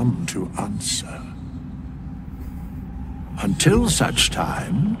must come to answer. Until such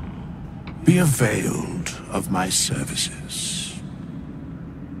time, be availed of my services.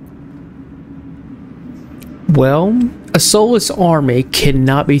 Well, a soulless army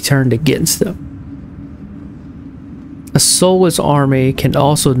cannot be turned against them. A soulless army can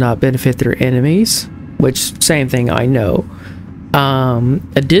also not benefit their enemies, which, same thing, I know.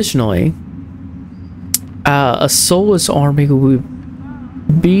 Additionally, a soulless army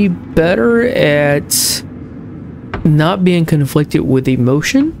would be better at not being conflicted with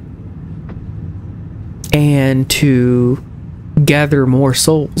emotion and to gather more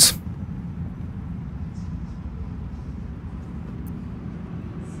souls.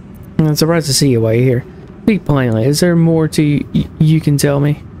 I'm surprised to see you while you're here. Speak plainly. Is there more to you can tell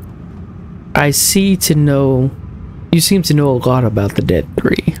me? I see to know. You seem to know a lot about the Dead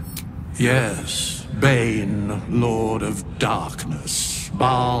Three. Yes, Bane, Lord of Darkness,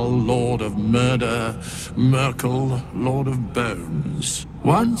 Baal, Lord of Murder, Merkel, Lord of Bones.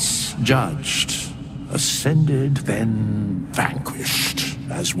 Once judged, ascended, then vanquished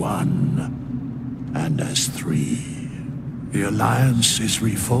as one and as three. The alliance is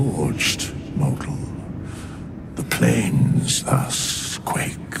reforged, mortal. The plains thus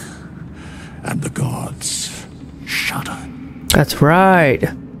quake, and the gods shudder. That's right.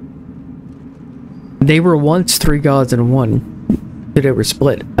 They were once three gods in one. They were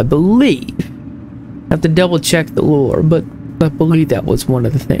split, I believe. I have to double check the lore, but I believe that was one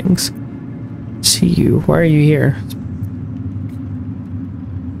of the things. See you. Why are you here?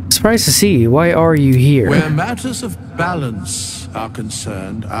 Surprised to see you. Why are you here? Where matters of balance are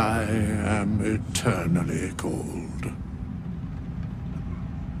concerned, I am eternally cold.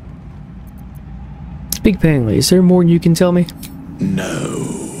 Speak plainly. Is there more you can tell me? No.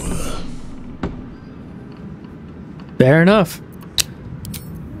 Fair enough.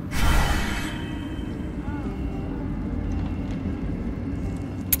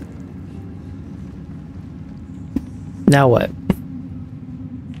 Now what?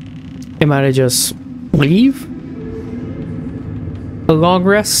 Am I to just leave? A long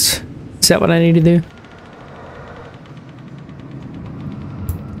rest? Is that what I need to do?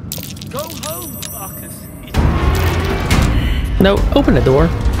 Go home, Marcus. No, open the door.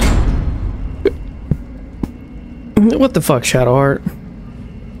 What the fuck, Shadowheart?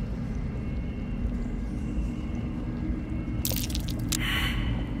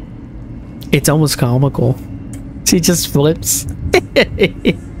 It's almost comical. She just flips.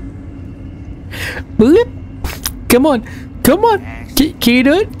 Bloop. Come on. Come on. Can you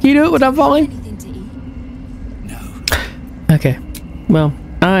do it? Can you do it without falling? No. Okay. Well,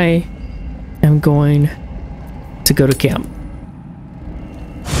 I am going to go to camp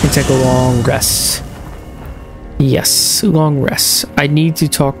and take a long rest. Yes, long rest. I need to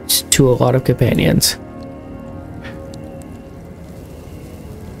talk to a lot of companions.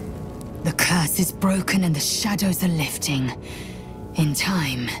 The curse is broken and the shadows are lifting. In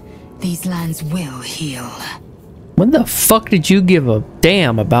time, these lands will heal. When the fuck did you give a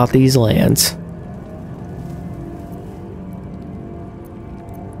damn about these lands?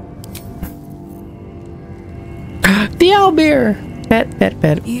 The owlbear! Pet, pet,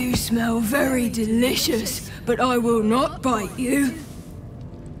 pet. You smell very delicious, but I will not bite you.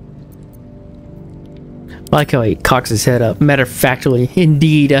 I like how he cocks his head up. Matter of factly,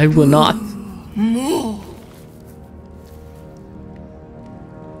 indeed, I will not. More.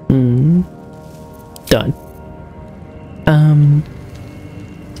 Done.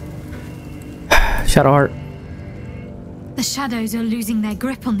 Shadowheart. The shadows are losing their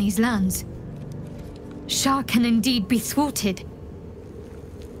grip on these lands. Shah can indeed be thwarted.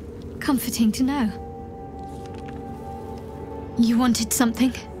 Comforting to know. You wanted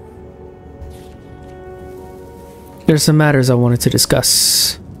something? There's some matters I wanted to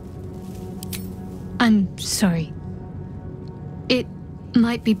discuss. I'm sorry. It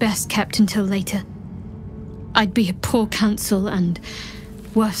might be best kept until later. I'd be a poor counsel and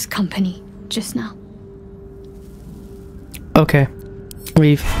worse company just now. Okay.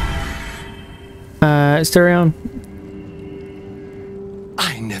 Leave. Stay around.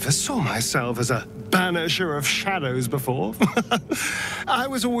 I never saw myself as a banisher of shadows before. I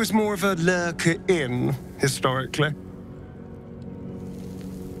was always more of a lurker in, historically.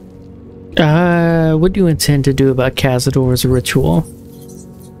 What do you intend to do about Cazador's ritual?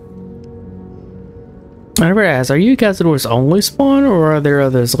 I never asked, are you Cazador's only spawn, or are there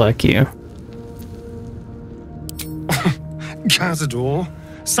others like you? Cazador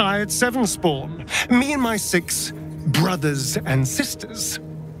sired 7 spawn. Me and my 6 brothers and sisters.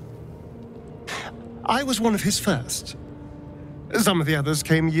 I was one of his first. Some of the others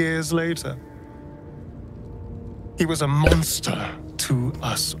came years later. He was a monster to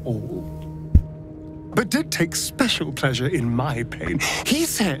us all, but did take special pleasure in my pain. He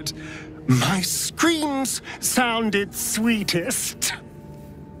said my screams sounded sweetest.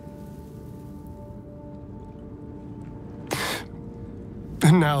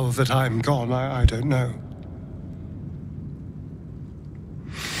 And now that I'm gone, I don't know.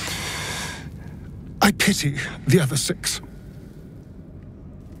 I pity the other 6.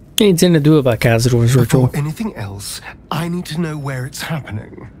 Anything to do about Cazador's ritual? Before anything else, I need to know where it's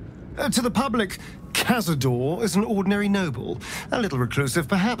happening. To the public, Cazador is an ordinary noble. A little reclusive,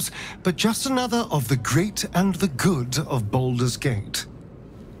 perhaps, but just another of the great and the good of Baldur's Gate.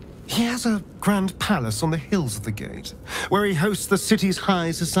 He has a grand palace on the hills of the gate, where he hosts the city's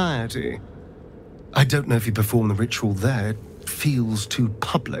high society. I don't know if he performed the ritual there. It feels too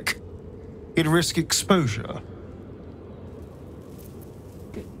public. It'd risk exposure.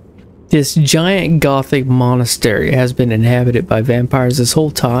 This giant gothic monastery has been inhabited by vampires this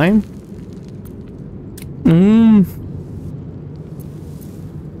whole time?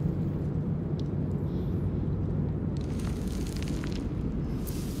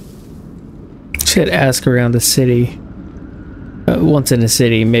 Should ask around the city. Once in the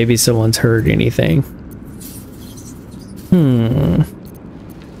city, maybe someone's heard anything.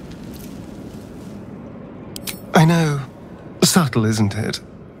 I know. Subtle, isn't it?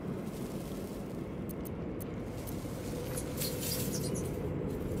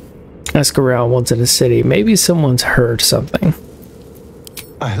 Ask around once in the city. Maybe someone's heard something.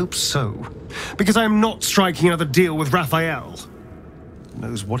 I hope so. Because I'm not striking another deal with Raphael.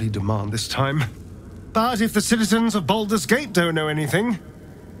 Knows what he'd demand this time. But if the citizens of Baldur's Gate don't know anything,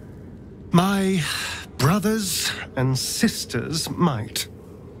 my brothers and sisters might.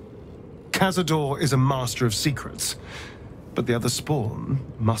 Cazador is a master of secrets, but the other spawn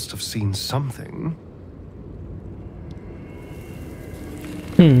must have seen something.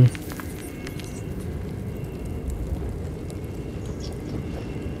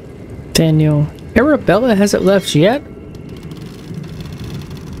 Daniel, Arabella hasn't left yet?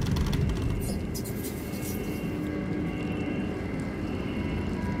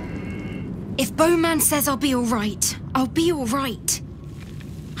 If Bowman says I'll be alright, I'll be alright.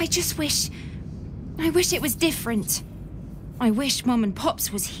 I just wish... I wish it was different. I wish Mom and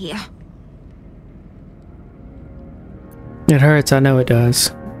Pops was here. It hurts, I know it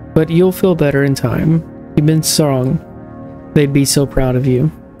does. But you'll feel better in time. You've been strong. They'd be so proud of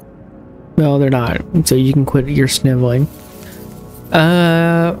you. Well, they're not, so you can quit your sniveling.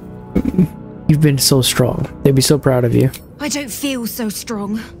 You've been so strong. They'd be so proud of you. I don't feel so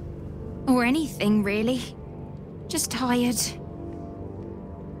strong. Or anything, really. Just tired.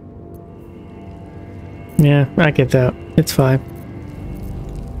 Yeah, I get that. It's fine.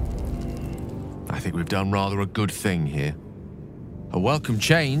 I think we've done rather a good thing here. A welcome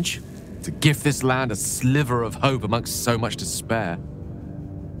change to give this land a sliver of hope amongst so much despair.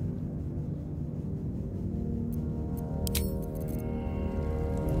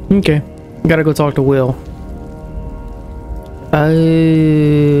 Okay, gotta go talk to Will.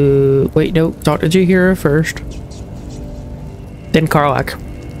 Wait, no, talk to Jahira first. Then Karlach.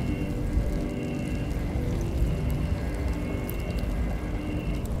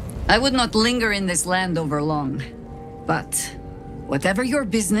 I would not linger in this land over long, but whatever your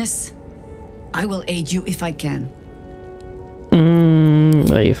business, I will aid you if I can.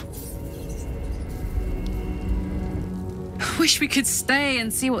 Leave. Wish we could stay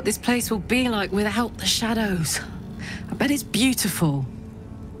and see what this place will be like without the shadows. I bet it's beautiful.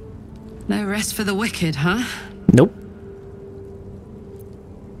 No rest for the wicked, huh? Nope.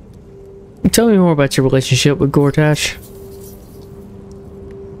 Tell me more about your relationship with Gortash.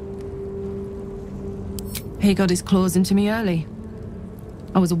 He got his claws into me early.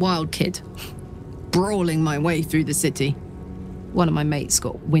 I was a wild kid, brawling my way through the city. One of my mates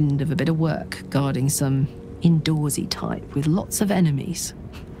got wind of a bit of work guarding some indoorsy type with lots of enemies.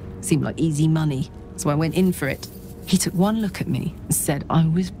 Seemed like easy money, so I went in for it. He took one look at me and said I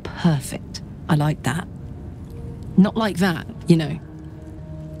was perfect. I like that. Not like that, you know.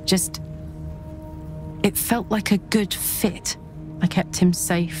 Just... it felt like a good fit. I kept him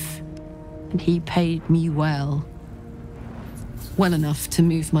safe, and he paid me well. Well enough to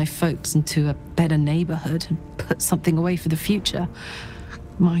move my folks into a better neighborhood and put something away for the future.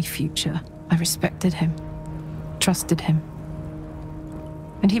 My future. I respected him. trusted him.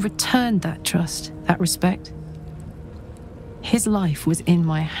 And he returned that trust, that respect. His life was in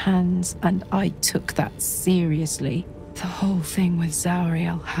my hands, and I took that seriously. The whole thing with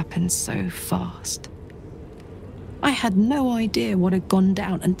Zariel happened so fast. I had no idea what had gone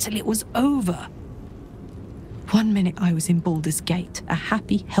down until it was over. One minute I was in Baldur's Gate, a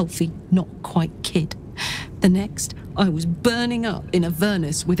happy, healthy, not quite kid. The next, I was burning up in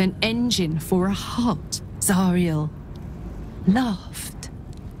Avernus with an engine for a heart. Zariel laughed.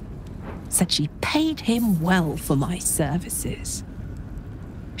 Said she paid him well for my services.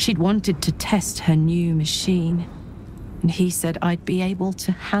 She'd wanted to test her new machine, and he said I'd be able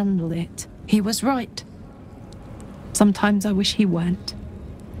to handle it. He was right. Sometimes I wish he weren't.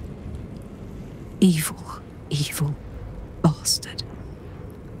 Evil, evil bastard.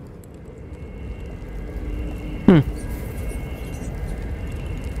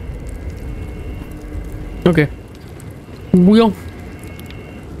 Okay. Well.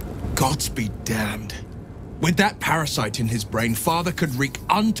 Gods be damned. With that parasite in his brain, Father could wreak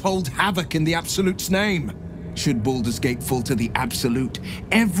untold havoc in the Absolute's name. Should Baldur's Gate fall to the Absolute,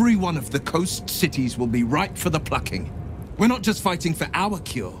 every one of the coast cities will be ripe for the plucking. We're not just fighting for our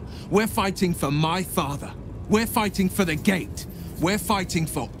cure. We're fighting for my father. We're fighting for the Gate. We're fighting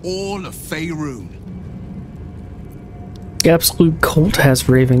for all of Faerun. The Absolute cult has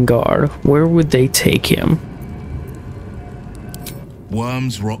Raven Guard. Where would they take him?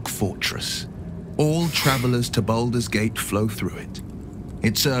 Worm's Rock Fortress. All travelers to Baldur's Gate flow through it.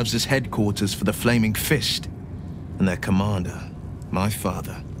 It serves as headquarters for the Flaming Fist and their commander, my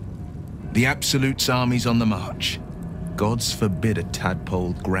father. The Absolute's army's on the march. Gods forbid a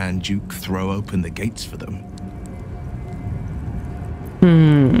tadpole Grand Duke throw open the gates for them.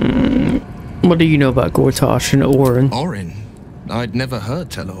 What do you know about Gortash and Orin? Orin? I'd never heard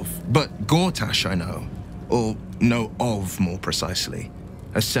tell of, but Gortash I know. Or know of, more precisely.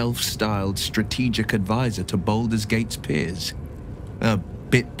 A self-styled strategic advisor to Baldur's Gate's peers. A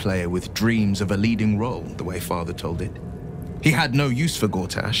bit player with dreams of a leading role, the way Father told it. He had no use for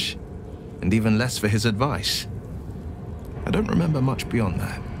Gortash, and even less for his advice. I don't remember much beyond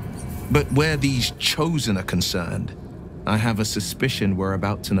that. But where these Chosen are concerned, I have a suspicion we're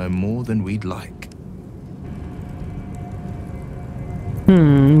about to know more than we'd like.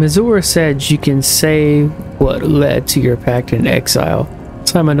 Mizora said you can say what led to your pact in exile.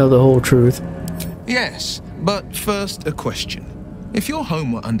 Time I know the whole truth. Yes, but first a question. If your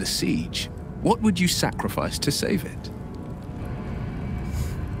home were under siege, what would you sacrifice to save it?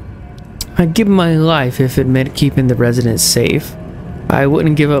 I'd give my life if it meant keeping the residents safe. I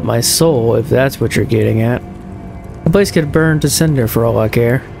wouldn't give up my soul if that's what you're getting at. The place could burn to cinder for all I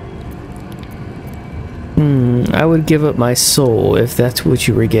care. I would give up my soul if that's what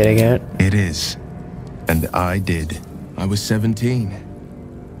you were getting at. It is. And I did. I was 17.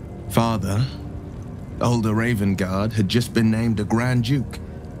 Father, older Raven Guard, had just been named a Grand Duke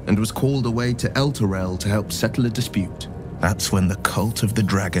and was called away to Elturel to help settle a dispute. That's when the Cult of the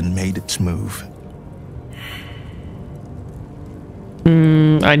Dragon made its move.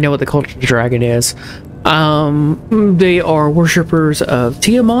 I know what the Cult of the Dragon is. They are worshippers of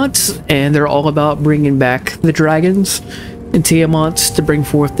Tiamat, and they're all about bringing back the dragons and Tiamat to bring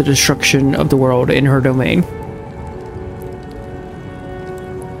forth the destruction of the world in her domain.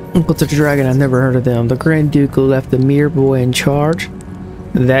 Cult of the Dragon, I've never heard of them. The Grand Duke left the mere boy in charge.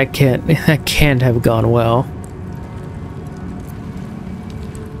 That can't have gone well.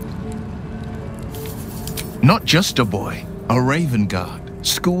 Not just a boy, a Raven Guard,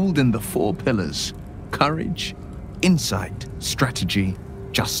 schooled in the 4 pillars. Courage, insight, strategy,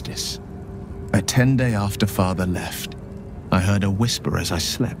 justice. A 10-day after Father left, I heard a whisper as I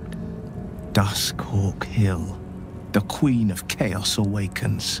slept. Duskhawk Hill, the Queen of Chaos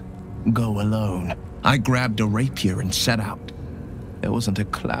awakens. Go alone. I grabbed a rapier and set out. There wasn't a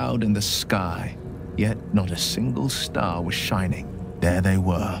cloud in the sky, yet not a single star was shining. There they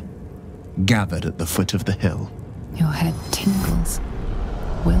were, gathered at the foot of the hill. Your head tingles.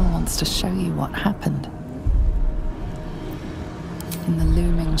 Will wants to show you what happened. In the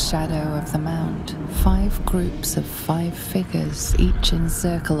looming shadow of the mound, 5 groups of 5 figures each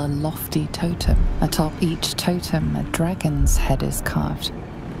encircle a lofty totem. Atop each totem, a dragon's head is carved,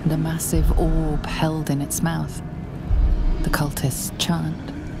 and a massive orb held in its mouth. The cultists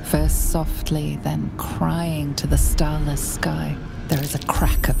chant, first softly, then crying to the starless sky. There is a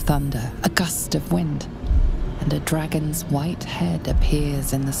crack of thunder, a gust of wind, and a dragon's white head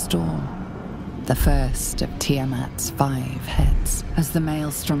appears in the storm. The first of Tiamat's 5 heads. As the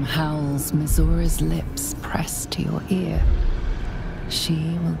maelstrom howls, Mizora's lips press to your ear.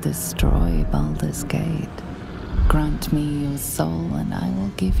 She will destroy Baldur's Gate. Grant me your soul and I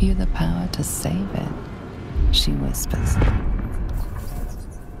will give you the power to save it, she whispers.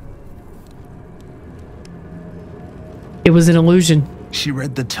 It was an illusion. She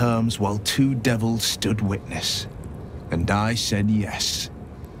read the terms while two devils stood witness. And I said yes.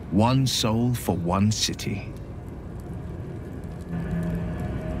 One soul for one city.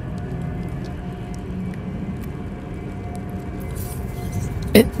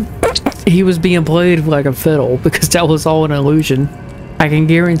 He was being played like a fiddle because that was all an illusion. I can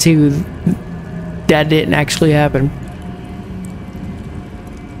guarantee you that didn't actually happen.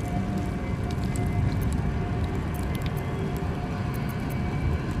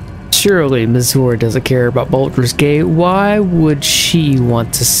 Surely Mizora doesn't care about Baldur's Gate. Why would she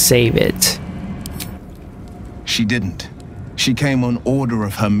want to save it? She didn't. She came on order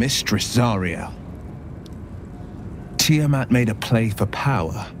of her mistress, Zariel. Tiamat made a play for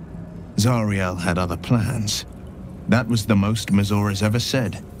power. Zariel had other plans. That was the most Mizora's ever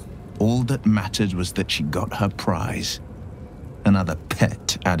said. All that mattered was that she got her prize. Another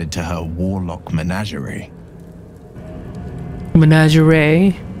pet added to her warlock menagerie.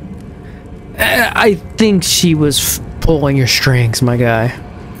 Menagerie? I think she was pulling your strings, my guy.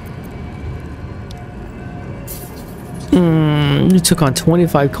 You took on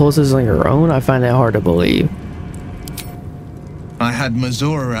 25 cultists on your own? I find that hard to believe. I had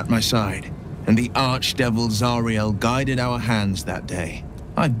Mizora at my side, and the archdevil Zariel guided our hands that day.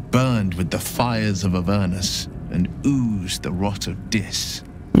 I burned with the fires of Avernus and oozed the rot of Dis.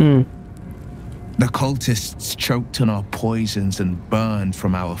 The cultists choked on our poisons and burned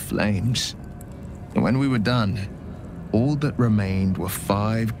from our flames. And when we were done, all that remained were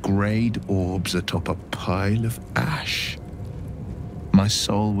 5 greyed orbs atop a pile of ash. My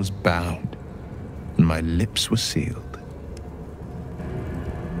soul was bound, and my lips were sealed.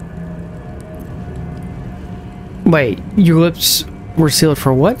 Wait, your lips were sealed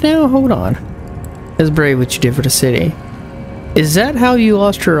for what now? Hold on. That's brave what you did for the city. Is that how you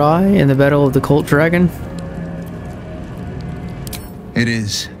lost your eye in the Battle of the Cult Dragon? It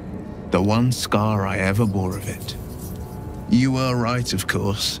is. The one scar I ever bore of it. You were right, of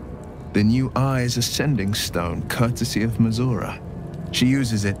course. The new eye is a sending stone, courtesy of Mizora. She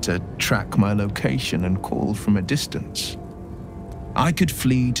uses it to track my location and call from a distance. I could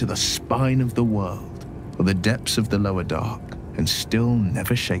flee to the spine of the world, or the depths of the lower dark, and still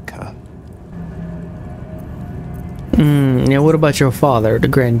never shake her. Now what about your father, the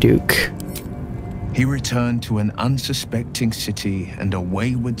Grand Duke? He returned to an unsuspecting city and a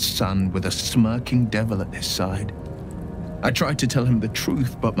wayward son with a smirking devil at his side. I tried to tell him the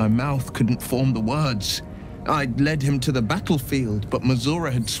truth, but my mouth couldn't form the words. I'd led him to the battlefield, but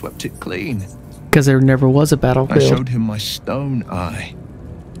Mizora had swept it clean. Because there never was a battlefield. I showed him my stone eye,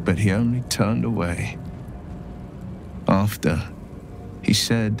 but he only turned away. After, he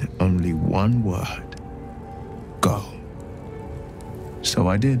said only one word. Go. So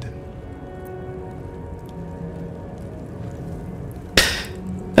I did.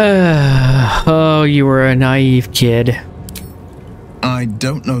 Oh, you were a naive kid. I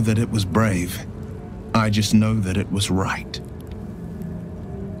don't know that it was brave. I just know that it was right.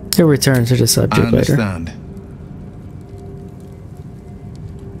 He'll return to the subject later. I understand.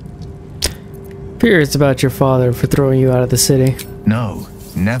 Curious about your father for throwing you out of the city. No,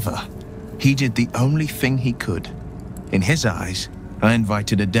 never. He did the only thing he could. In his eyes, I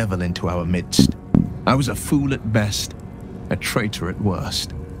invited a devil into our midst. I was a fool at best, a traitor at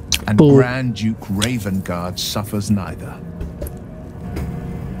worst. And Grand Duke Ravengard suffers neither.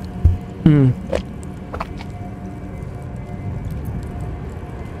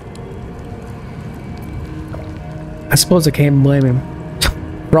 I suppose I can't blame him.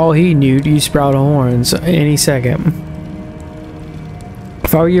 For all he knew, you sprout horns any second.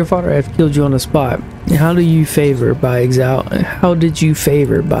 If I were your father, I'd have killed you on the spot. How do you favor by exile? How did you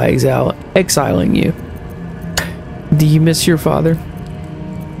favor by exiling you? Do you miss your father?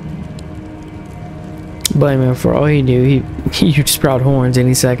 Blame him. For all he knew, you'd sprout horns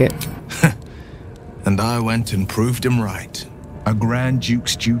any second. And I went and proved him right. A Grand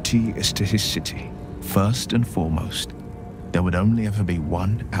Duke's duty is to his city. First and foremost, there would only ever be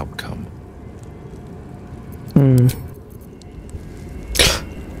one outcome.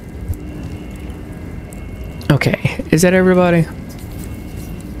 Okay, is that everybody?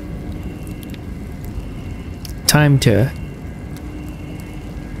 Time to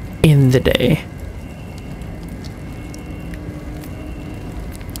end the day.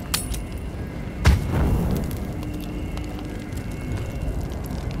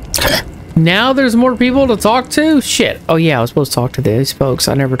 Now there's more people to talk to? Shit. Oh yeah, I was supposed to talk to these folks.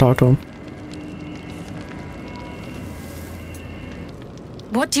 I never talked to them.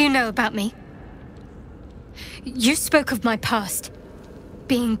 What do you know about me? You spoke of my past,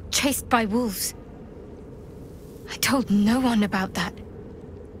 being chased by wolves. I told no one about that.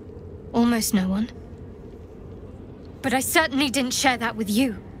 Almost no one. But I certainly didn't share that with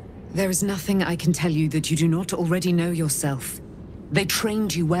you. There is nothing I can tell you that you do not already know yourself. They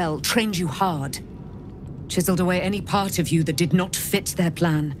trained you well, trained you hard. Chiseled away any part of you that did not fit their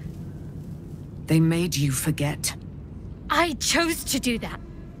plan. They made you forget. I chose to do that.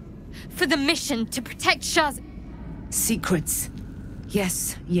 For the mission to protect Shah's... Secrets.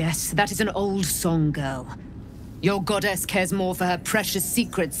 Yes, yes, that is an old song, girl. Your goddess cares more for her precious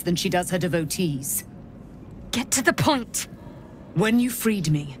secrets than she does her devotees. Get to the point. When you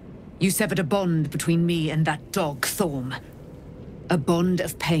freed me, you severed a bond between me and that dog, Thorm. A bond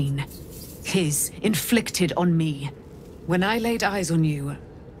of pain. His, inflicted on me. When I laid eyes on you,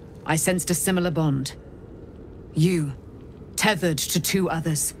 I sensed a similar bond. You, tethered to two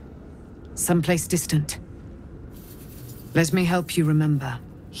others. Someplace distant. Let me help you remember.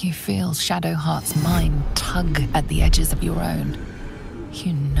 You feel Shadowheart's mind tug at the edges of your own.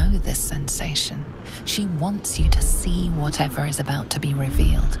 You know this sensation. She wants you to see whatever is about to be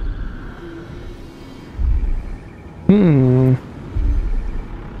revealed.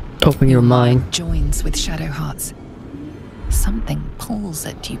 Open your mind. Joins with Shadowheart's. Something pulls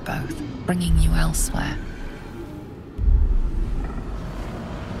at you both, bringing you elsewhere.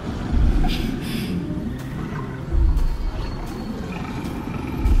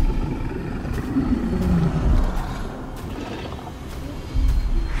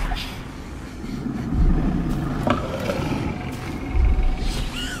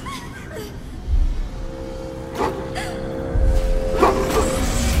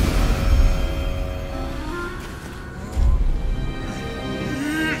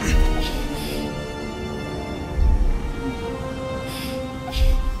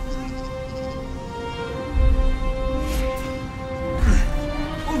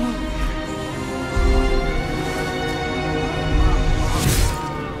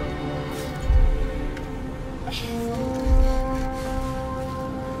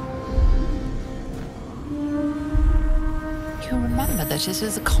 It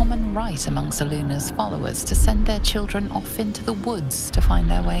is a common right among Seluna's followers to send their children off into the woods to find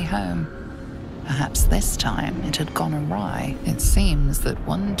their way home. Perhaps this time it had gone awry. It seems that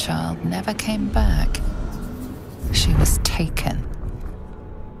one child never came back. She was taken.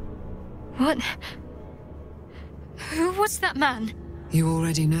 What? Who was that man? You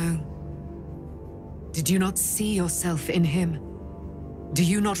already know. Did you not see yourself in him? Do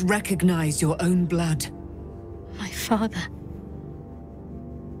you not recognize your own blood? My father.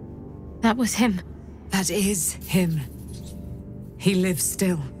 That was him. That is him. He lives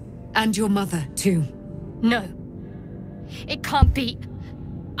still. And your mother, too. No. It can't be.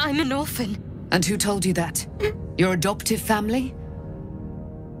 I'm an orphan. And who told you that? Your adoptive family?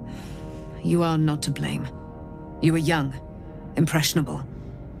 You are not to blame. You were young, impressionable.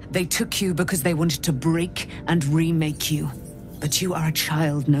 They took you because they wanted to break and remake you. But you are a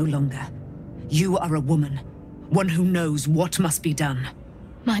child no longer. You are a woman. One who knows what must be done.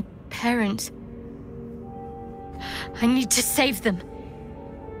 My parents. I need to save them.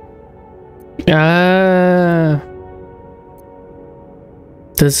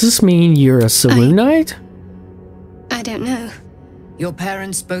 Does this mean you're a Selûnite? I don't know. Your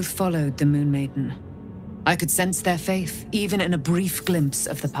parents both followed the Moon Maiden. I could sense their faith, even in a brief glimpse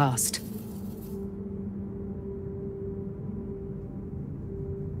of the past.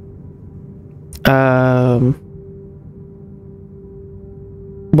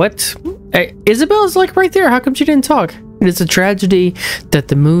 What? Hey, Isabel's like right there. How come she didn't talk? It is a tragedy that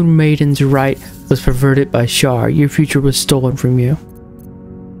the Moon Maiden's right was perverted by Shar. Your future was stolen from you.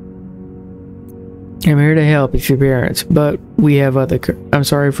 I'm here to help if your parents, but we have other... I'm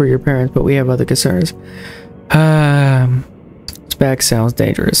sorry for your parents, but we have other concerns. This bag sounds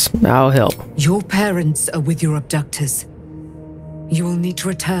dangerous. I'll help. Your parents are with your abductors. You will need to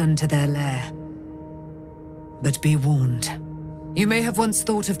return to their lair. But be warned. You may have once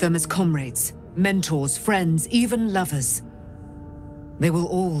thought of them as comrades, mentors, friends, even lovers. They will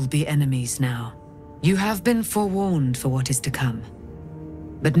all be enemies now. You have been forewarned for what is to come,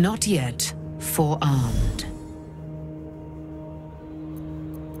 but not yet forearmed.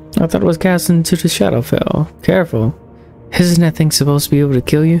 I thought it was cast into the Shadowfell. Careful. Isn't that thing supposed to be able to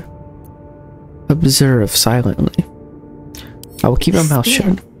kill you? Observe silently. I will keep my mouth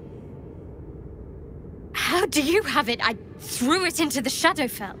shut. How do you have it? I threw it into the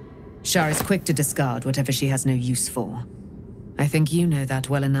Shadowfell. Shar is quick to discard whatever she has no use for. I think you know that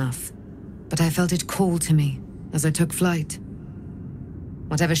well enough. But I felt it call to me as I took flight.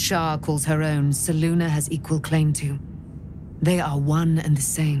 Whatever Shah calls her own, Selûne has equal claim to. They are one and the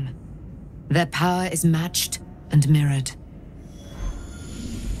same. Their power is matched and mirrored.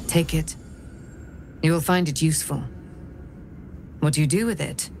 Take it. You will find it useful. What you do with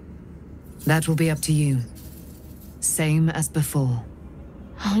it, that will be up to you. Same as before.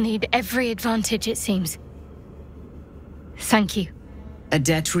 I'll need every advantage, it seems. Thank you. A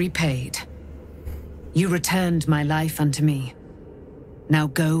debt repaid. You returned my life unto me. Now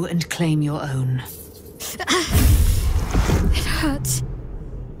go and claim your own. It hurts.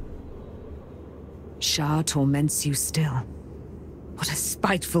 Shah torments you still. What a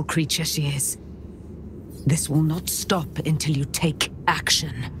spiteful creature she is. This will not stop until you take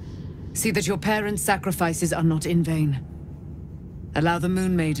action. See that your parents' sacrifices are not in vain. Allow the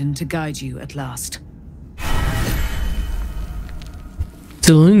Moon Maiden to guide you at last.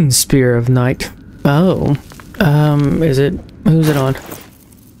 Selûne Spear of Night. Oh. Is it... Who's it on?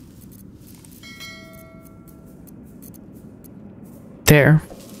 There.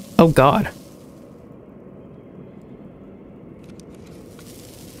 Oh god.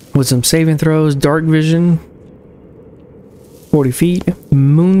 With some saving throws, dark vision. 40 feet.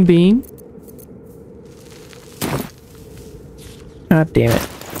 Moonbeam. God damn it.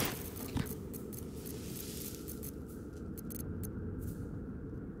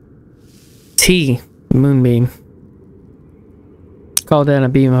 T. Moonbeam. Call down a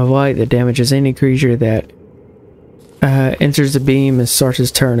beam of light that damages any creature that enters the beam and starts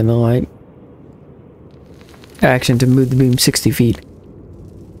its turn in the light. Action to move the beam 60 feet.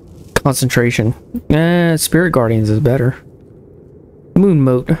 Concentration. Spirit Guardians is better. Moon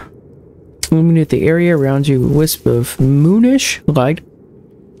Mote. Illuminate the area around you with a wisp of moonish light.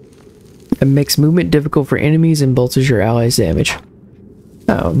 It makes movement difficult for enemies and bolsters your allies' damage.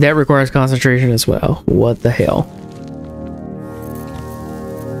 Oh, that requires concentration as well. What the hell?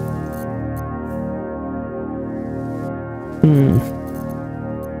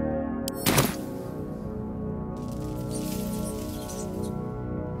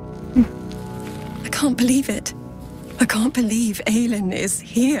 I can't believe it. I can't believe Aelin is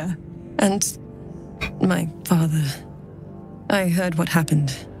here. And my father. I heard what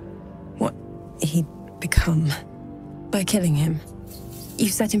happened. What he'd become. By killing him. You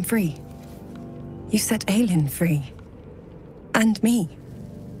set him free. You set Aelin free. And me.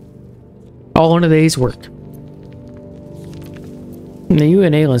 All in a day's work. Now you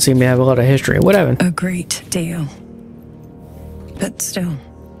and Aelin seem to have a lot of history. What happened? A great deal. But still,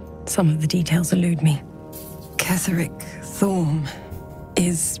 some of the details elude me. Ketheric Thorm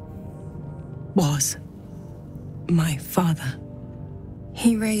was my father.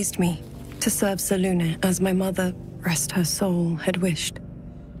 He raised me to serve Selûne as my mother, rest her soul, had wished.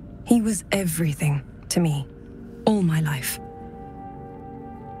 He was everything to me, all my life.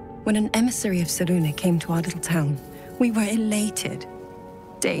 When an emissary of Selûne came to our little town, we were elated.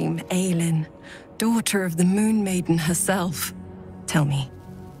 Dame Aelin, daughter of the Moon Maiden herself. Tell me,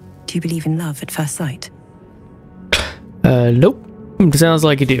 do you believe in love at first sight? Nope. Sounds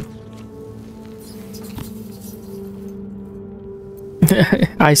like you do.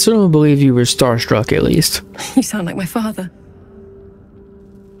 I certainly believe you were starstruck, at least. You sound like my father.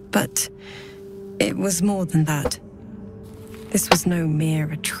 But it was more than that. This was no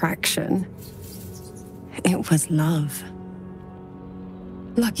mere attraction. It was love.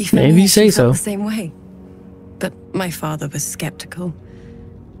 Lucky for Maybe me, you say she felt so. the same way. But my father was skeptical.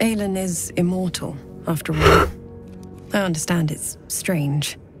 Aelin is immortal, after all. I understand it's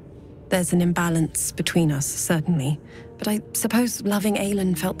strange. There's an imbalance between us, certainly. But I suppose loving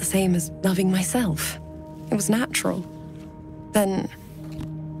Aelin felt the same as loving myself. It was natural. Then...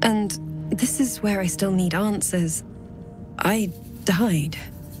 And this is where I still need answers. I died.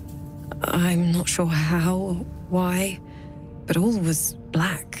 I'm not sure how or why, but all was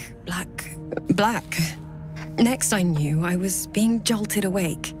black. Next I knew, I was being jolted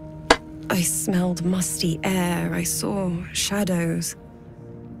awake. I smelled musty air, I saw shadows.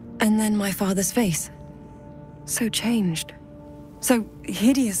 And then my father's face. So changed. So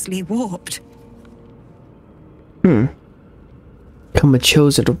hideously warped. Come a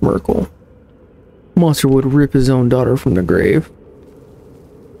chosen of Merkel. Monster would rip his own daughter from the grave.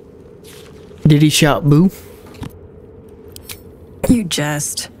 Did he shout boo? You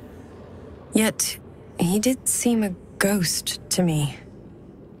jest. Yet, he did seem a ghost to me.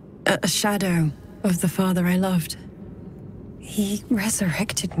 A shadow of the father I loved. He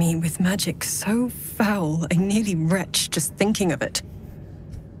resurrected me with magic so foul I nearly retch just thinking of it.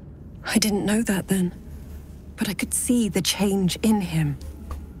 I didn't know that then, but I could see the change in him.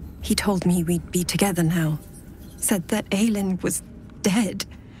 He told me we'd be together now. Said that Aelin was dead.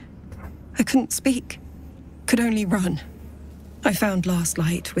 I couldn't speak, could only run. I found last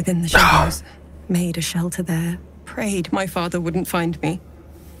light within the shadows, made a shelter there, prayed my father wouldn't find me.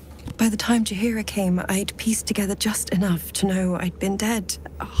 By the time Jaheira came, I'd pieced together just enough to know I'd been dead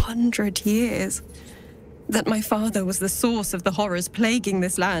 100 years. That my father was the source of the horrors plaguing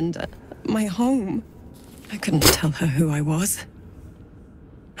this land, my home. I couldn't tell her who I was.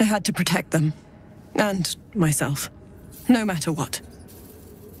 I had to protect them, and myself, no matter what.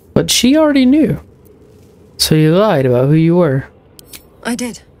 But she already knew. So you lied about who you were. I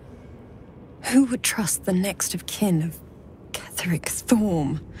did. Who would trust the next of kin of Ketheric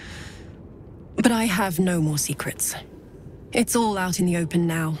Thorm? But I have no more secrets. It's all out in the open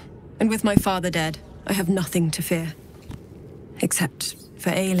now, and with my father dead, I have nothing to fear. Except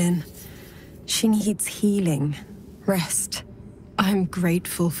for Aelin. She needs healing, rest. I'm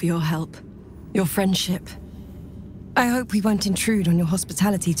grateful for your help, your friendship. I hope we won't intrude on your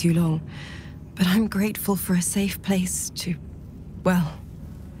hospitality too long, but I'm grateful for a safe place to, well,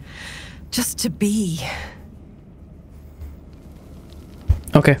 just to be.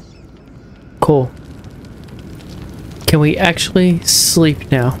 Okay. Cool. Can we actually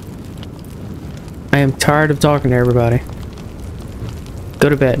sleep now? I am tired of talking to everybody. Go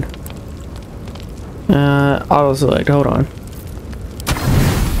to bed. Auto select, hold on.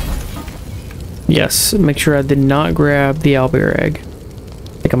 Yes, make sure I did not grab the owlbear egg.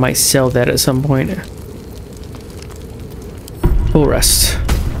 I think I might sell that at some point. We'll rest.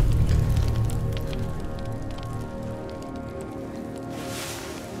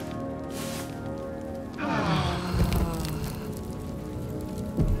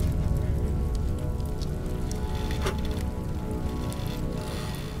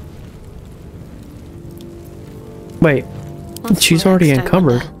 Wait, she's already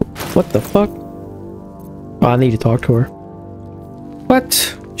encumbered. What the fuck? Oh, I need to talk to her.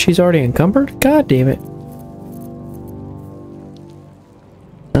 What? She's already encumbered? God damn it.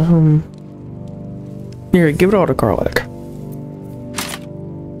 Here, give it all to Karlach.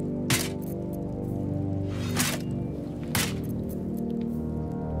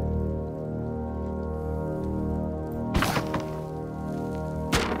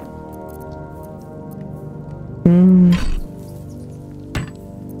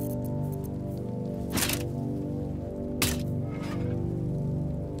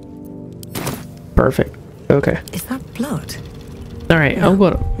 Perfect. Okay. Is that blood? Alright, No, I'm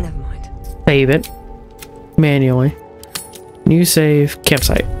gonna never mind. save it manually. New save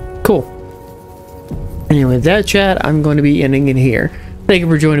campsite. Cool. Anyway, that chat, I'm going to be ending it here. Thank you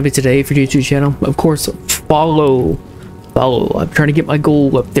for joining me today for YouTube channel. Of course, follow. I'm trying to get my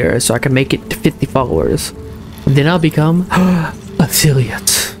goal up there so I can make it to 50 followers. And then I'll become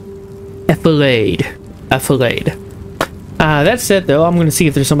affiliate. Affiliate. That said, though, I'm going to see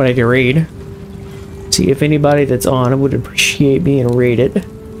if there's somebody to raid. See if anybody that's on would appreciate being raided.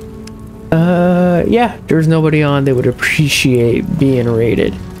 Yeah, there's nobody on that would appreciate being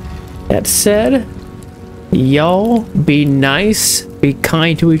raided. That said, y'all be nice, be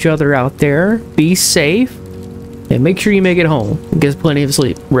kind to each other out there, be safe, and make sure you make it home. Get plenty of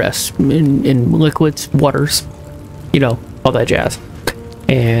sleep, rest, in liquids, waters, you know, all that jazz.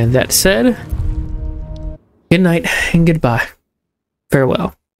 And that said, good night and goodbye.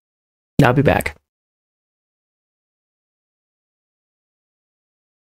 Farewell. I'll be back.